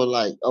first, I was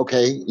like,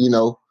 okay,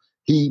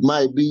 he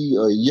might be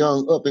a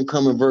young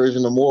up-and-coming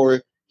version of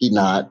Morey. He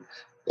not.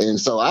 And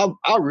so I've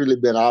really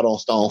been out on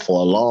Stone for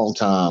a long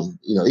time.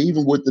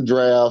 Even with the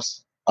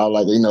drafts, I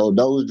like,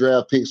 those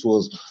draft picks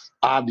was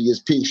obvious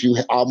picks. You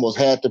almost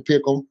had to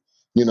pick them.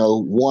 You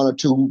know, one or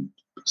two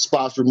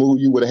spots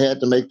removed, you would have had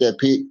to make that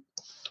pick.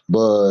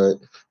 But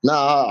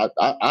nah,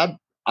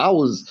 I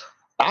was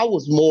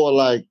more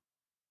like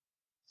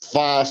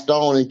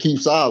Firestone and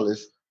Keith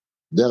Silas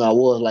than I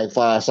was like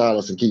Fire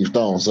Silas and Keith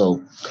Stone.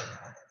 So,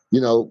 you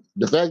know,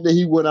 the fact that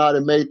he went out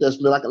and made that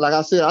split, like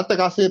I said, I think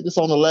I said this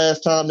on the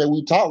last time that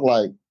we talked,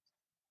 like,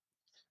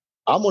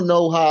 I'm gonna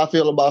know how I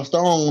feel about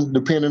Stone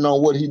depending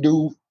on what he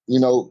do, you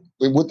know,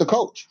 with the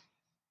coach.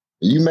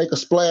 You make a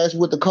splash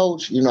with the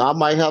coach, you know, I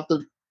might have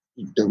to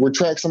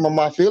retract some of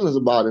my feelings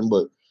about him,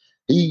 but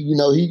he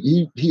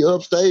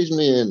upstaged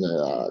me, and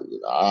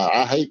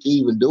I hate to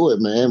even do it,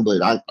 man,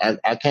 but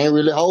I can't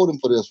really hold him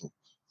for this one.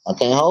 I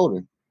can't hold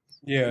him.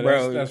 Yeah,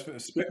 Bro,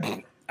 that's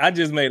I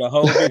just made a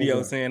whole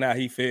video saying how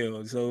he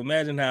feels. So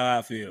imagine how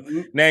I feel.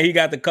 Now he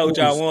got the coach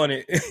I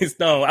wanted,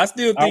 Stone. I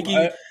still think he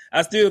ain't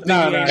out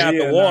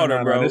the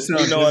water, bro.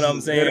 You know what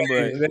I'm saying?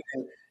 But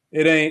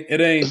it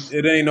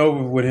ain't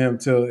over with him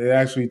till it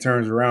actually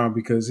turns around,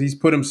 because he's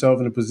put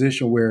himself in a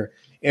position where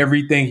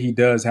everything he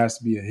does has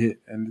to be a hit.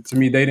 And to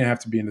me, they didn't have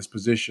to be in this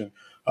position.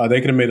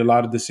 They could have made a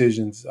lot of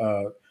decisions,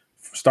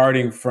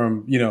 starting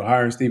from, you know,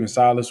 hiring Steven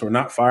Silas or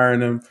not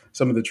firing him.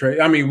 Some of the trade.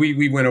 I mean,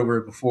 we went over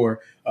it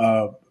before.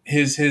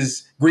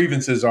 His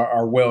grievances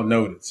are well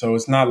noted, so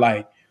it's not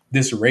like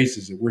this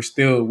erases it. We're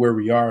still where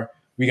we are.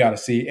 We got to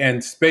see.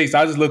 And Space,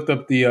 I just looked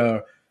up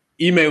the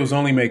Ime was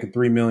only making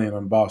 $3 million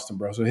on Boston,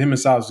 bro. So him and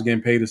Silas are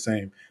getting paid the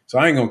same. So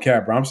I ain't gonna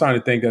cap, bro. I'm starting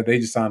to think that they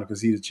just signed him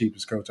because he's the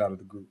cheapest coach out of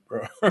the group,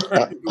 bro.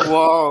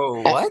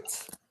 Whoa,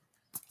 what?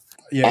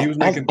 Yeah, he was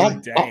making.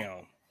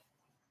 damn.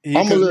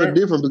 I'm a little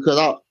different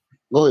because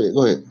go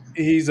ahead.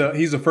 He's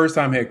a first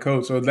time head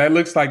coach, so that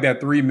looks like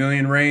that $3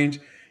 million range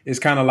is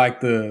kind of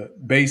like the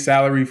base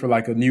salary for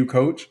like a new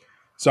coach.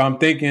 So I'm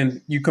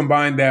thinking you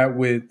combine that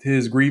with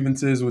his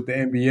grievances with the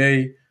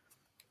NBA,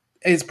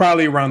 it's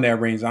probably around that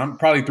range. I'm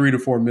probably 3 to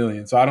 4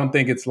 million. So I don't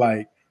think it's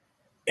like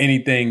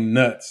anything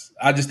nuts.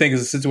 I just think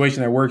it's a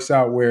situation that works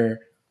out where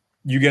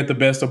you get the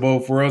best of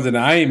both worlds. And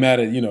I ain't mad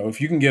at, you know, if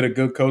you can get a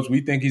good coach,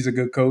 we think he's a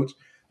good coach.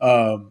 You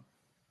know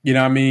what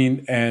I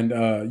mean?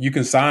 And you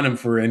can sign him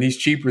and he's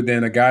cheaper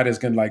than a guy that's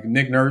going to, like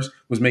Nick Nurse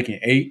was making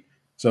 8.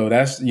 So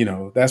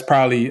that's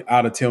probably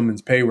out of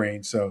Tillman's pay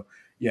range. So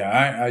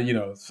yeah,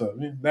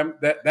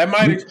 that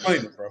might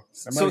explain it, bro.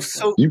 I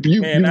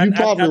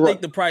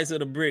think the price of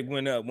the brick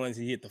went up once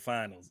he hit the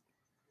finals.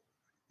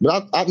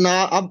 But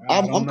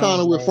I'm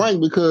kind of with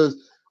Frank because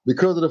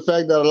of the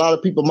fact that a lot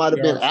of people might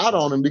have been out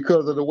on him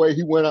because of the way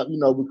he went up, you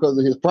know, because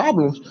of his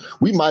problems.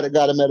 We might have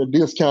got him at a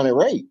discounted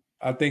rate.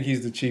 I think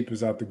he's the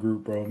cheapest out the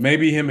group, bro.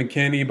 Maybe him and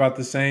Kenny about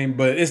the same,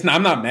 but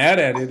I'm not mad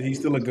at it. He's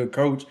still a good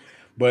coach,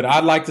 but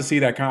I'd like to see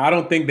that I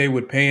don't think they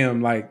would pay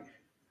him like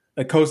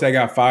a coach that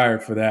got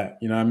fired for that.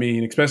 You know what I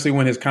mean? Especially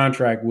when his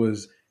contract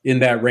was in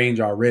that range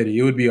already.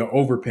 It would be an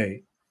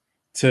overpay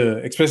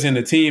especially in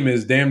the team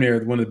is damn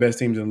near one of the best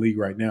teams in the league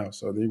right now.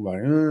 So they're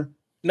like,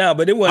 No,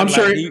 but it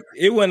wasn't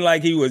it wasn't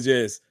like he was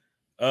just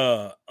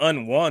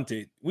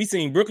unwanted. We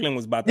seen Brooklyn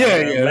was about to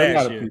hire him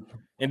last year.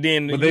 And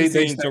then we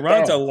seen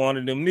Toronto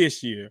wanted him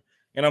this year.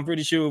 And I'm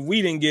pretty sure if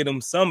we didn't get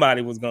him,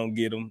 somebody was going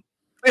to get him.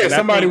 Yeah,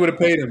 somebody would have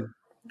paid him.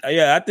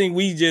 Yeah, I think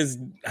we just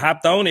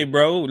hopped on it,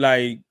 bro.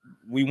 Like,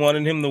 we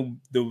wanted him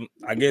to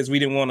I guess we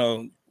didn't want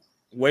to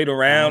wait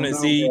around and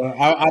see.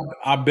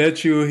 I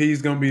bet you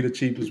he's going to be the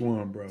cheapest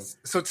one, bro.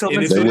 So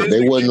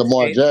they wasn't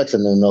Lamar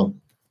Jackson then, though.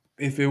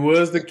 If it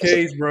was the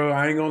case, bro,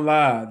 I ain't going to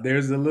lie.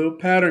 There's a little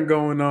pattern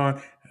going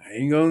on. I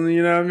ain't going to,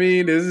 you know what I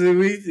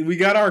mean? We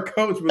got our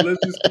coach, but let's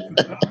just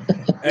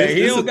Hey,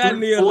 he don't got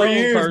Neil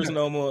Long purse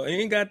no more. He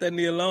ain't got that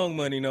Neil Long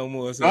money no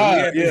more. So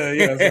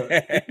yeah.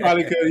 So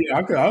probably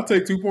could. I'll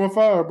take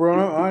 2.5,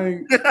 bro. I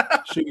ain't.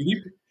 Shoot,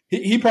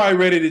 he probably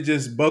ready to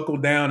just buckle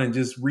down and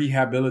just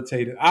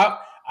rehabilitate it. I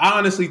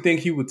honestly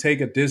think he would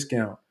take a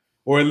discount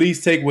or at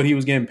least take what he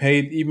was getting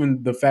paid,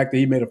 even the fact that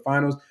he made a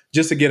finals,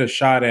 just to get a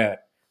shot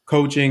at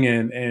coaching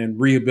and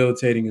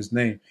rehabilitating his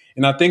name.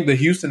 And I think the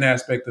Houston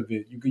aspect of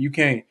it, you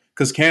can't,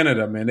 because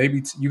Canada, man,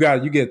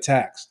 you get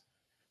taxed.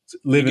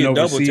 Living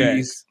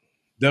overseas,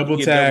 double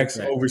tax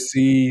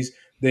overseas,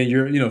 then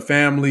your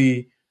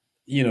family,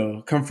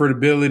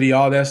 comfortability,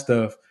 all that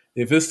stuff.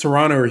 If it's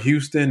Toronto or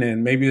Houston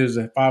and maybe there's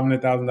a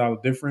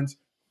 $500,000 difference,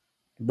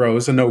 bro,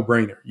 it's a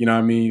no-brainer. You know what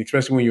I mean?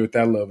 Especially when you're at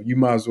that level, you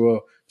might as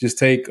well just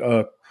take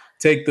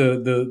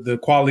the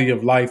quality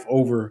of life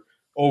over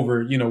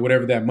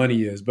whatever that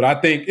money is. But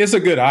I think it's a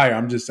good hire.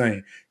 I'm just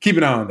saying, keep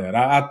an eye on that.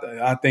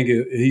 I think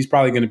he's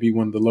probably going to be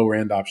one of the lower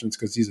end options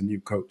because he's a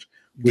new coach,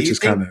 which is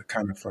kind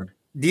of funny.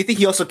 Do you think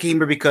he also came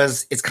here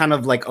because it's kind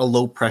of like a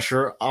low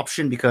pressure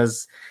option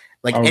because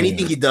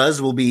anything he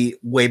does will be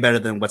way better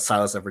than what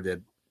Silas ever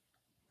did?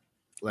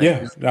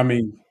 I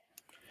mean,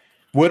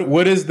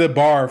 what is the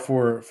bar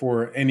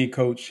for any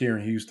coach here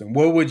in Houston?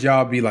 What would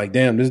y'all be like?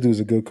 Damn, this dude's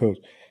a good coach.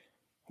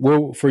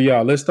 Well, for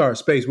y'all, let's start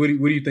Space. What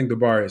do you think the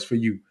bar is for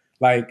you?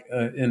 Like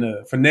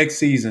for next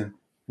season,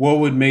 what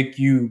would make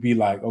you be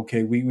like,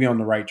 okay, we on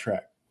the right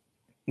track?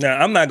 Now,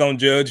 I'm not gonna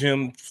judge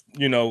him,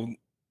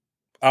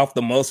 off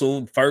the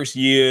muscle first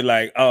year,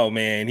 like, oh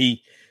man,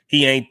 he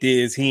ain't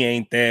this, he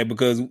ain't that,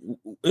 because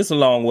it's a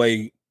long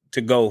way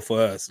to go for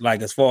us.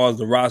 Like as far as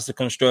the roster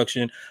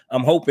construction,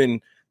 I'm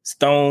hoping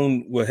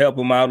Stone will help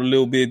him out a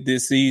little bit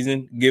this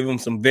season, give him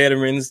some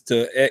veterans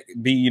to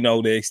be,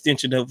 the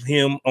extension of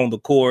him on the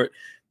court,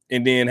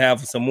 and then have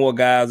some more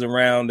guys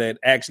around that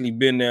actually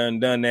been there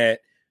and done that.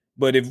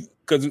 But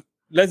because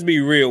let's be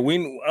real,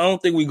 I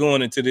don't think we're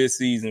going into this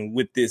season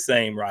with this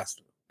same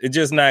roster.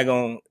 It's not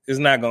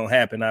gonna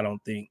happen, I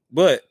don't think.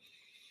 But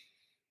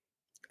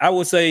I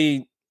would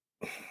say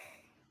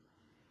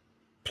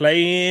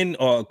play in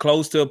or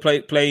close to a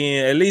play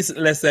in. At least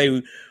let's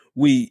say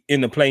we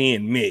in the play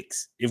in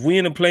mix. If we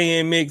in the play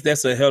in mix,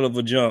 that's a hell of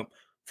a jump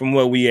from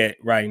where we at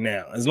right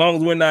now. As long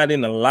as we're not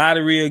in the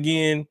lottery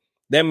again,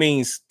 that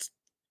means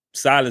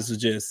Silas was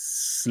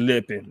just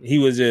slipping. He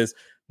was just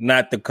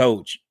not the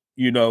coach,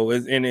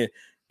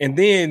 and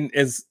then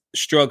as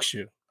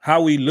structure,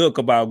 how we look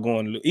about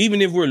going,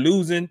 even if we're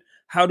losing,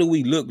 how do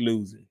we look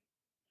losing?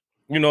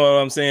 You know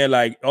what I'm saying?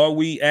 Like, are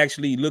we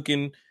actually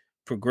looking,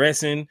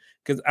 progressing?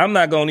 Because I'm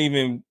not going to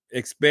even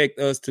expect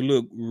us to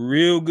look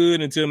real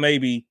good until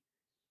maybe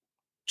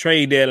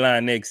trade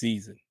deadline next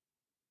season.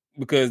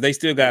 Because they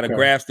still got to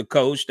grasp the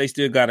coach. They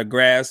still got to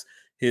grasp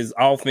his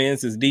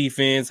offense, his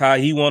defense, how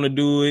he want to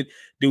do it.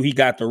 Do he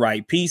got the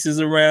right pieces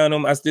around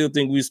him? I still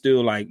think we're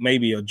still like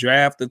maybe a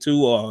draft or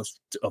two or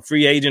a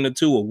free agent or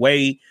two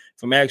away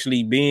from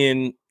actually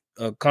being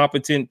a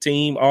competent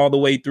team all the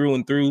way through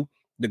and through.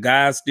 The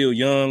guys still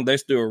young. They're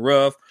still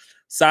rough.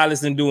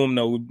 Silas didn't do them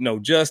no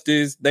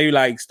justice. They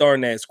like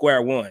starting at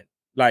square one.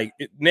 Like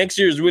next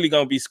year is really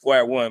going to be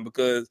square one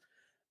because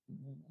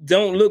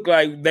don't look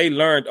like they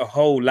learned a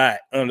whole lot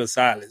under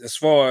Silas as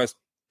far as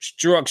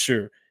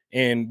structure.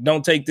 And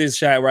don't take this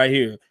shot right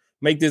here.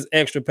 Make this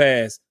extra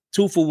pass,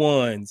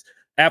 2-for-1s,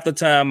 after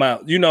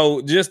timeout.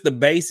 Just the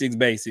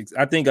basics.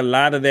 I think a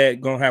lot of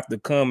that going to have to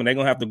come and they're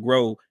going to have to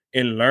grow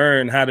and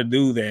learn how to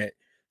do that.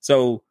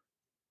 So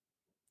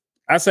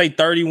I say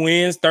 30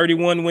 wins,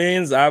 31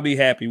 wins. I'll be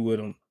happy with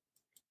them.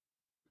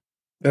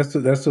 That's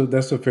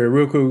a fair.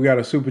 Real quick, we got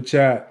a super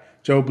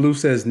chat. Joe Blue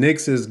says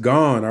Knicks is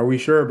gone. Are we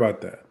sure about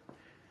that?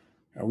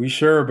 Are we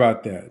sure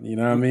about that? You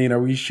know what I mean? Are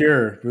we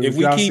sure? If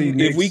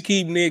we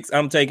keep Knicks,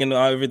 I'm taking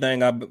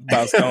everything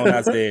about Stone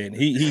I said.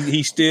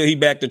 He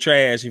back to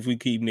trash if we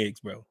keep Knicks,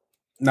 bro.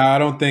 No, I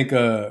don't think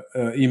Ime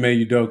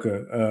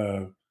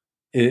Udoka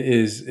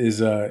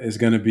is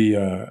going to be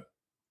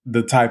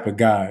the type of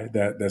guy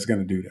that's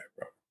going to do that,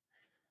 bro.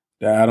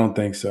 I don't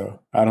think so.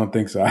 I don't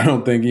think Ime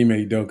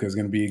Udoka is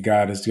going to be a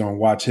guy that's going to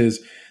watch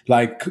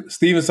like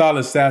Steven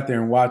Silas sat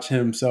there and watched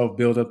himself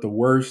build up the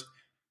worst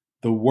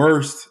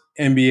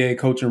NBA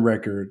coaching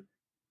record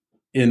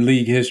in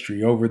league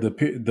history over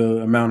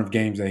the amount of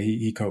games that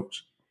he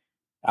coached.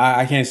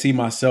 I can't see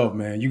myself,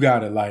 man. You got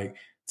to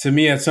to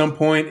me at some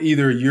point,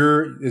 either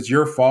it's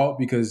your fault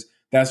because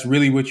that's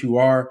really what you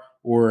are,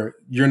 or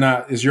you're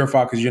not. It's your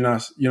fault because you're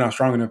not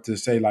strong enough to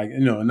say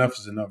enough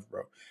is enough,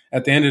 bro.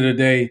 At the end of the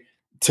day,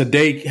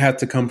 today had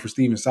to come for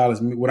Steven Silas.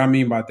 What I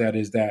mean by that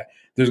is that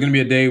there's going to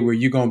be a day where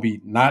you're going to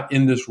be not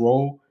in this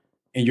role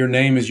and your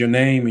name is your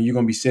name and you're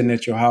going to be sitting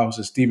at your house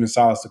as Steven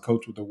Silas, the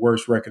coach with the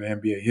worst record in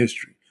NBA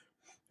history.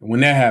 And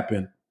when that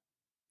happened,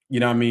 you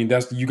know what I mean?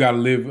 You got to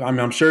live. I mean,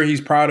 I'm sure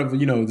he's proud of,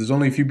 there's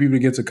only a few people that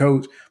get to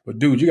coach, but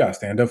dude, you got to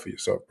stand up for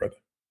yourself, brother.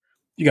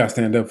 You got to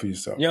stand up for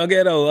yourself. Young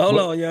Ghetto, hold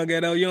on, Young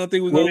Ghetto. You don't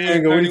think we're going to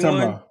win 31? What are you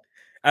talking about?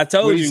 I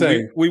told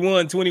you we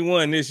won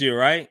 21 this year,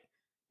 right?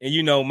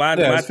 And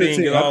my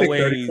thing is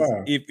always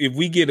if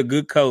we get a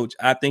good coach,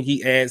 I think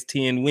he adds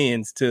 10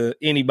 wins to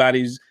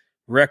anybody's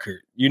record,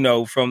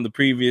 from the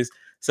previous.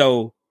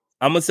 So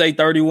I'm gonna say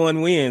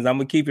 31 wins. I'm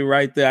gonna keep it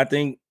right there. I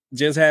think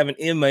just having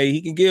Ime,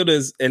 he can give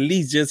us at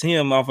least just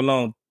him off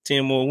alone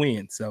 10 more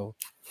wins. So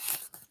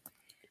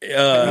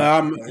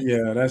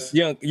that's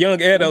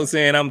young Edo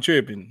saying I'm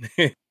tripping.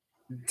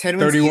 10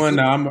 wins 31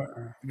 now.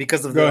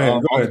 Because of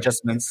all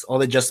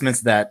the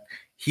adjustments that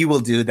he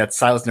will do that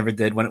Silas never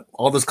did. When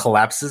all those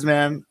collapses,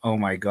 man, oh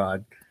my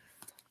god,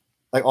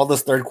 like all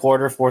those third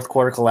quarter, fourth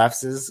quarter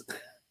collapses.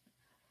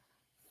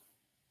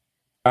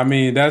 I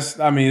mean,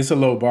 it's a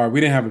low bar.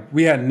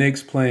 We had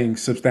Knicks playing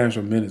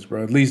substantial minutes,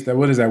 bro. At least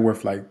what is that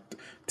worth? Like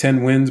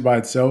 10 wins by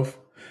itself.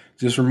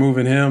 Just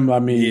removing him. I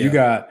mean,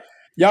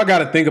 y'all got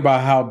to think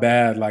about how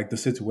bad the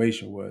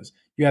situation was.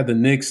 You had the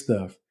Knicks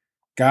stuff.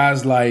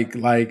 Guys like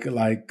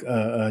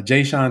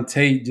Jayshawn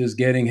Tate just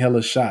getting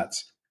hella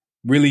shots,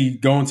 really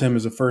going to him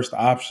as a first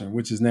option,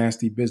 which is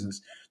nasty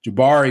business.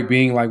 Jabari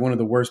being one of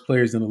the worst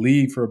players in the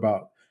league for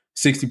about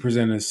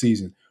 60% of the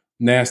season,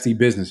 nasty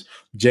business.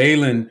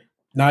 Jalen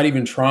not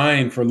even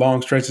trying for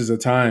long stretches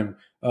of time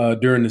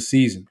during the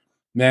season,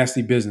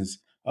 nasty business.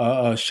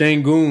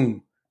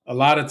 Şengün, a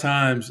lot of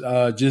times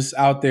just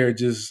out there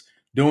just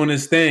doing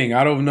his thing.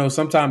 I don't know.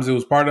 Sometimes it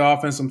was part of the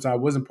offense, sometimes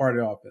it wasn't part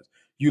of the offense.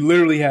 You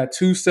literally had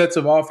two sets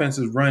of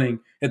offenses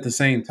running at the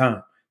same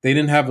time. They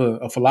didn't have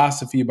a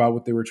philosophy about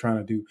what they were trying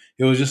to do.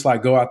 It was just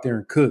go out there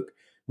and cook.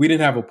 We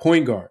didn't have a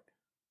point guard.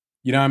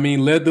 You know what I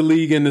mean? Led the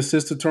league in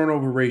assist to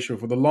turnover ratio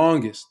for the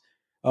longest.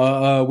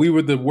 We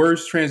were the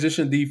worst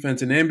transition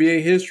defense in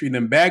NBA history,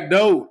 then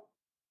backdoored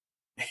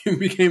and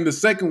became the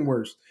second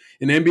worst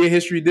in NBA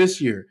history this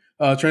year.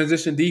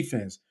 Transition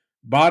defense.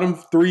 Bottom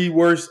 3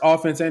 worst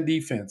offense and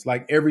defense,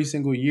 like every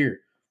single year.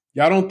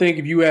 Y'all don't think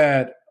if you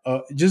add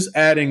just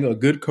adding a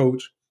good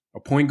coach, a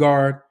point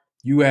guard,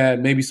 you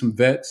add maybe some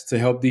vets to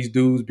help these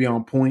dudes be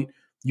on point.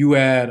 You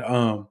add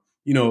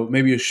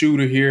maybe a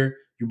shooter here.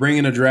 You bring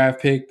in a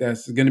draft pick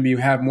that's going to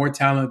have more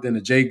talent than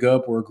a J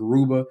Gup or a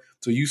Garuba.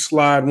 So you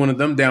slide one of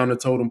them down the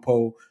totem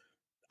pole.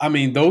 I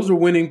mean, those are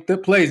winning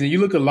plays. And you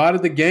look at a lot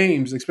of the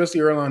games,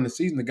 especially early on in the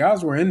season, the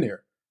guys were in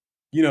there.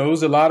 It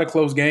was a lot of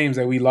close games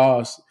that we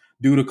lost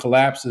due to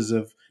collapses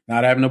of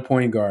not having a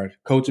point guard,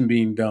 coaching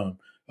being dumb,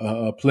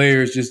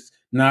 players just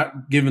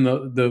not giving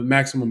the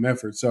maximum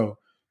effort. So,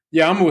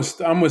 yeah, I'm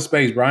with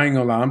Space, bro. I ain't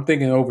gonna lie. I'm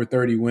thinking over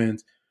 30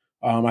 wins.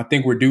 I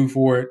think we're due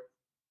for it.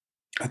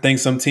 I think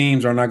some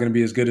teams are not going to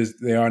be as good as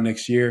they are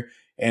next year.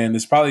 And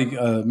it's probably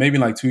maybe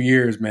in like 2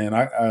 years, man.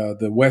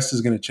 The West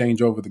is going to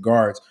change over the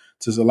guards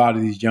to a lot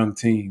of these young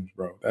teams,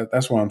 bro.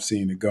 That's why I'm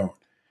seeing it going.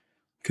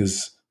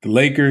 Because the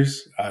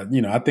Lakers, I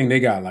think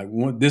they got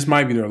this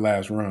might be their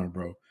last run,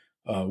 bro.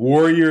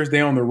 Warriors, they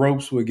on the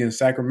ropes against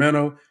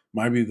Sacramento.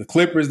 Might be the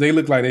Clippers. They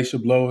look like they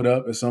should blow it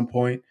up at some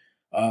point.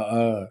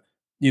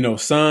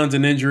 Suns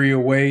an injury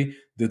away.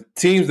 The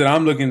teams that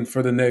I'm looking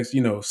for the next,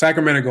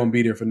 Sacramento going to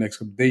be there for the next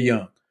couple. They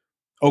young.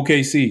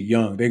 OKC,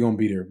 young, they're going to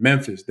be there.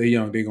 Memphis, they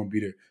young, they're going to be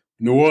there.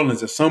 New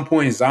Orleans, at some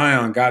point,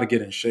 Zion got to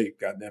get in shape,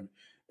 goddamn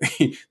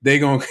it. They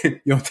going to,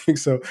 you don't think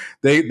so?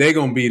 They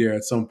going to be there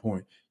at some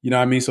point. You know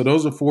what I mean? So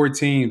those are 4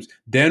 teams.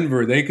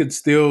 Denver, they could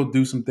still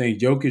do some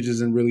things. Jokic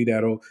isn't really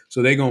that old,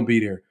 so they're going to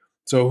be there.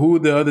 So who are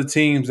the other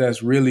teams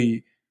that's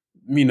really,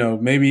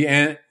 maybe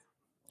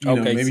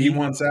maybe he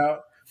wants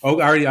out?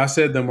 Oh, I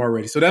said them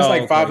already. So that's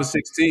 5 or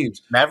 6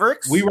 teams.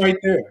 Mavericks? We right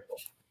there.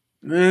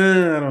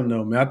 I don't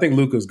know, man. I think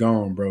Luka's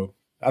gone, bro.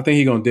 I think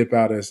he's gonna dip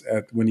out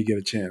when he get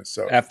a chance.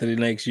 So after the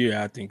next year,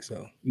 I think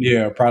so.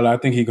 Yeah, probably. I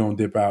think he's gonna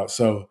dip out.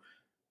 So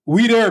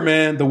we there,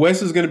 man. The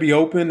West is gonna be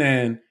open,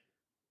 and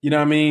you know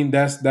what I mean.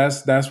 That's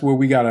where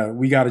we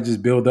gotta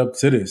just build up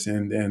to this,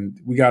 and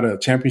we got a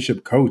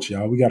championship coach,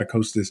 y'all. We got a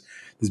coach that's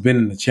been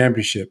in the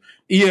championship.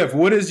 EF,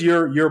 what is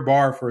your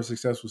bar for a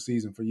successful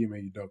season for you,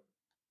 man? Udoka?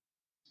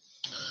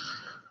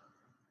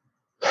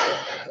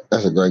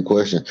 That's a great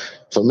question.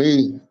 For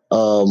me,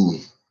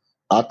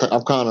 I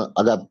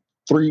got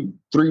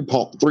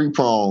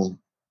three-prong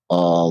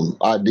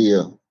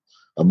idea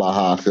about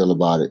how I feel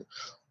about it.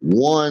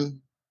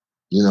 One,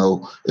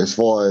 as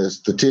far as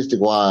statistic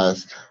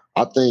wise,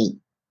 I think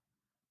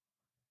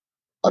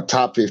a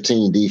top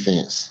 15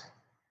 defense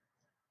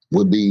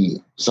would be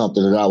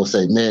something that I would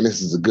say, man,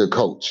 this is a good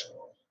coach.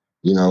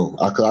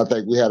 I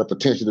think we had a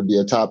potential to be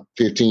a top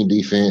 15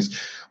 defense.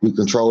 We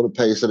control the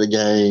pace of the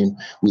game.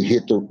 We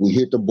hit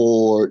the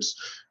boards.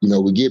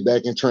 We get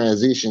back in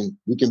transition.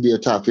 We can be a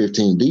top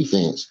 15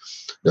 defense.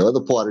 The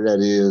other part of that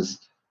is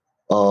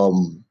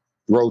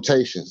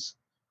rotations,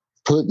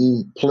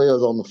 putting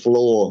players on the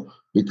floor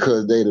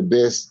because they're the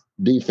best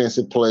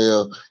defensive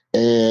player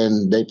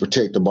and they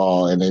protect the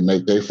ball and they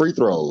make their free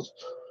throws.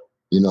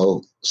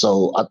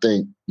 So I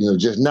think,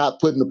 just not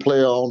putting the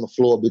player on the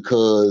floor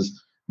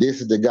because this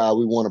is the guy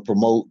we want to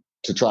promote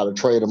to try to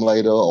trade him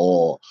later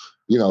or,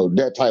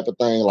 that type of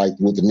thing, like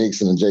with the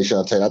Knicks and Jay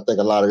Sean Tate. I think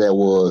a lot of that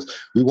was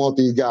we want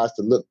these guys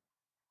to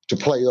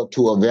play up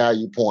to a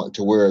value point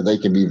to where they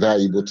can be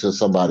valuable to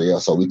somebody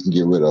else so we can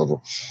get rid of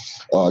them.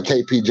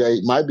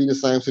 KPJ might be the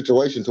same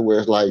situation to where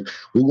it's like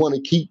we want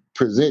to keep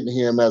presenting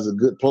him as a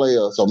good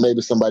player so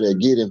maybe somebody will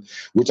get him,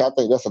 which I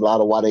think that's a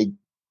lot of why they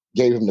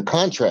gave him the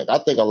contract. I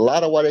think a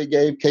lot of why they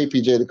gave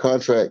KPJ the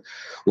contract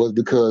was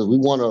because we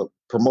want to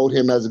promote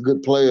him as a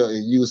good player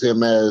and use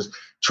him as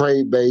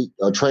trade bait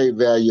or trade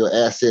value or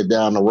asset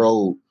down the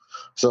road.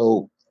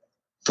 So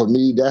for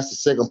me, that's the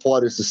second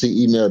part is to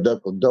see Ime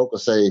Udoka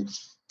say,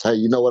 hey,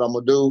 you know what I'm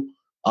going to do?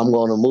 I'm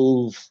going to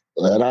move.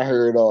 And I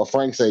heard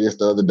Frank say this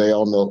the other day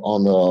on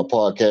the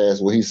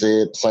podcast where he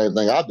said the same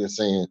thing I've been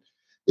saying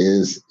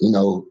is,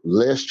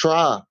 let's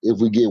try if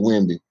we get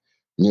Wemby.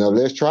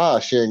 Let's try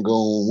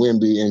Şengün,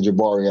 Wemby, and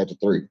Jabari at the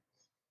 3.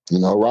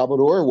 Robert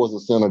Horry was a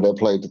center that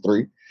played the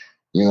 3.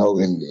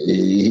 And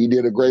he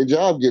did a great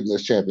job getting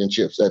us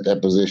championships at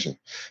that position.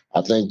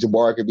 I think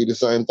Jabari could be the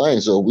same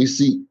thing. So if we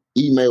see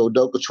Ime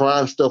Udoka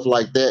trying stuff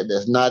like that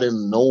that's not in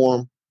the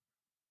norm,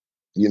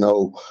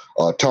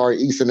 Tari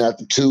Eason at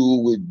the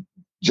 2 with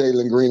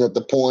Jalen Green at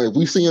the point. If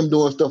we see him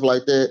doing stuff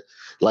like that,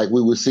 like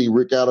we would see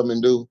Rick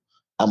Adelman do,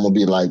 I'm going to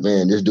be like,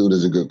 man, this dude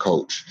is a good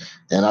coach.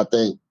 And I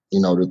think,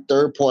 the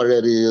third part of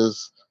that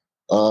is,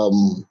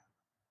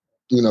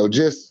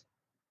 just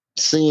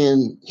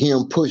seeing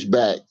him push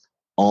back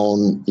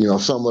on,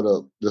 some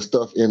of the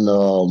stuff in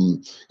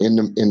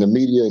the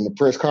media and the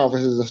press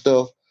conferences and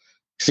stuff,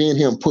 seeing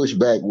him push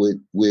back with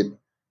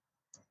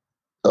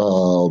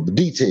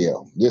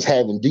detail, just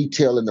having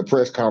detail in the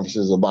press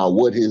conferences about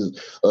what his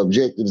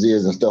objectives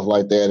is and stuff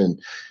like that, and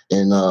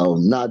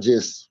not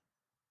just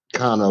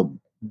kind of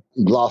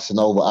glossing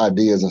over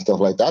ideas and stuff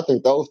like that. I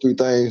think those 3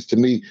 things to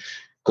me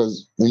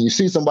Because when you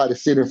see somebody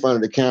sit in front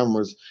of the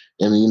cameras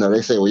and,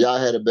 they say, well, y'all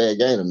had a bad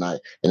game tonight.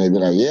 And they be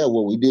like, yeah,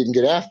 well, we didn't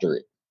get after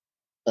it.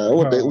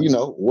 What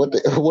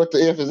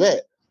the F is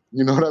that?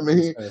 You know what I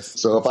mean?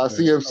 So if I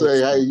see him say,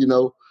 hey,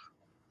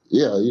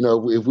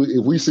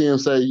 if we see him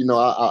say,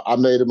 I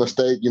made a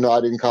mistake,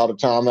 I didn't call the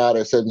timeout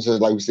at such and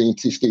such, like we seen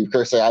Steve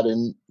Kerr say, I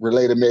didn't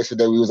relay the message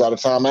that we was out of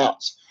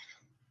timeouts.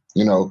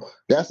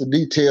 That's a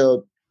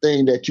detailed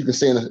thing that you can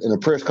say in a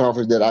press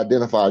conference that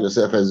identifies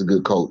yourself as a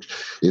good coach.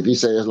 If he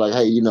says like,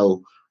 hey,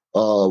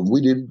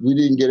 we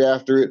didn't get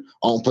after it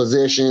on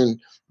possession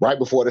right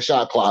before the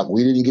shot clock.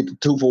 We didn't get the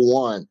 2 for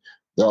 1.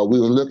 We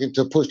were looking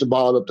to push the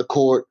ball up the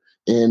court,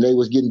 and they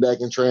was getting back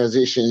in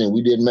transition, and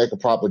we didn't make a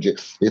proper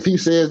If he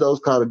says those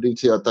kind of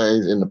detailed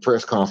things in the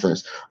press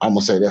conference, I'm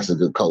gonna say that's a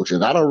good coach.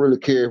 And I don't really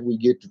care if we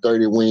get to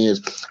 30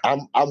 wins.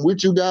 I'm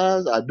with you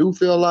guys. I do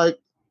feel like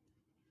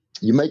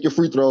you make your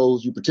free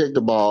throws, you protect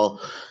the ball,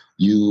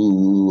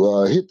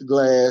 you hit the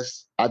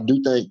glass. I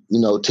do think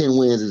 10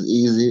 wins is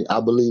easy.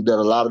 I believe that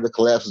a lot of the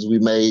collapses we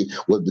made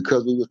was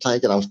because we were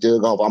tanking. I'm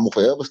gonna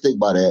forever stick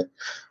by that.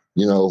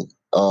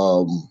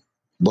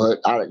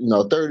 But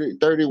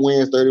 30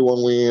 wins,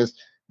 31 wins,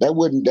 that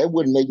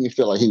wouldn't make me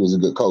feel like he was a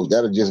good coach.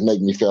 That'll just make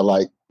me feel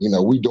like,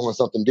 we doing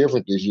something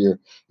different this year.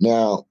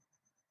 Now,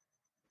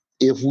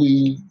 if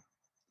we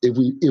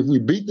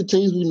beat the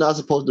teams we're not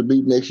supposed to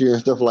beat next year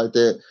and stuff like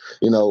that,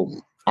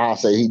 I'll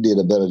say he did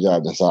a better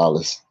job than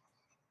Silas.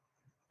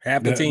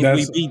 Half the teams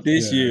we beat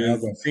this year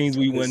is teams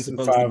we weren't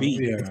supposed to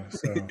beat. Yeah,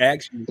 so.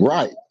 Actually.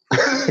 Right.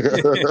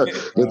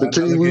 But the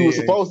teams we were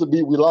supposed to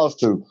beat, we lost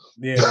to.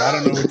 Yeah, I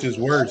don't know which is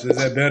worse. Is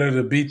that better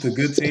to beat the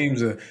good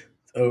teams or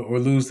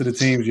lose to the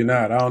teams you're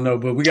not? I don't know.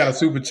 But we got a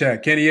super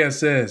chat. Kenny S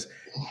says,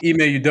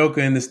 email Udoka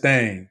in this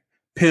thing.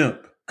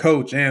 Pimp,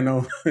 coach, and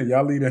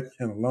y'all leave that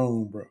man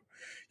alone, bro.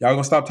 Y'all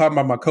gonna stop talking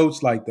about my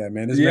coach like that,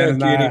 man. This man is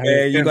Kenny, not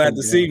man. You gonna have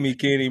to see me,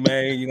 Kenny,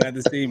 man. You gonna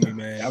have to see me,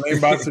 man. I ain't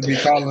about to be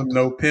calling him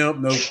no pimp,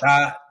 no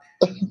thot.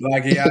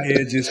 Like he out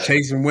here just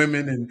chasing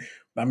women, and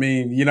I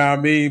mean, you know what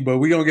I mean. But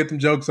we gonna get them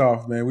jokes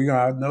off, man.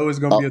 I know it's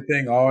gonna be a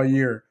thing all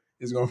year.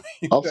 It's gonna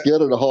be. I'm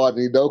scared of the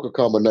Harden Udoka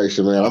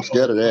combination, man. I'm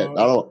scared of that.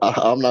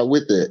 I'm not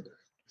with that.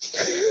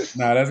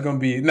 That's gonna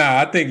be.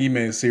 I think he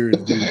made a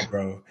serious dude,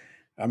 bro.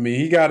 I mean,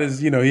 he got his,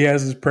 he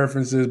has his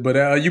preferences,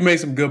 but you made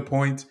some good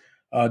points.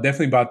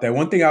 Definitely about that.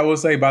 One thing I will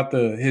say about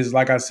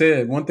like I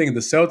said, one thing the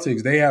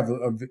Celtics, they have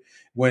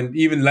when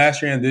even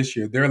last year and this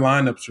year, their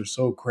lineups are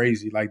so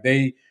crazy. Like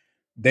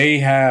they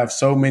have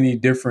so many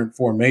different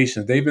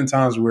formations. They've been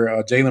times where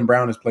Jaylen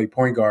Brown has played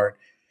point guard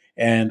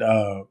and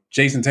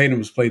Jason Tatum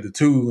has played the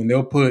 2, and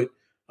they'll put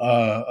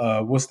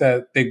what's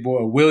that big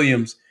boy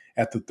Williams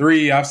at the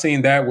 3. I've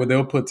seen that where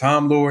they'll put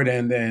Tom Lord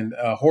and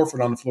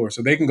Horford on the floor,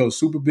 so they can go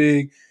super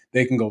big,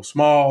 they can go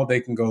small, they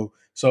can go.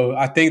 So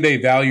I think they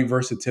value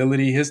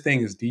versatility. His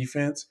thing is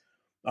defense.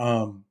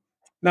 Now,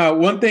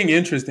 one thing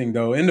interesting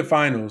though, in the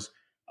finals,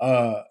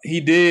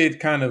 he did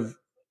kind of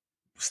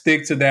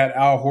stick to that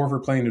Al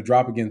Horford playing the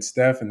drop against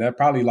Steph, and that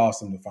probably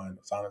lost him the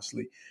finals,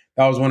 honestly.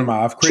 That was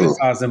I've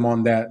criticized him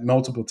on that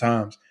multiple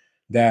times.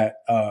 That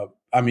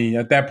I mean,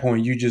 at that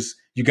point,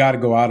 you got to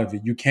go out of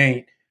it. You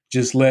can't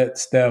just let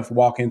Steph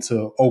walk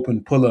into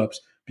open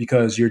pull-ups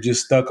because you're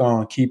just stuck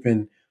on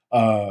keeping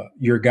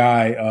your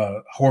guy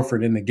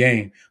Horford in the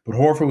game. But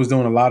Horford was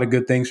doing a lot of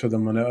good things for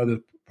them on the other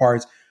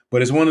parts.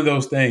 But it's one of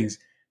those things.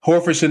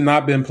 Horford should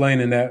not have been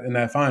playing in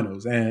that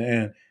finals.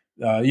 And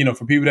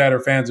for people that are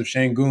fans of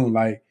Şengün,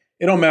 like,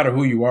 it don't matter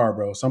who you are,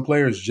 bro. Some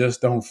players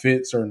just don't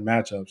fit certain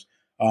matchups.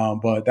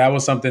 But that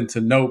was something to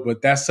note.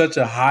 But that's such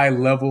a high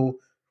level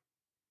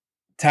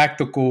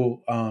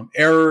tactical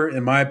error,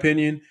 in my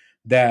opinion,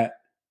 that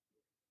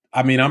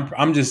I mean,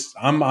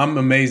 I'm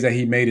amazed that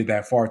he made it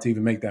that far to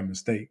even make that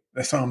mistake.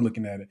 That's how I'm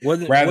looking at it.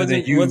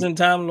 Wasn't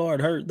Time Lord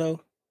hurt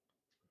though?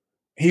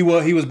 He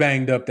was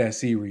banged up that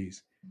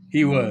series.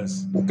 He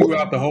was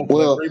throughout the whole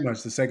play, pretty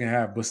much the second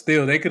half. But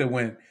still, they could have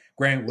went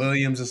Grant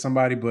Williams or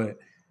somebody. But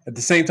at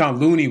the same time,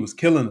 Looney was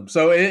killing them.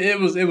 So it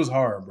was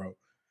hard, bro.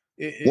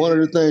 One of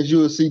the things you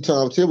will see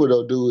Tom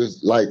Thibodeau do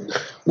is like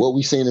what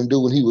we seen him do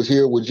when he was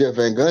here with Jeff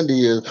Van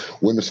Gundy is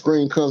when the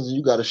screen comes and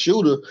you got a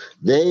shooter,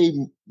 they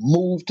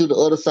move to the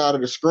other side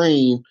of the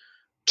screen,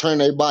 turn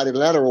their body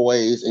lateral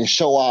ways and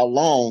show out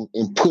long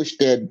and push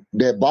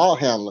that ball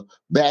handler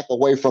back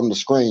away from the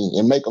screen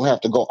and make them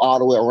have to go all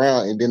the way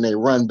around, and then they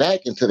run back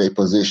into their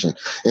position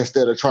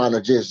instead of trying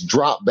to just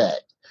drop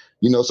back.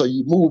 So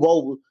you move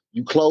over,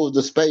 you close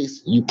the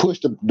space, you push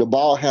the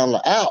ball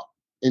handler out,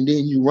 and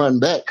then you run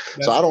back.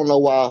 So I don't know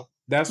why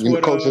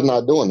the coach is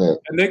not doing that.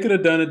 And they could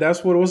have done it.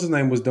 That's what what's his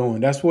name was doing.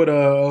 That's what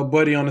a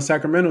buddy on the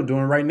Sacramento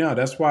doing right now.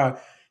 That's why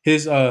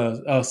his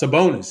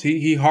Sabonis,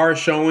 he hard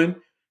showing,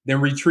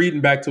 then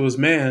retreating back to his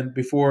man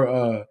before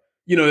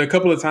a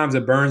couple of times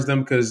it burns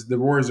them because the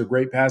Warriors are a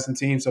great passing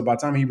team. So by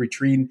the time he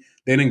retreating,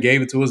 they then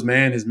gave it to his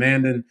man. His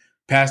man then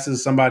passes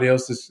to somebody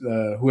else,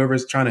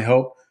 whoever's trying to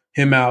help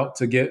him out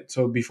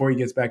before he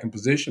gets back in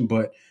position.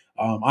 But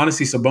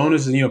honestly,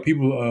 Sabonis,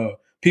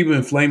 people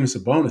inflaming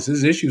Sabonis.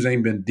 His issues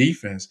ain't been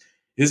defense.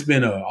 it's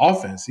been an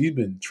offense. He's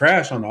been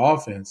trash on the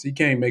offense. He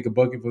can't make a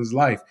bucket for his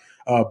life.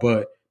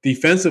 But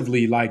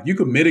defensively, like you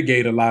could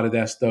mitigate a lot of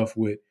that stuff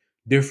with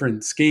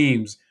different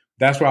schemes.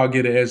 That's where I'll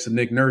get an edge to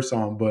Nick Nurse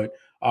on. But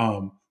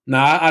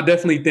now I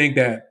definitely think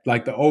that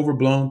like the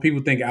overblown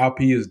people think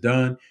Alp is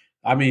done.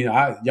 I mean,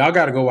 y'all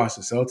got to go watch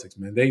the Celtics,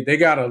 man. They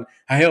got to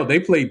hell. They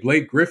played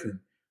Blake Griffin,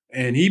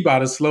 and he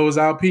about as slow as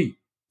Alp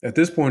at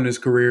this point in his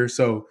career.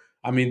 So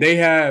I mean, they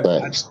have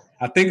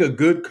I think a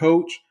good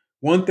coach.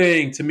 One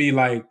thing to me,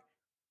 like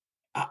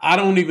I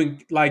don't even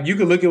like you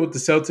can look at what the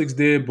Celtics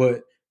did,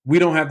 but we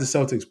don't have the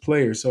Celtics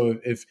players. So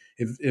if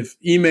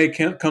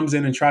Ime comes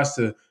in and tries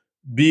to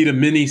be the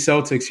mini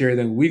Celtics here,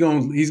 then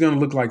he's gonna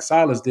look like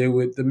Silas did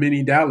with the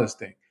mini Dallas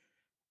thing.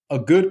 A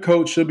good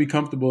coach should be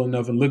comfortable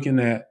enough in looking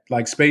at,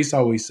 like Space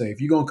always say, if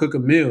you're gonna cook a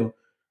meal,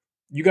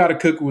 you got to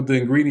cook with the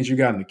ingredients you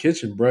got in the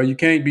kitchen, bro. You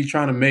can't be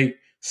trying to make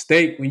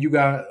steak when you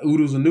got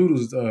oodles and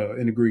noodles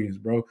ingredients,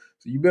 bro.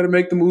 So you better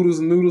make them oodles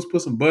and noodles,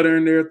 put some butter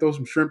in there, throw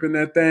some shrimp in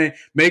that thing,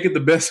 make it the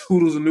best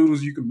oodles and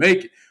noodles you can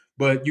make it.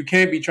 But you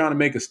can't be trying to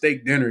make a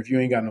steak dinner if you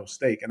ain't got no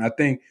steak. And I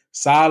think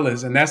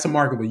Silas, and that's the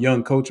mark of a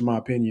young coach, in my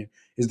opinion,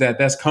 is that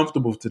that's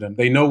comfortable to them.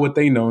 They know what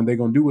they know, and they're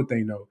going to do what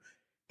they know.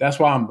 That's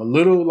why I'm a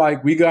little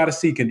like, we got to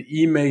see, can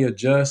Ime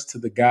adjust to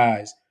the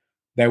guys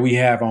that we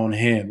have on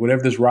hand,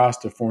 whatever this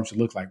roster form should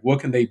look like? What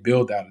can they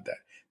build out of that?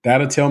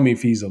 That'll tell me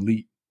if he's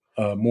elite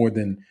more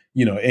than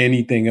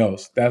anything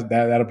else.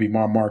 That'll be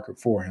my marker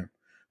for him.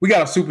 We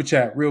got a super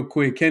chat real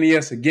quick. Kenny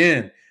S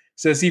again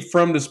says he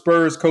from the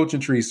Spurs coaching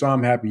tree, so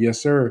I'm happy.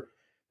 Yes, sir.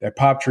 That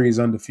pop tree is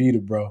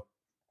undefeated, bro.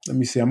 Let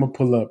me see. I'm gonna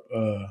pull up.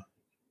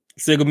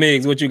 Sigga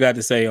Miggs, what you got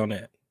to say on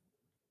that?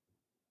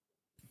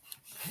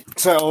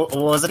 So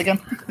what was it again?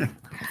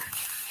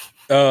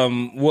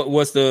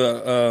 What's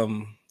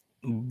the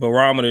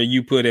barometer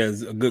you put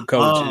as a good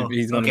coach if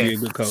he's going to be a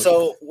good coach?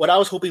 So what I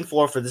was hoping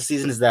for this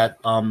season is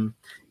that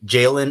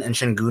Jalen and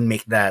Şengün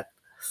make that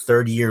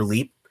third-year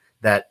leap,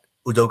 that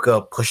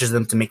Udoka pushes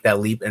them to make that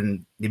leap,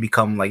 and they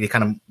become like they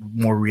kind of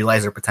more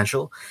realize their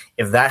potential.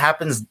 If that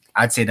happens,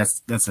 I'd say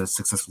that's a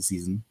successful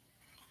season.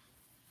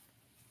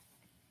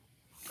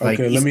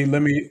 Okay, let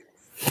me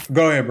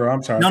go ahead, bro.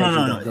 I'm sorry. No.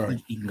 Go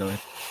ahead. You can go ahead.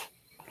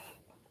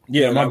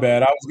 Yeah, my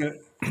bad. I was gonna.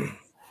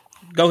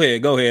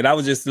 Go ahead. I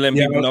was just letting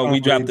people know we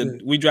dropped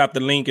the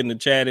link in the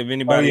chat. If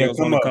anybody else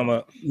want to come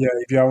up. Yeah,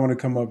 if y'all want to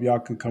come up, y'all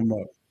can come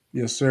up.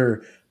 Yes,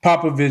 sir.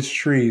 Popovich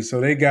Tree.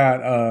 So they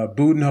got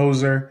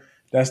Budenholzer.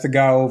 That's the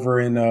guy over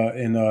in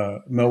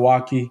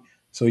Milwaukee.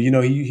 So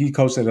he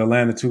coached at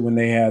Atlanta too when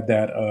they had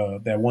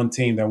that one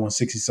team that won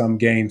 60-some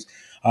games.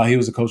 He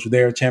was a coach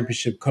there,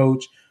 championship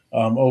coach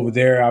over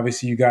there.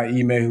 Obviously, you got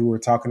Ime, who we're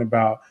talking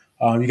about.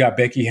 You got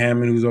Becky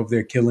Hammond, who's over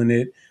there killing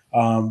it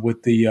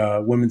with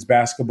the women's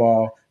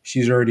basketball.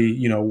 She's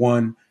already,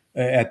 won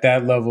at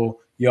that level.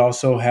 You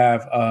also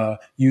have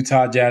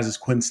Utah Jazz's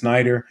Quinn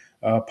Snyder,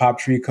 pop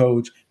tree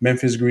coach.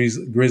 Memphis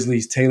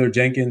Grizzlies Taylor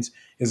Jenkins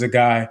is a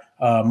guy.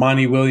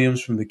 Monty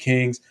Williams from the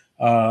Kings,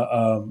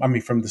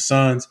 from the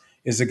Suns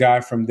is a guy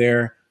from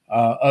there.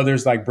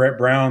 Others like Brett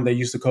Brown, they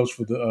used to coach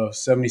for the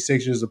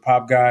 76ers, a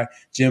pop guy.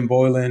 Jim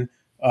Boylan.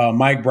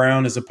 Mike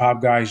Brown is a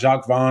pop guy.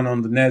 Jacques Vaughn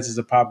on the Nets is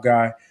a pop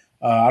guy.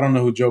 I don't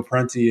know who Joe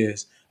Prunty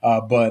is.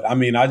 But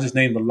I just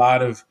named a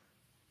lot of,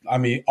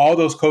 all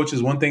those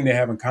coaches, one thing they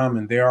have in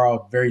common, they are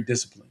all very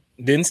disciplined.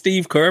 Didn't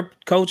Steve Kerr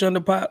coach under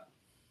Pop?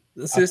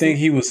 Assistant? I think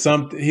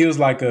he was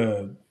like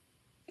a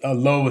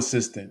low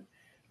assistant.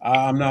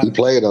 I'm not. He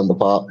played under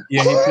Pop.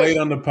 Yeah, he played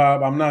under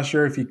Pop. I'm not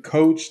sure if he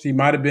coached. He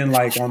might have been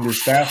like on their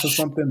staff or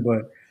something,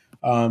 but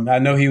I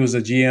know he was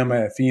a GM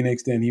at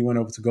Phoenix. Then he went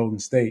over to Golden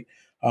State.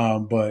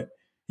 But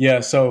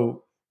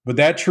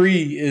that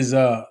tree is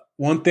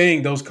one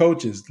thing. Those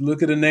coaches,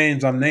 look at the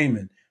names I'm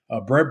naming.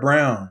 Brett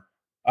Brown,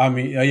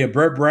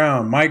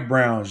 Mike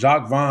Brown,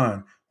 Jacques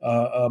Vaughn,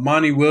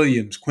 Monty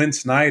Williams, Quinn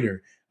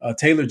Snyder,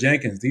 Taylor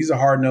Jenkins. These are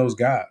hard-nosed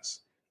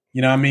guys.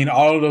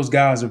 All of those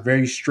guys are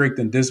very strict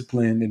and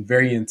disciplined and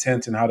very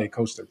intense in how they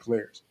coach their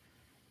players.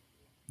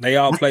 They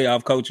all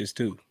playoff coaches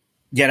too.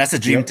 Yeah, that's a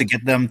dream to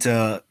get them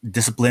to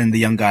discipline the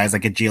young guys,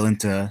 like get Jalen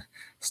to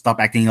stop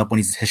acting up when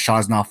his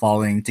shot is not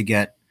falling, to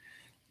get,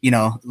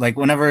 like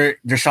whenever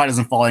their shot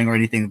isn't falling or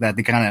anything, that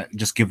they kind of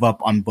just give up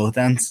on both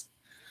ends.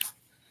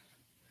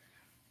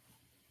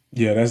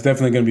 Yeah, that's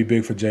definitely going to be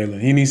big for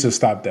Jalen. He needs to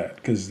stop that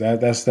because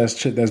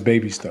that's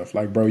baby stuff.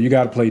 Like, bro, you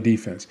got to play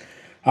defense.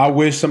 I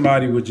wish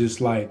somebody would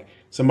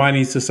somebody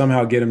needs to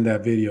somehow get him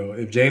that video.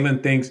 If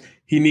Jalen thinks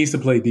he needs to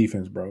play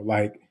defense, bro,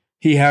 like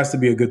he has to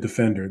be a good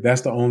defender.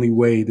 That's the only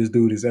way this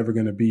dude is ever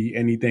going to be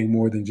anything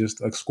more than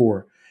just a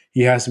scorer.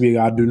 He has to be.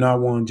 I do not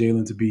want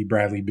Jalen to be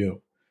Bradley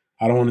Beal.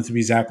 I don't want it to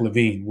be Zach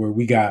LaVine, where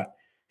we got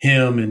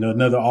him and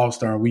another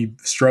all-star, and we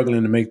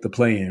struggling to make the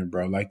play-in,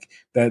 bro. Like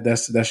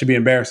that should be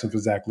embarrassing for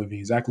Zach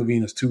LaVine. Zach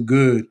LaVine is too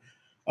good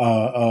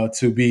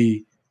to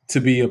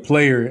be a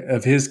player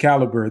of his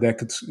caliber that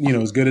could,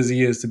 as good as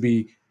he is, to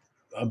be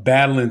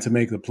battling to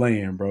make the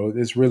play-in, bro.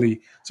 It's really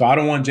so. I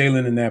don't want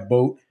Jalen in that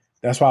boat.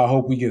 That's why I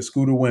hope we get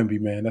Scooter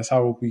Wemby, man. That's how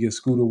I hope we get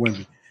Scooter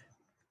Wemby.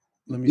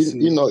 Let me see.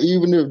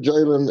 Even if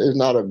Jalen is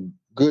not a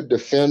good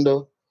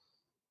defender,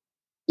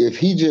 if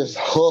he just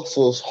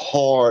hustles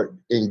hard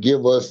and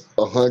give us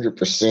 100%,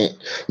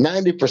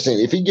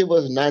 90%, if he give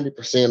us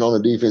 90% on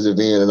the defensive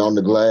end and on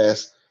the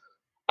glass,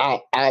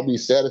 I'll be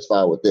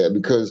satisfied with that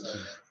because,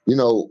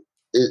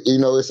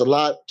 it's a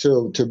lot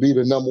to be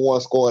the number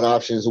one scoring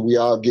options. We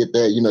all get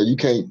that. You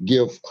can't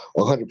give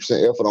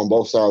 100% effort on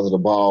both sides of the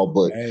ball.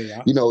 But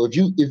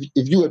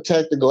if you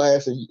attack the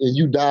glass and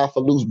you dive for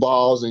loose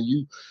balls and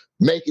you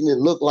making it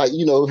look like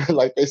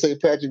like they say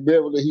Patrick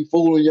Beverly, he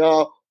fooling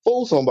y'all.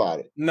 Fool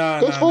somebody.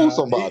 Just fool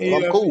somebody.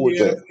 I'm cool with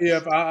that.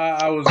 Yeah,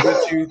 I was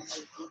with you,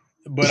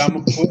 but I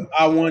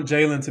want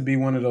Jalen to be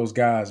one of those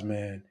guys,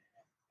 man.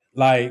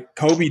 Like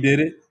Kobe did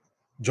it,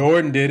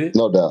 Jordan did it.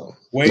 No doubt.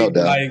 Wait,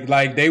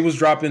 like they was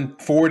dropping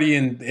 40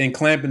 and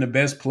clamping the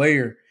best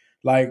player.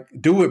 Like,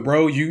 do it,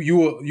 bro. You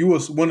were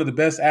one of the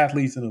best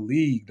athletes in the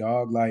league,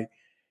 dog. Like,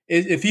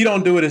 if you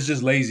don't do it, it's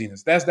just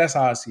laziness. That's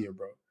how I see it,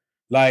 bro.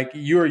 Like,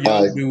 you're a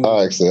young dude.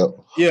 I accept.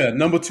 Yeah,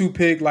 number 2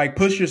 pick. Like,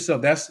 push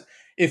yourself. That's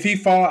if he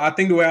fall. I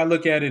think the way I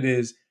look at it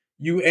is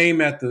you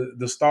aim at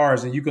the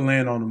stars and you can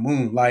land on the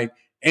moon. Like,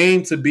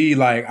 aim to be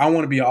like, I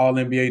want to be an All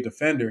NBA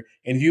defender.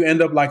 And if you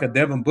end up like a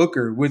Devin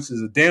Booker, which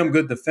is a damn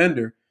good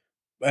defender.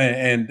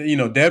 And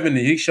Devin,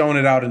 he's showing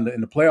it out in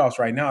the playoffs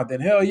right now. Then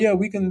hell yeah,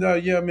 we can.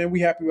 Man, we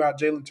happy with how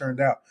Jalen turned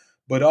out.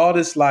 But all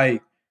this,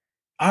 like,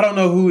 I don't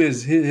know who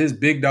his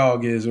big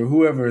dog is or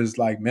whoever is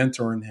like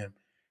mentoring him.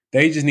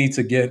 They just need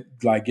to get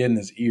in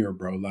his ear,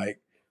 bro. Like,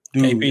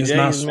 dude, KPJ it's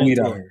not sweet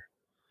mentor. out here.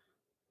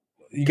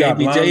 You got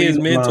KPJ is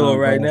mentor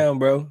right bro. now,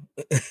 bro.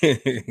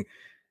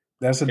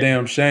 That's a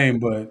damn shame,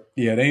 but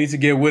yeah, they need to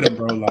get with him,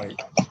 bro. Like,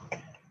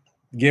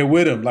 get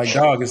with him. Like,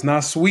 dog, it's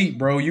not sweet,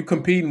 bro. You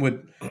competing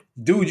with,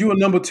 dude, you a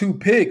number 2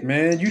 pick,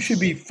 man. You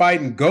should be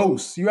fighting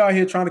ghosts. You out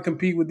here trying to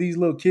compete with these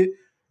little kids.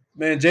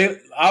 Man,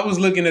 I was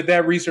looking at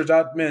that research.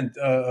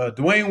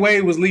 Dwayne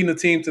Wade was leading the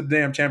team to the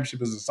damn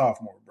championship as a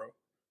sophomore, bro.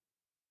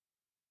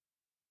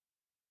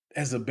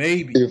 As a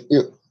baby. If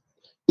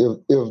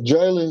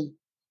Jalen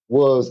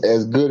was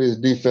as good as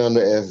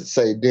defender as,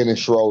 say, Dennis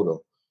Schroeder,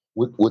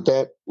 would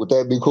that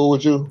be cool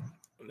with you?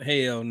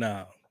 Hell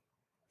no.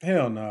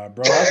 Hell nah,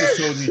 bro. I just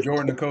told you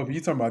Jordan and Kobe. You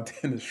talking about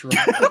Dennis Schroeder.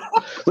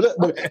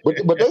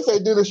 but they say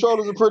Dennis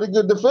Schroeder's a pretty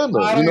good defender.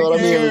 You know what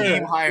I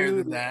mean? Higher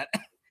than that.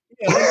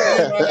 Yeah,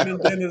 higher than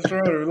Dennis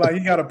Schroeder. Like, he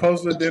got a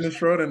poster of Dennis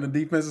Schroeder and the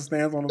defensive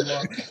stands on the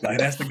wall. Like,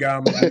 that's the guy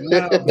I'm gonna do.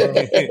 Nah, bro.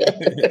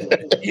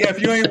 Yeah,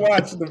 if you ain't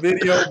watched the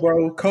video,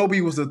 bro,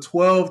 Kobe was a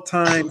 12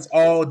 times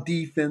all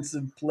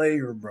defensive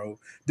player, bro.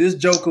 This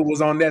Joker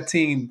was on that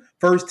team,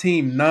 first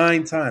team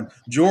 9 times.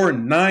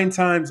 Jordan, 9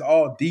 times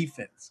all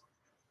defense.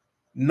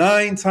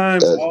 9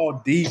 times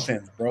all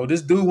defense, bro.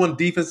 This dude won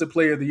Defensive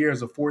Player of the Year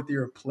as a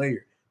 4th-year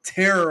player.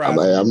 Terrorizing.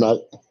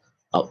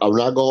 I'm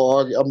not gonna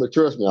argue.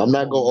 Trust me, I'm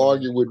not gonna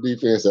argue with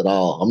defense at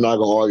all. I'm not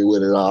gonna argue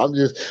with it at all. I'm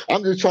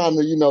just trying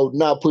to,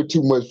 not put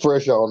too much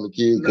pressure on the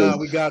kid. Nah,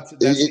 we got to.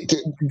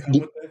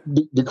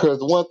 Because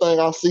the one thing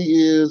I see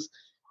is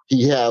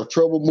he have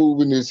trouble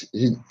moving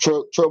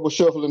trouble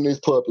shuffling his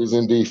puppies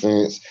in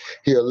defense.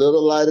 He a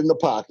little light in the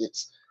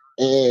pockets.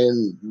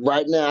 And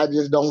right now, I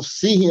just don't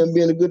see him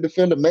being a good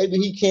defender. Maybe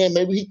he can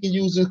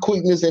use his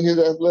quickness and his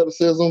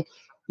athleticism,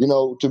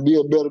 to be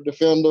a better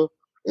defender.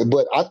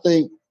 But I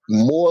think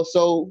more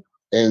so,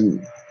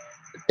 and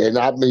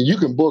I mean, you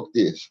can book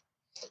this.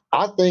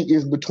 I think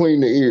it's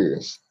between the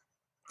ears.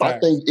 Right. I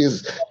think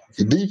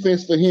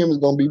defense for him is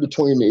going to be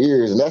between the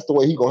ears, and that's the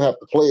way he's going to have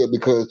to play it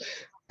because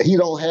he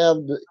don't have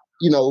the.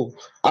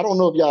 I don't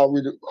know if y'all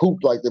really hoop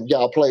like that. If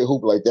y'all play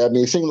hoop like that. I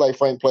mean, it seems like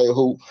Frank played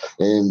hoop,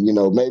 and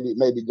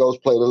maybe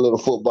Ghost played a little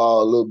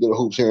football, a little bit of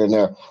hoops here and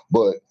there.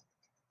 But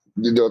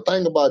the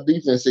thing about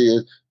defense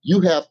is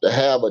you have to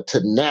have a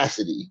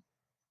tenacity.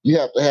 You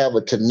have to have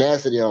a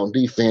tenacity on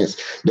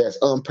defense that's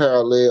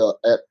unparalleled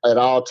at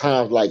all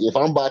times. Like, if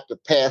I'm about to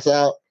pass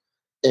out,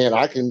 and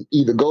I can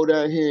either go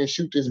down here and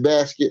shoot this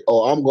basket,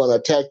 or I'm going to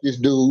attack this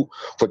dude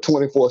for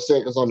 24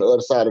 seconds on the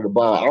other side of the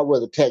ball. I'd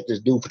rather attack this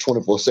dude for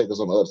 24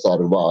 seconds on the other side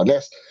of the ball. And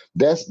that's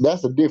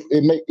a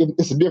different.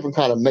 It's a different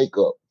kind of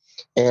makeup.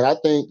 And I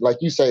think, like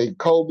you say,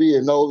 Kobe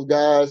and those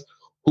guys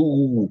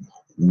who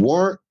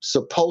weren't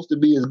supposed to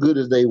be as good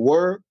as they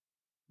were,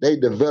 they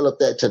developed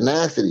that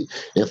tenacity.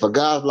 And for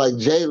guys like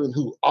Jalen,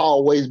 who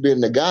always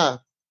been the guy,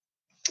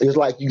 it's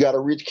like you got a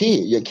rich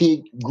kid. Your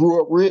kid grew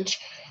up rich.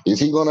 Is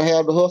he going to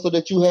have the hustle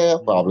that you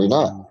have? Probably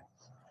not.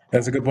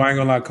 That's a good point. I ain't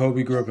going to lie.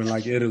 Kobe grew up in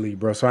like Italy,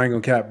 bro, so I ain't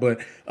going to cap.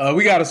 But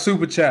we got a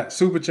super chat,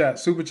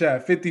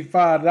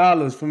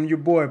 $55 from your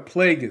boy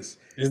Plagueis.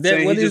 Is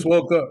that what he just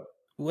woke up?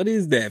 What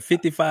is that?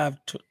 55?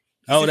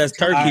 Oh, that's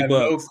turkey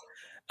bucks.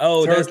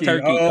 Oh, turkey. That's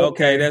turkey. Oh,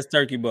 okay, that's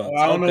turkey bucks.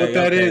 I don't know what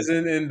that is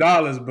in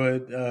dollars,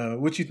 but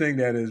what you think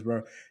that is,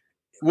 bro?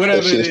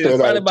 Whatever it is,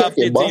 probably about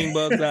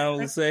 $15. I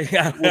would say.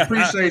 Well,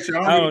 appreciate you.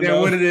 I don't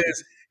know what it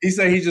is. He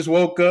said he just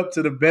woke up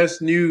to the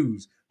best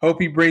news.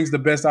 Hope he brings the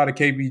best out of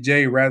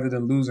KBJ rather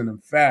than losing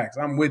him facts.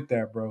 I'm with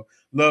that, bro.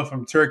 Love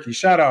from Turkey.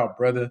 Shout out,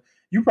 brother.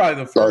 You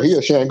probably the first. Oh, he a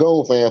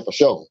Shangon fan for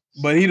sure.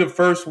 But he the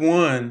first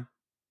one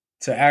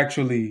to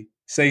actually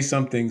say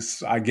something,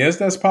 I guess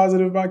that's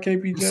positive about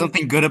KPJ.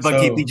 Something good about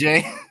So,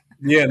 KPJ.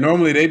 Yeah,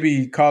 normally they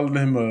be calling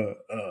him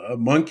a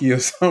monkey or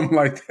something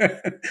like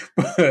that.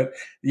 But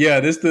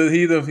yeah,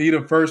 he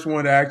the first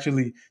one to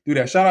actually do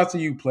that. Shout out to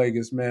you,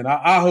 Plagueis, man.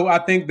 I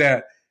think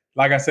that,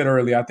 like I said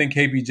earlier, I think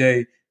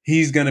KPJ,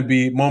 he's gonna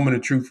be moment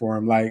of truth for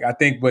him. Like I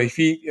think, but if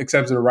he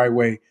accepts it the right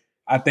way,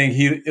 I think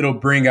it'll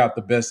bring out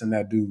the best in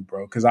that dude,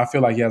 bro. Because I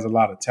feel like he has a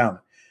lot of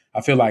talent. I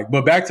feel like,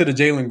 but back to the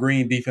Jalen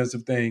Green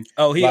defensive thing.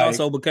 Oh, he like,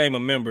 also became a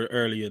member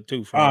earlier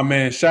too. Oh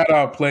man, shout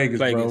out Plagueis,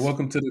 bro.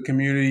 Welcome to the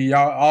community.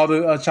 Y'all, all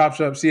the Chop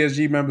Shop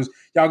CSG members,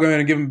 y'all go ahead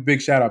and give him a big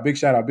shout out. Big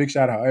shout out. Big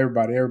shout out.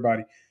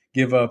 Everybody.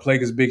 Give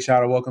Plagueis a big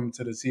shout out. Welcome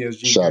to the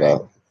CSG. Shout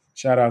out.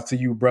 Shout out to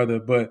you, brother.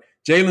 But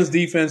Jalen's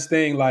defense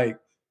thing, like,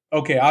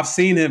 okay, I've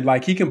seen him,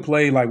 like, he can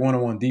play like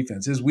one-on-one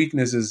defense. His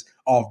weakness is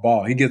off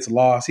ball. He gets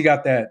lost. He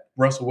got that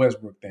Russell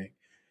Westbrook thing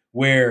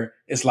where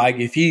it's like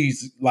if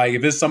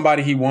it's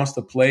somebody he wants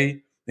to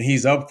play and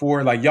he's up for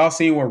it. Like y'all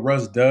seen what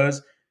Russ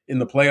does in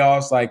the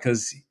playoffs, like,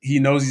 because he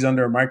knows he's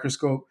under a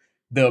microscope.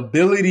 The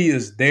ability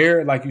is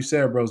there, like you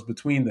said, bro, it's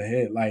between the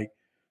head. Like,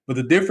 but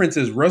the difference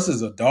is Russ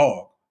is a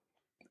dog.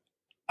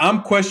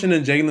 I'm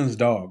questioning Jalen's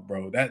dog,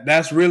 bro.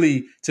 That's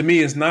really, to me,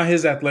 it's not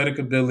his athletic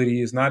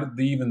ability. It's not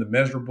even the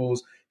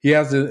measurables. He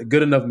has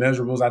good enough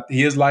measurables.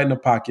 He is light in the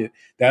pocket.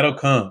 That'll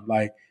come.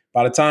 Like,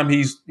 by the time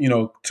he's,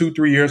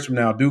 2-3 years from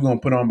now, dude gonna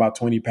put on about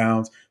 20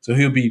 pounds. So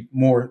he'll be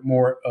more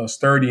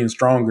sturdy and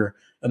stronger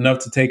enough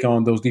to take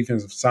on those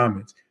defensive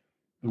assignments.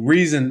 The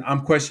reason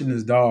I'm questioning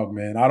his dog,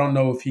 man, I don't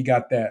know if he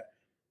got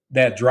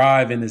that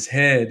drive in his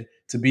head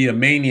to be a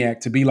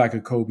maniac, to be like a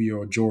Kobe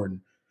or a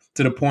Jordan,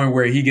 to the point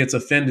where he gets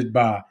offended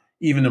by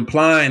even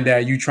implying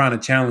that you trying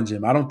to challenge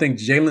him. I don't think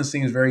Jalen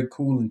seems very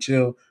cool and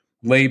chill,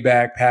 laid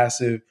back,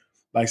 passive.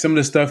 Like some of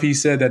the stuff he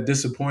said that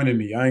disappointed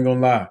me. I ain't gonna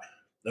lie.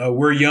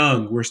 We're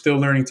young. We're still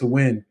learning to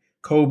win.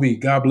 Kobe,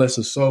 God bless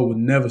his soul, would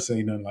never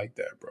say nothing like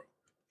that, bro.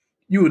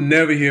 You would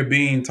never hear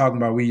Bean talking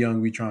about we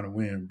young, we trying to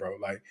win, bro.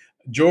 Like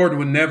Jordan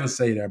would never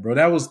say that, bro.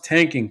 That was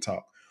tanking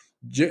talk.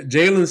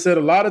 Jalen said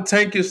a lot of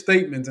tankish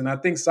statements, and I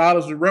think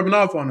Silas was rubbing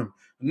off on him.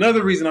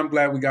 Another reason I'm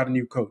glad we got a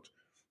new coach.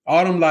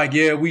 All them like,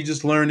 yeah, we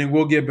just learning,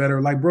 we'll get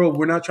better. Like, bro,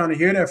 we're not trying to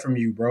hear that from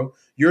you, bro.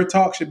 Your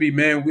talk should be,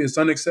 man, it's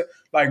unacceptable.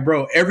 Like,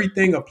 bro,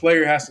 everything a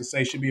player has to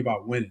say should be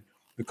about winning.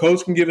 The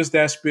coach can give us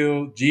that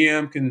spiel.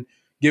 GM can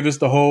give us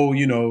the whole,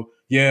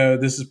 yeah,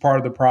 this is part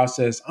of the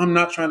process. I'm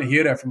not trying to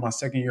hear that from my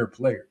second-year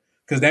player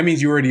because that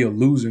means you're already a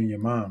loser in your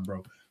mind,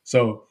 bro.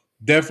 So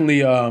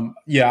definitely,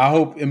 I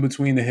hope in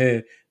between the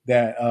head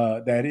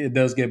that it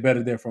does get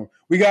better there from.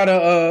 We got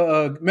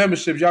a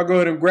memberships. Y'all go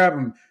ahead and grab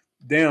them.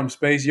 Damn,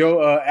 Space.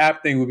 Your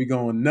app thing will be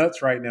going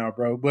nuts right now,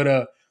 bro.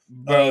 But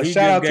bro, he shout just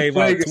out gave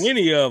to out Plagueis.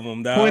 20 of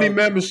them, dog. 20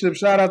 memberships.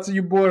 Shout out to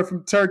your boy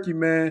from Turkey,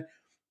 man.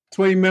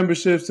 20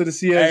 memberships to the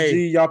CSG.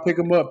 Hey. Y'all pick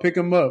them up. Pick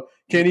them up.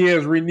 Kenny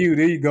has renewed.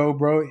 There you go,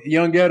 bro.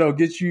 Young Ghetto,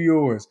 get you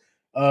yours.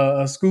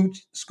 A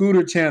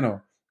scooter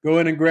channel. Go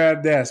in and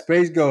grab that.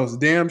 Space Ghost.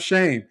 Damn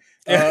shame.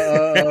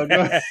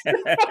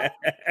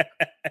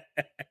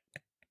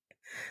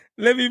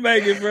 Let me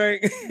make it,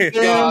 Frank.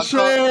 Damn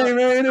shame,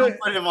 ain't it?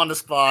 Put him on the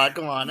spot.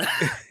 Come on.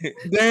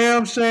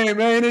 Damn shame,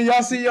 ain't it?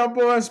 Y'all see your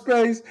boy in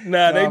Space?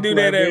 Nah, they do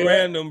that at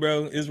random,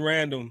 bro. It's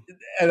random.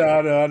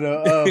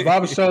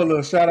 Baba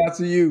Shola, shout out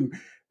to you.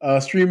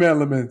 Stream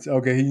Elements.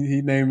 Okay,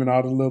 he naming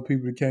all the little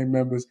people that became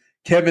members.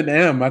 Kevin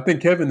M. I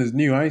think Kevin is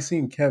new. I ain't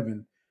seen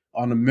Kevin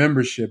on the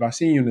membership. I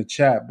seen you in the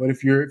chat. But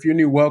if you're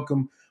new,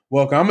 welcome.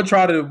 I'm gonna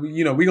try to,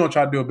 we're gonna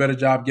try to do a better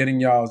job getting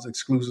y'all's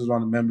exclusives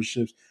on the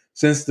memberships.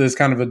 Since there's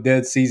kind of a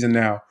dead season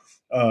now,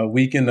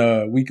 we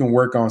can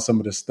work on some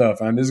of the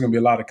stuff, and there's gonna be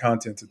a lot of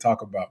content to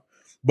talk about.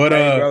 But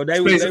hey, bro,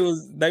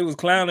 they was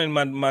clowning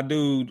my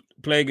dude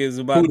Plagueis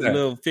about the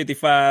little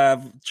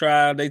 55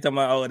 trial. They talking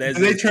about, that's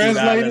did just they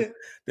translate $2. It?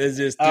 That's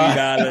just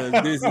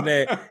 $3. This and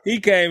that.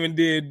 He came and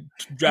did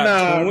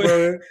drop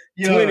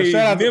 20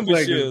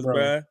 memberships,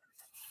 bro.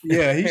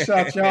 Yeah, he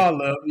shot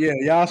y'all up. Yeah,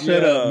 y'all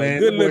shut up,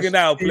 man. Good looking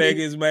out,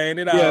 Plagueis, man.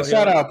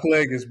 Shout out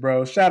Plagueis,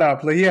 bro. Shout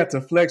out Plagueis. He had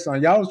to flex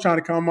on y'all. Was trying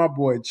to call my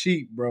boy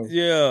cheap, bro.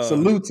 Yeah.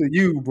 Salute to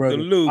you, brother.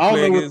 Salute, I don't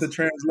Plagueis. know what the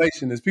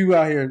translation is. People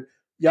out here,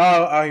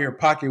 y'all out here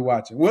pocket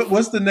watching.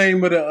 What's the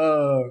name of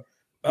the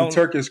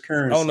Turkish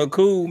currency? On the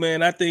cool,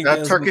 man. I think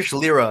that's Turkish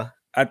lira.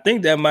 I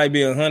think that might be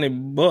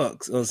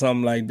 $100 or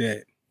something like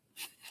that.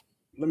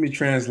 Let me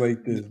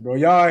translate this, bro.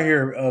 Y'all out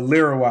here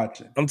lira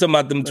watching. I'm talking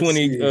about them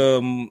 20.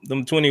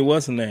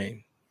 What's the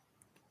name?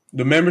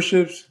 The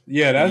memberships.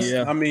 Yeah,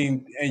 I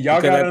mean, and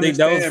y'all got to understand,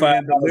 that was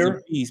 $5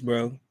 a piece,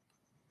 bro.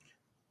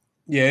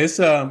 Yeah, it's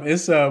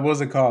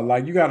what's it called?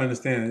 Like, you got to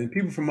understand, and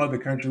people from other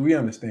countries, we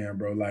understand,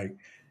 bro. Like,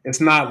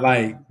 it's not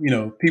like,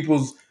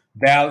 people's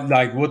value,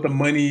 like what the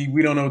money,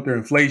 we don't know what their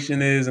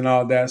inflation is and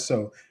all that.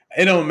 So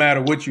it don't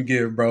matter what you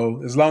give,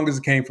 bro. As long as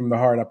it came from the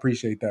heart, I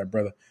appreciate that,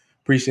 brother.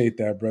 Appreciate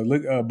that, bro.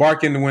 Look,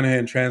 Barkin went ahead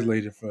and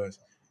translated it for us.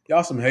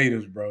 Y'all some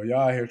haters, bro.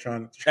 Y'all out here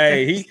trying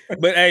to.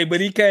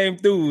 But he came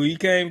through. He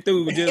came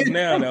through just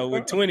now though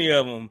with 20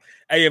 of them.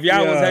 Hey, if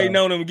y'all was hating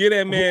on him, get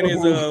that man his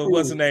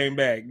what's the name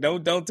back.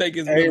 Don't take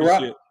his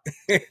membership.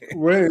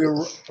 Wait,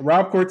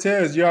 Rob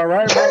Cortez, you all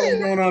right, bro? What's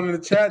going on in the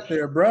chat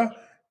there, bro?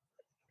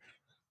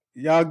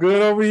 Y'all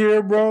good over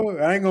here, bro?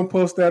 I ain't gonna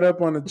post that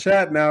up on the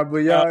chat now, but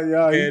y'all, he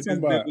Man, talking this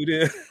about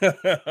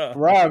dude.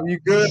 Rob. You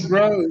good,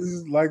 bro? This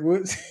is like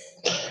what?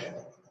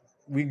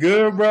 We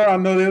good, bro? I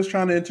know they was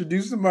trying to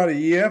introduce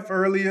somebody EF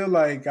earlier.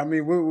 Like, I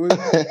mean,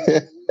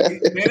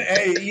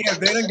 hey, EF,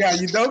 they done got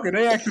Udoka.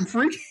 They acting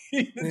freaky.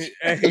 Hey,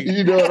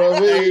 You know what I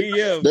mean? hey,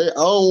 yeah. They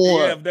own Yeah,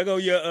 one. if they go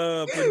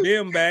your per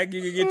diem back,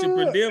 you can get your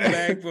per diem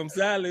back from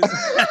Silas.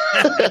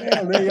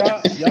 Damn,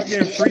 y'all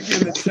getting freaky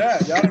in the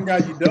chat. Y'all done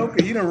got Udoka.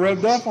 He done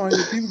rubbed off on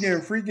you. People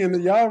getting freaky in the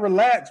y'all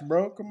relax,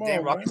 bro. Come Damn,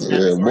 on, man. Rockets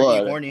fans Yeah, already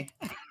boy. horny.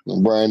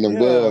 Bring them Yeah,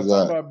 gloves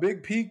talking out. about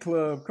Big P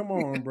Club. Come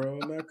on,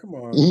 bro. Now, come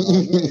on,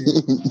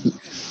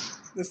 dog.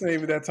 This ain't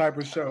even that type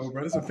of show,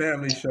 bro. It's a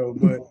family show.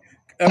 But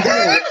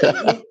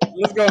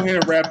let's go ahead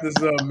and wrap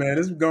this up, man.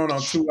 This is going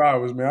on 2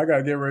 hours, man. I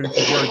gotta get ready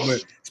for work.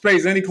 But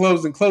Space, any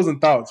closing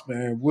thoughts,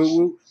 man?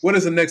 What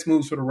is the next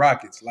moves for the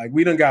Rockets? Like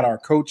we done got our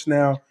coach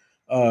now.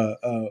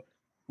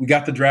 We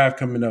got the draft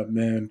coming up,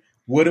 man.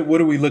 What are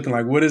we looking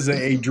like? What is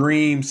a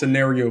dream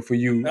scenario for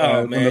you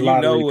Oh when the man,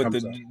 you know lottery what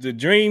comes up? the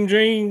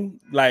dream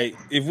like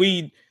if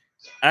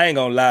I ain't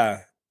gonna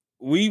lie.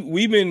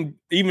 We've been,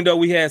 even though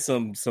we had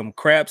some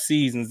crap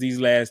seasons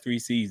these last 3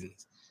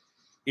 seasons,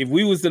 if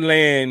we was to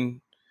land,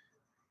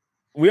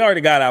 we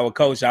already got our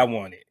coach I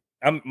wanted.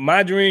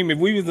 My dream, if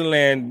we was to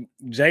land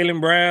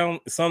Jaylen Brown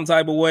some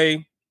type of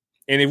way,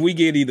 and if we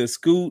get either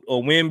Scoot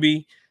or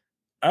Wemby,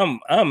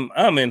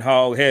 I'm in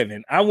hog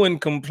heaven. I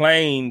wouldn't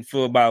complain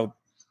for about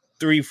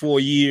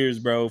 3-4 years,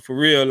 bro, for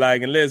real.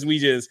 Like unless we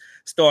just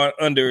start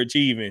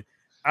underachieving,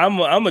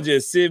 I'm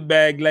just sit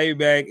back, lay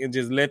back, and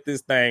just let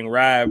this thing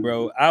ride,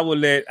 bro. I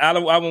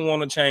don't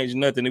want to change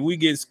nothing. If we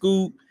get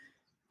Scoot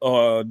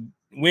or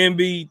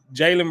Wemby,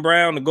 Jaylen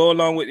Brown to go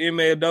along with Ime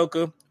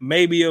Udoka,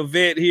 maybe a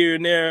vet here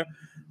and there.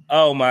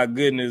 Oh my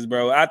goodness,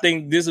 bro! I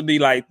think this would be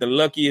like the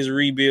luckiest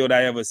rebuild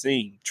I ever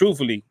seen.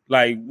 Truthfully,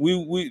 like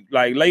we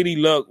like Lady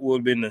Luck would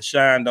have been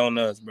shined on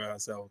us, bro.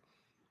 So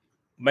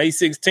May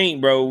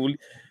 16th, bro.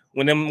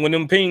 When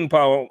them ping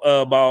pong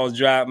balls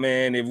drop,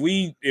 man. If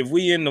we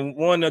in the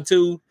 1 or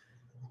 2,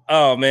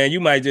 oh man, you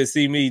might just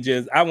see me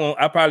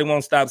I probably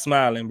won't stop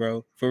smiling,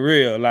 bro. For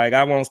real. Like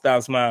I won't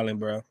stop smiling,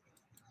 bro.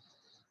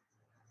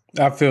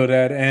 I feel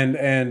that,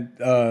 and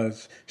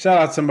shout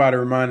out to somebody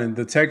reminding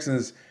the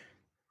Texans.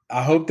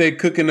 I hope they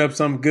cooking up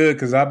something good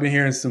because I've been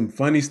hearing some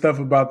funny stuff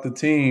about the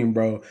team,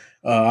 bro.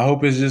 I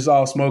hope it's just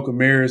all smoke and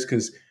mirrors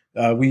because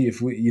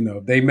if we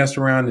they mess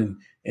around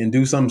and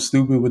do something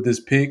stupid with this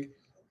pick,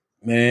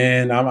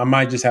 man, I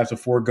might just have to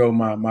forego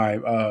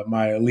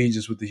my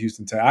allegiance with the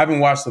Houston Texans. I haven't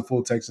watched the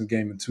full Texans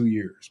game in 2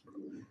 years, bro.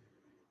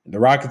 The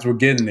Rockets were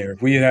getting there.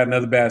 If we had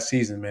another bad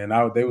season, man,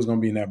 they was gonna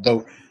be in that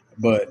boat.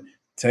 But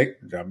they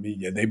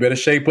better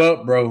shape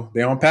up, bro.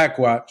 They on pack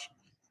watch.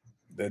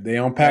 They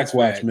on That's pack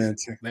watch, facts. man.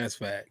 That's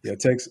facts. Yeah,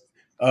 Texas.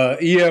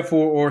 EF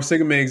or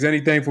Sigamigs,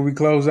 anything before we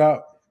close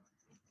out?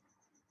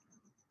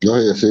 Go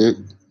ahead, Sid.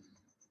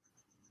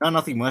 No,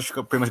 nothing much.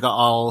 Pretty much got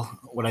all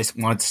what I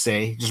wanted to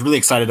say. Just really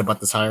excited about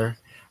this hire.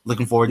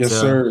 Looking forward Yes, to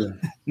sir.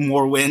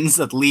 more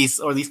wins, at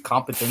least, or at least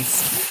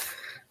competence.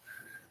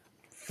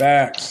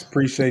 Facts.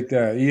 Appreciate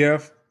that.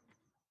 EF?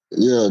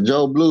 Yeah,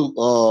 Joe Blue,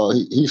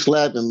 he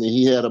slapping me.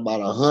 He had about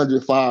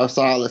 105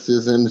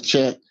 silences in the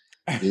chat.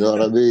 You know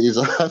what I mean?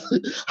 So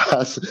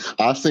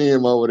I see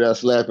him over there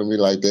slapping me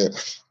like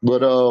that.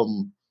 But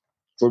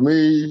for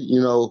me,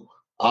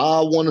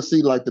 I want to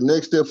see, like, the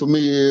next step for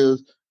me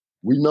is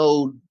we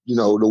know,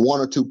 the 1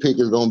 or 2 pick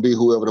is going to be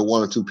whoever the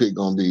 1 or 2 pick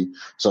going to be.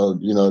 So,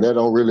 that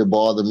don't really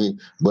bother me.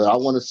 But I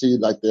want to see,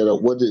 like,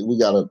 that. We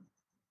got a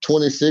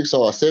 26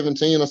 or a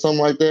 17 or something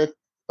like that.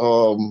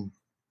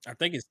 I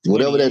think it's 20.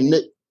 Whatever that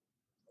Nick.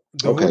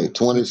 Okay,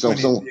 20 the 20th,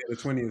 something. yeah, the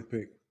 20th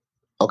pick.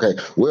 Okay,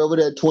 wherever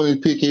that 20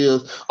 pick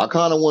is, I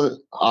kind of want to.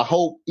 I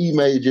hope he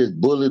may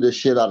just bully the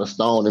shit out of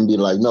Stone and be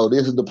like, "No,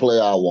 this is the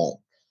player I want."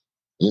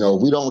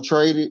 If we don't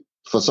trade it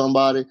for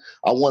somebody,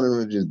 I want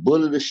him to just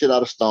bully the shit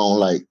out of Stone.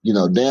 Like,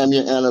 damn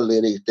your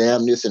analytics,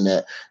 damn this and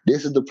that.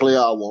 This is the player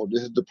I want.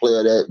 This is the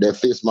player that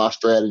fits my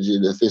strategy,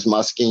 that fits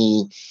my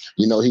scheme.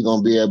 He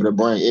gonna be able to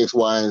bring X,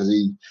 Y, and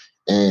Z,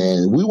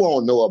 and we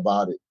won't know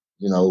about it.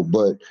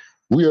 But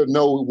we'll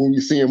know when we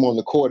see him on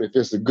the court if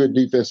it's a good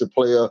defensive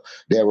player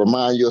that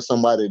remind you of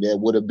somebody that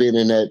would have been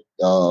in that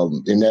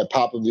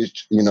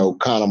Popovich,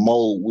 kind of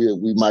mold.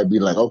 We might be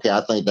like, okay,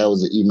 I think that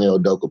was an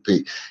Ime Udoka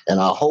pick,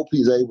 and I hope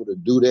he's able to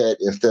do that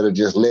instead of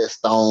just let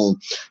Stone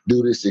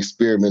do this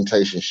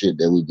experimentation shit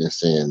that we've been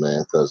seeing,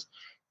 man. Because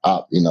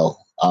I'm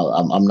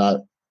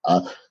not.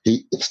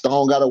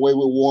 Stone got away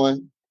with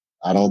one.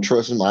 I don't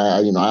trust him.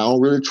 I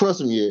don't really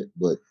trust him yet,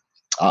 but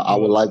I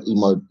would like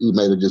Ime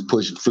to just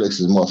flex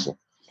his muscle.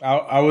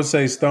 I would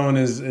say Stone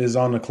is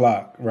on the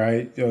clock,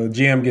 right?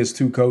 GM gets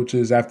 2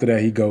 coaches. After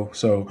that, he go.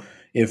 So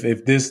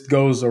if this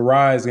goes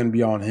awry, it's going to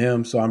be on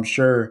him. So I'm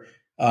sure,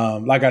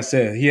 like I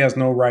said, he has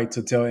no right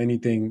to tell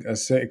anything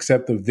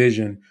except the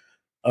vision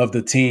of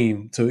the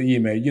team to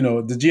Ime. You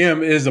know, the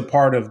GM is a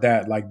part of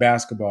that, like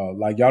basketball.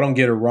 Like, y'all don't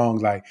get it wrong.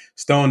 Like,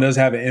 Stone does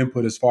have an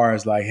input as far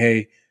as like,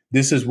 hey,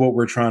 this is what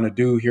we're trying to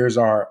do. Here's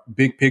our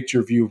big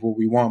picture view of what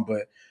we want.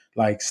 But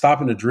like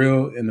stopping the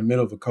drill in the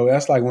middle of a coach,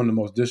 that's like one of the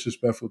most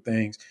disrespectful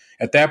things.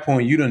 At that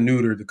point, you done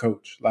neutered the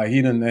coach. Like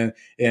he done,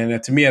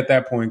 and to me at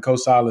that point, Coach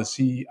Silas,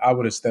 I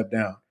would have stepped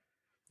down.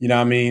 You know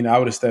what I mean? I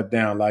would have stepped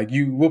down. Like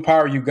what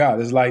power you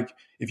got? It's like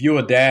if you're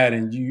a dad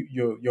and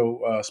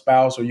your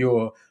spouse or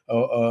you're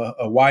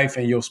a wife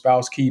and your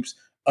spouse keeps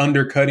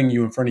undercutting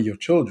you in front of your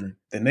children,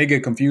 then they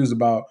get confused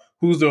about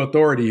who's the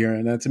authority here.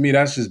 And to me,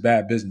 that's just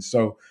bad business.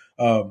 So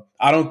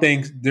I don't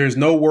think there's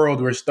no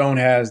world where Stone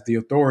has the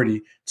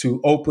authority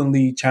to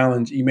openly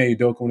challenge Ime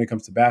Udoka when it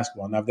comes to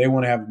basketball. Now, if they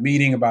want to have a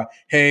meeting about,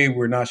 hey,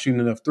 we're not shooting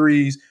enough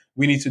threes,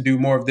 we need to do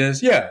more of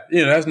this. Yeah,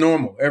 that's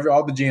normal.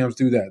 All the GMs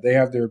do that. They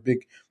have their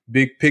big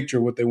picture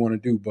what they want to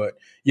do. But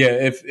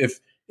yeah,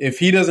 if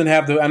he doesn't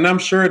have and I'm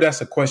sure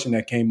that's a question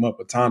that came up,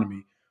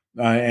 autonomy,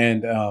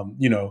 I'm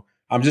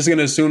just going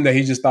to assume that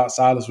he just thought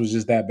Silas was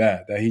just that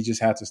bad, that he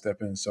just had to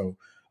step in. So,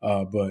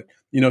 but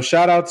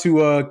shout out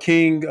to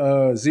King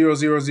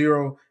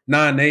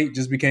 00098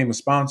 just became a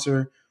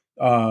sponsor.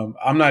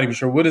 I'm not even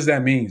sure what does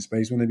that mean,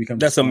 Space, when they become.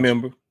 That's a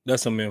member.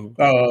 That's a member.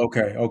 Oh,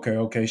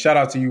 okay. Shout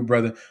out to you,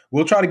 brother.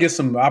 We'll try to get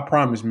some. I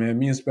promise, man.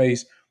 Me and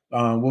Space,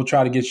 we'll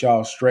try to get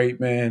y'all straight,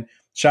 man.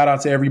 Shout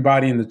out to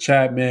everybody in the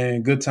chat,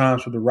 man. Good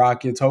times for the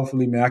Rockets.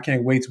 Hopefully, man, I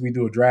can't wait till we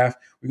do a draft.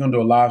 We're going to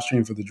do a live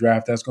stream for the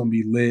draft. That's going to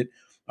be lit.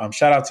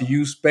 Shout out to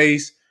you,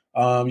 Space.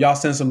 Y'all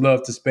send some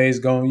love to Space.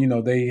 Going,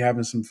 they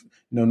having some,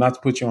 not to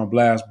put you on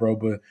blast, bro,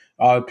 but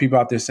all the people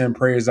out there send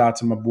prayers out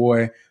to my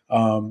boy.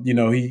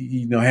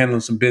 He handling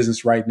some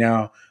business right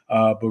now,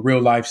 but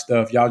real life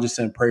stuff. Y'all just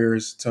send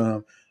prayers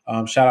to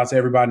him. Shout out to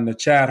everybody in the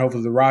chat.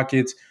 Hopefully the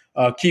Rockets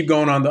keep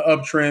going on the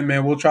uptrend,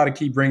 man. We'll try to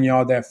keep bringing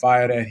y'all that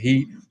fire, that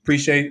heat.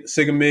 Appreciate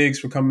Siga Migs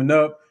for coming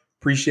up.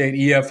 Appreciate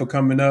EF for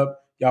coming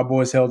up. Y'all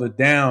boys held it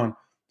down.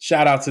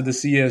 Shout out to the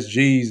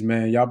CSGs,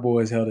 man. Y'all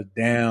boys held it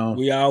down.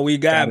 We all we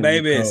got,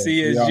 baby.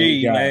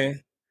 CSG,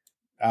 man.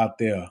 Out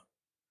there.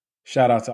 Shout out to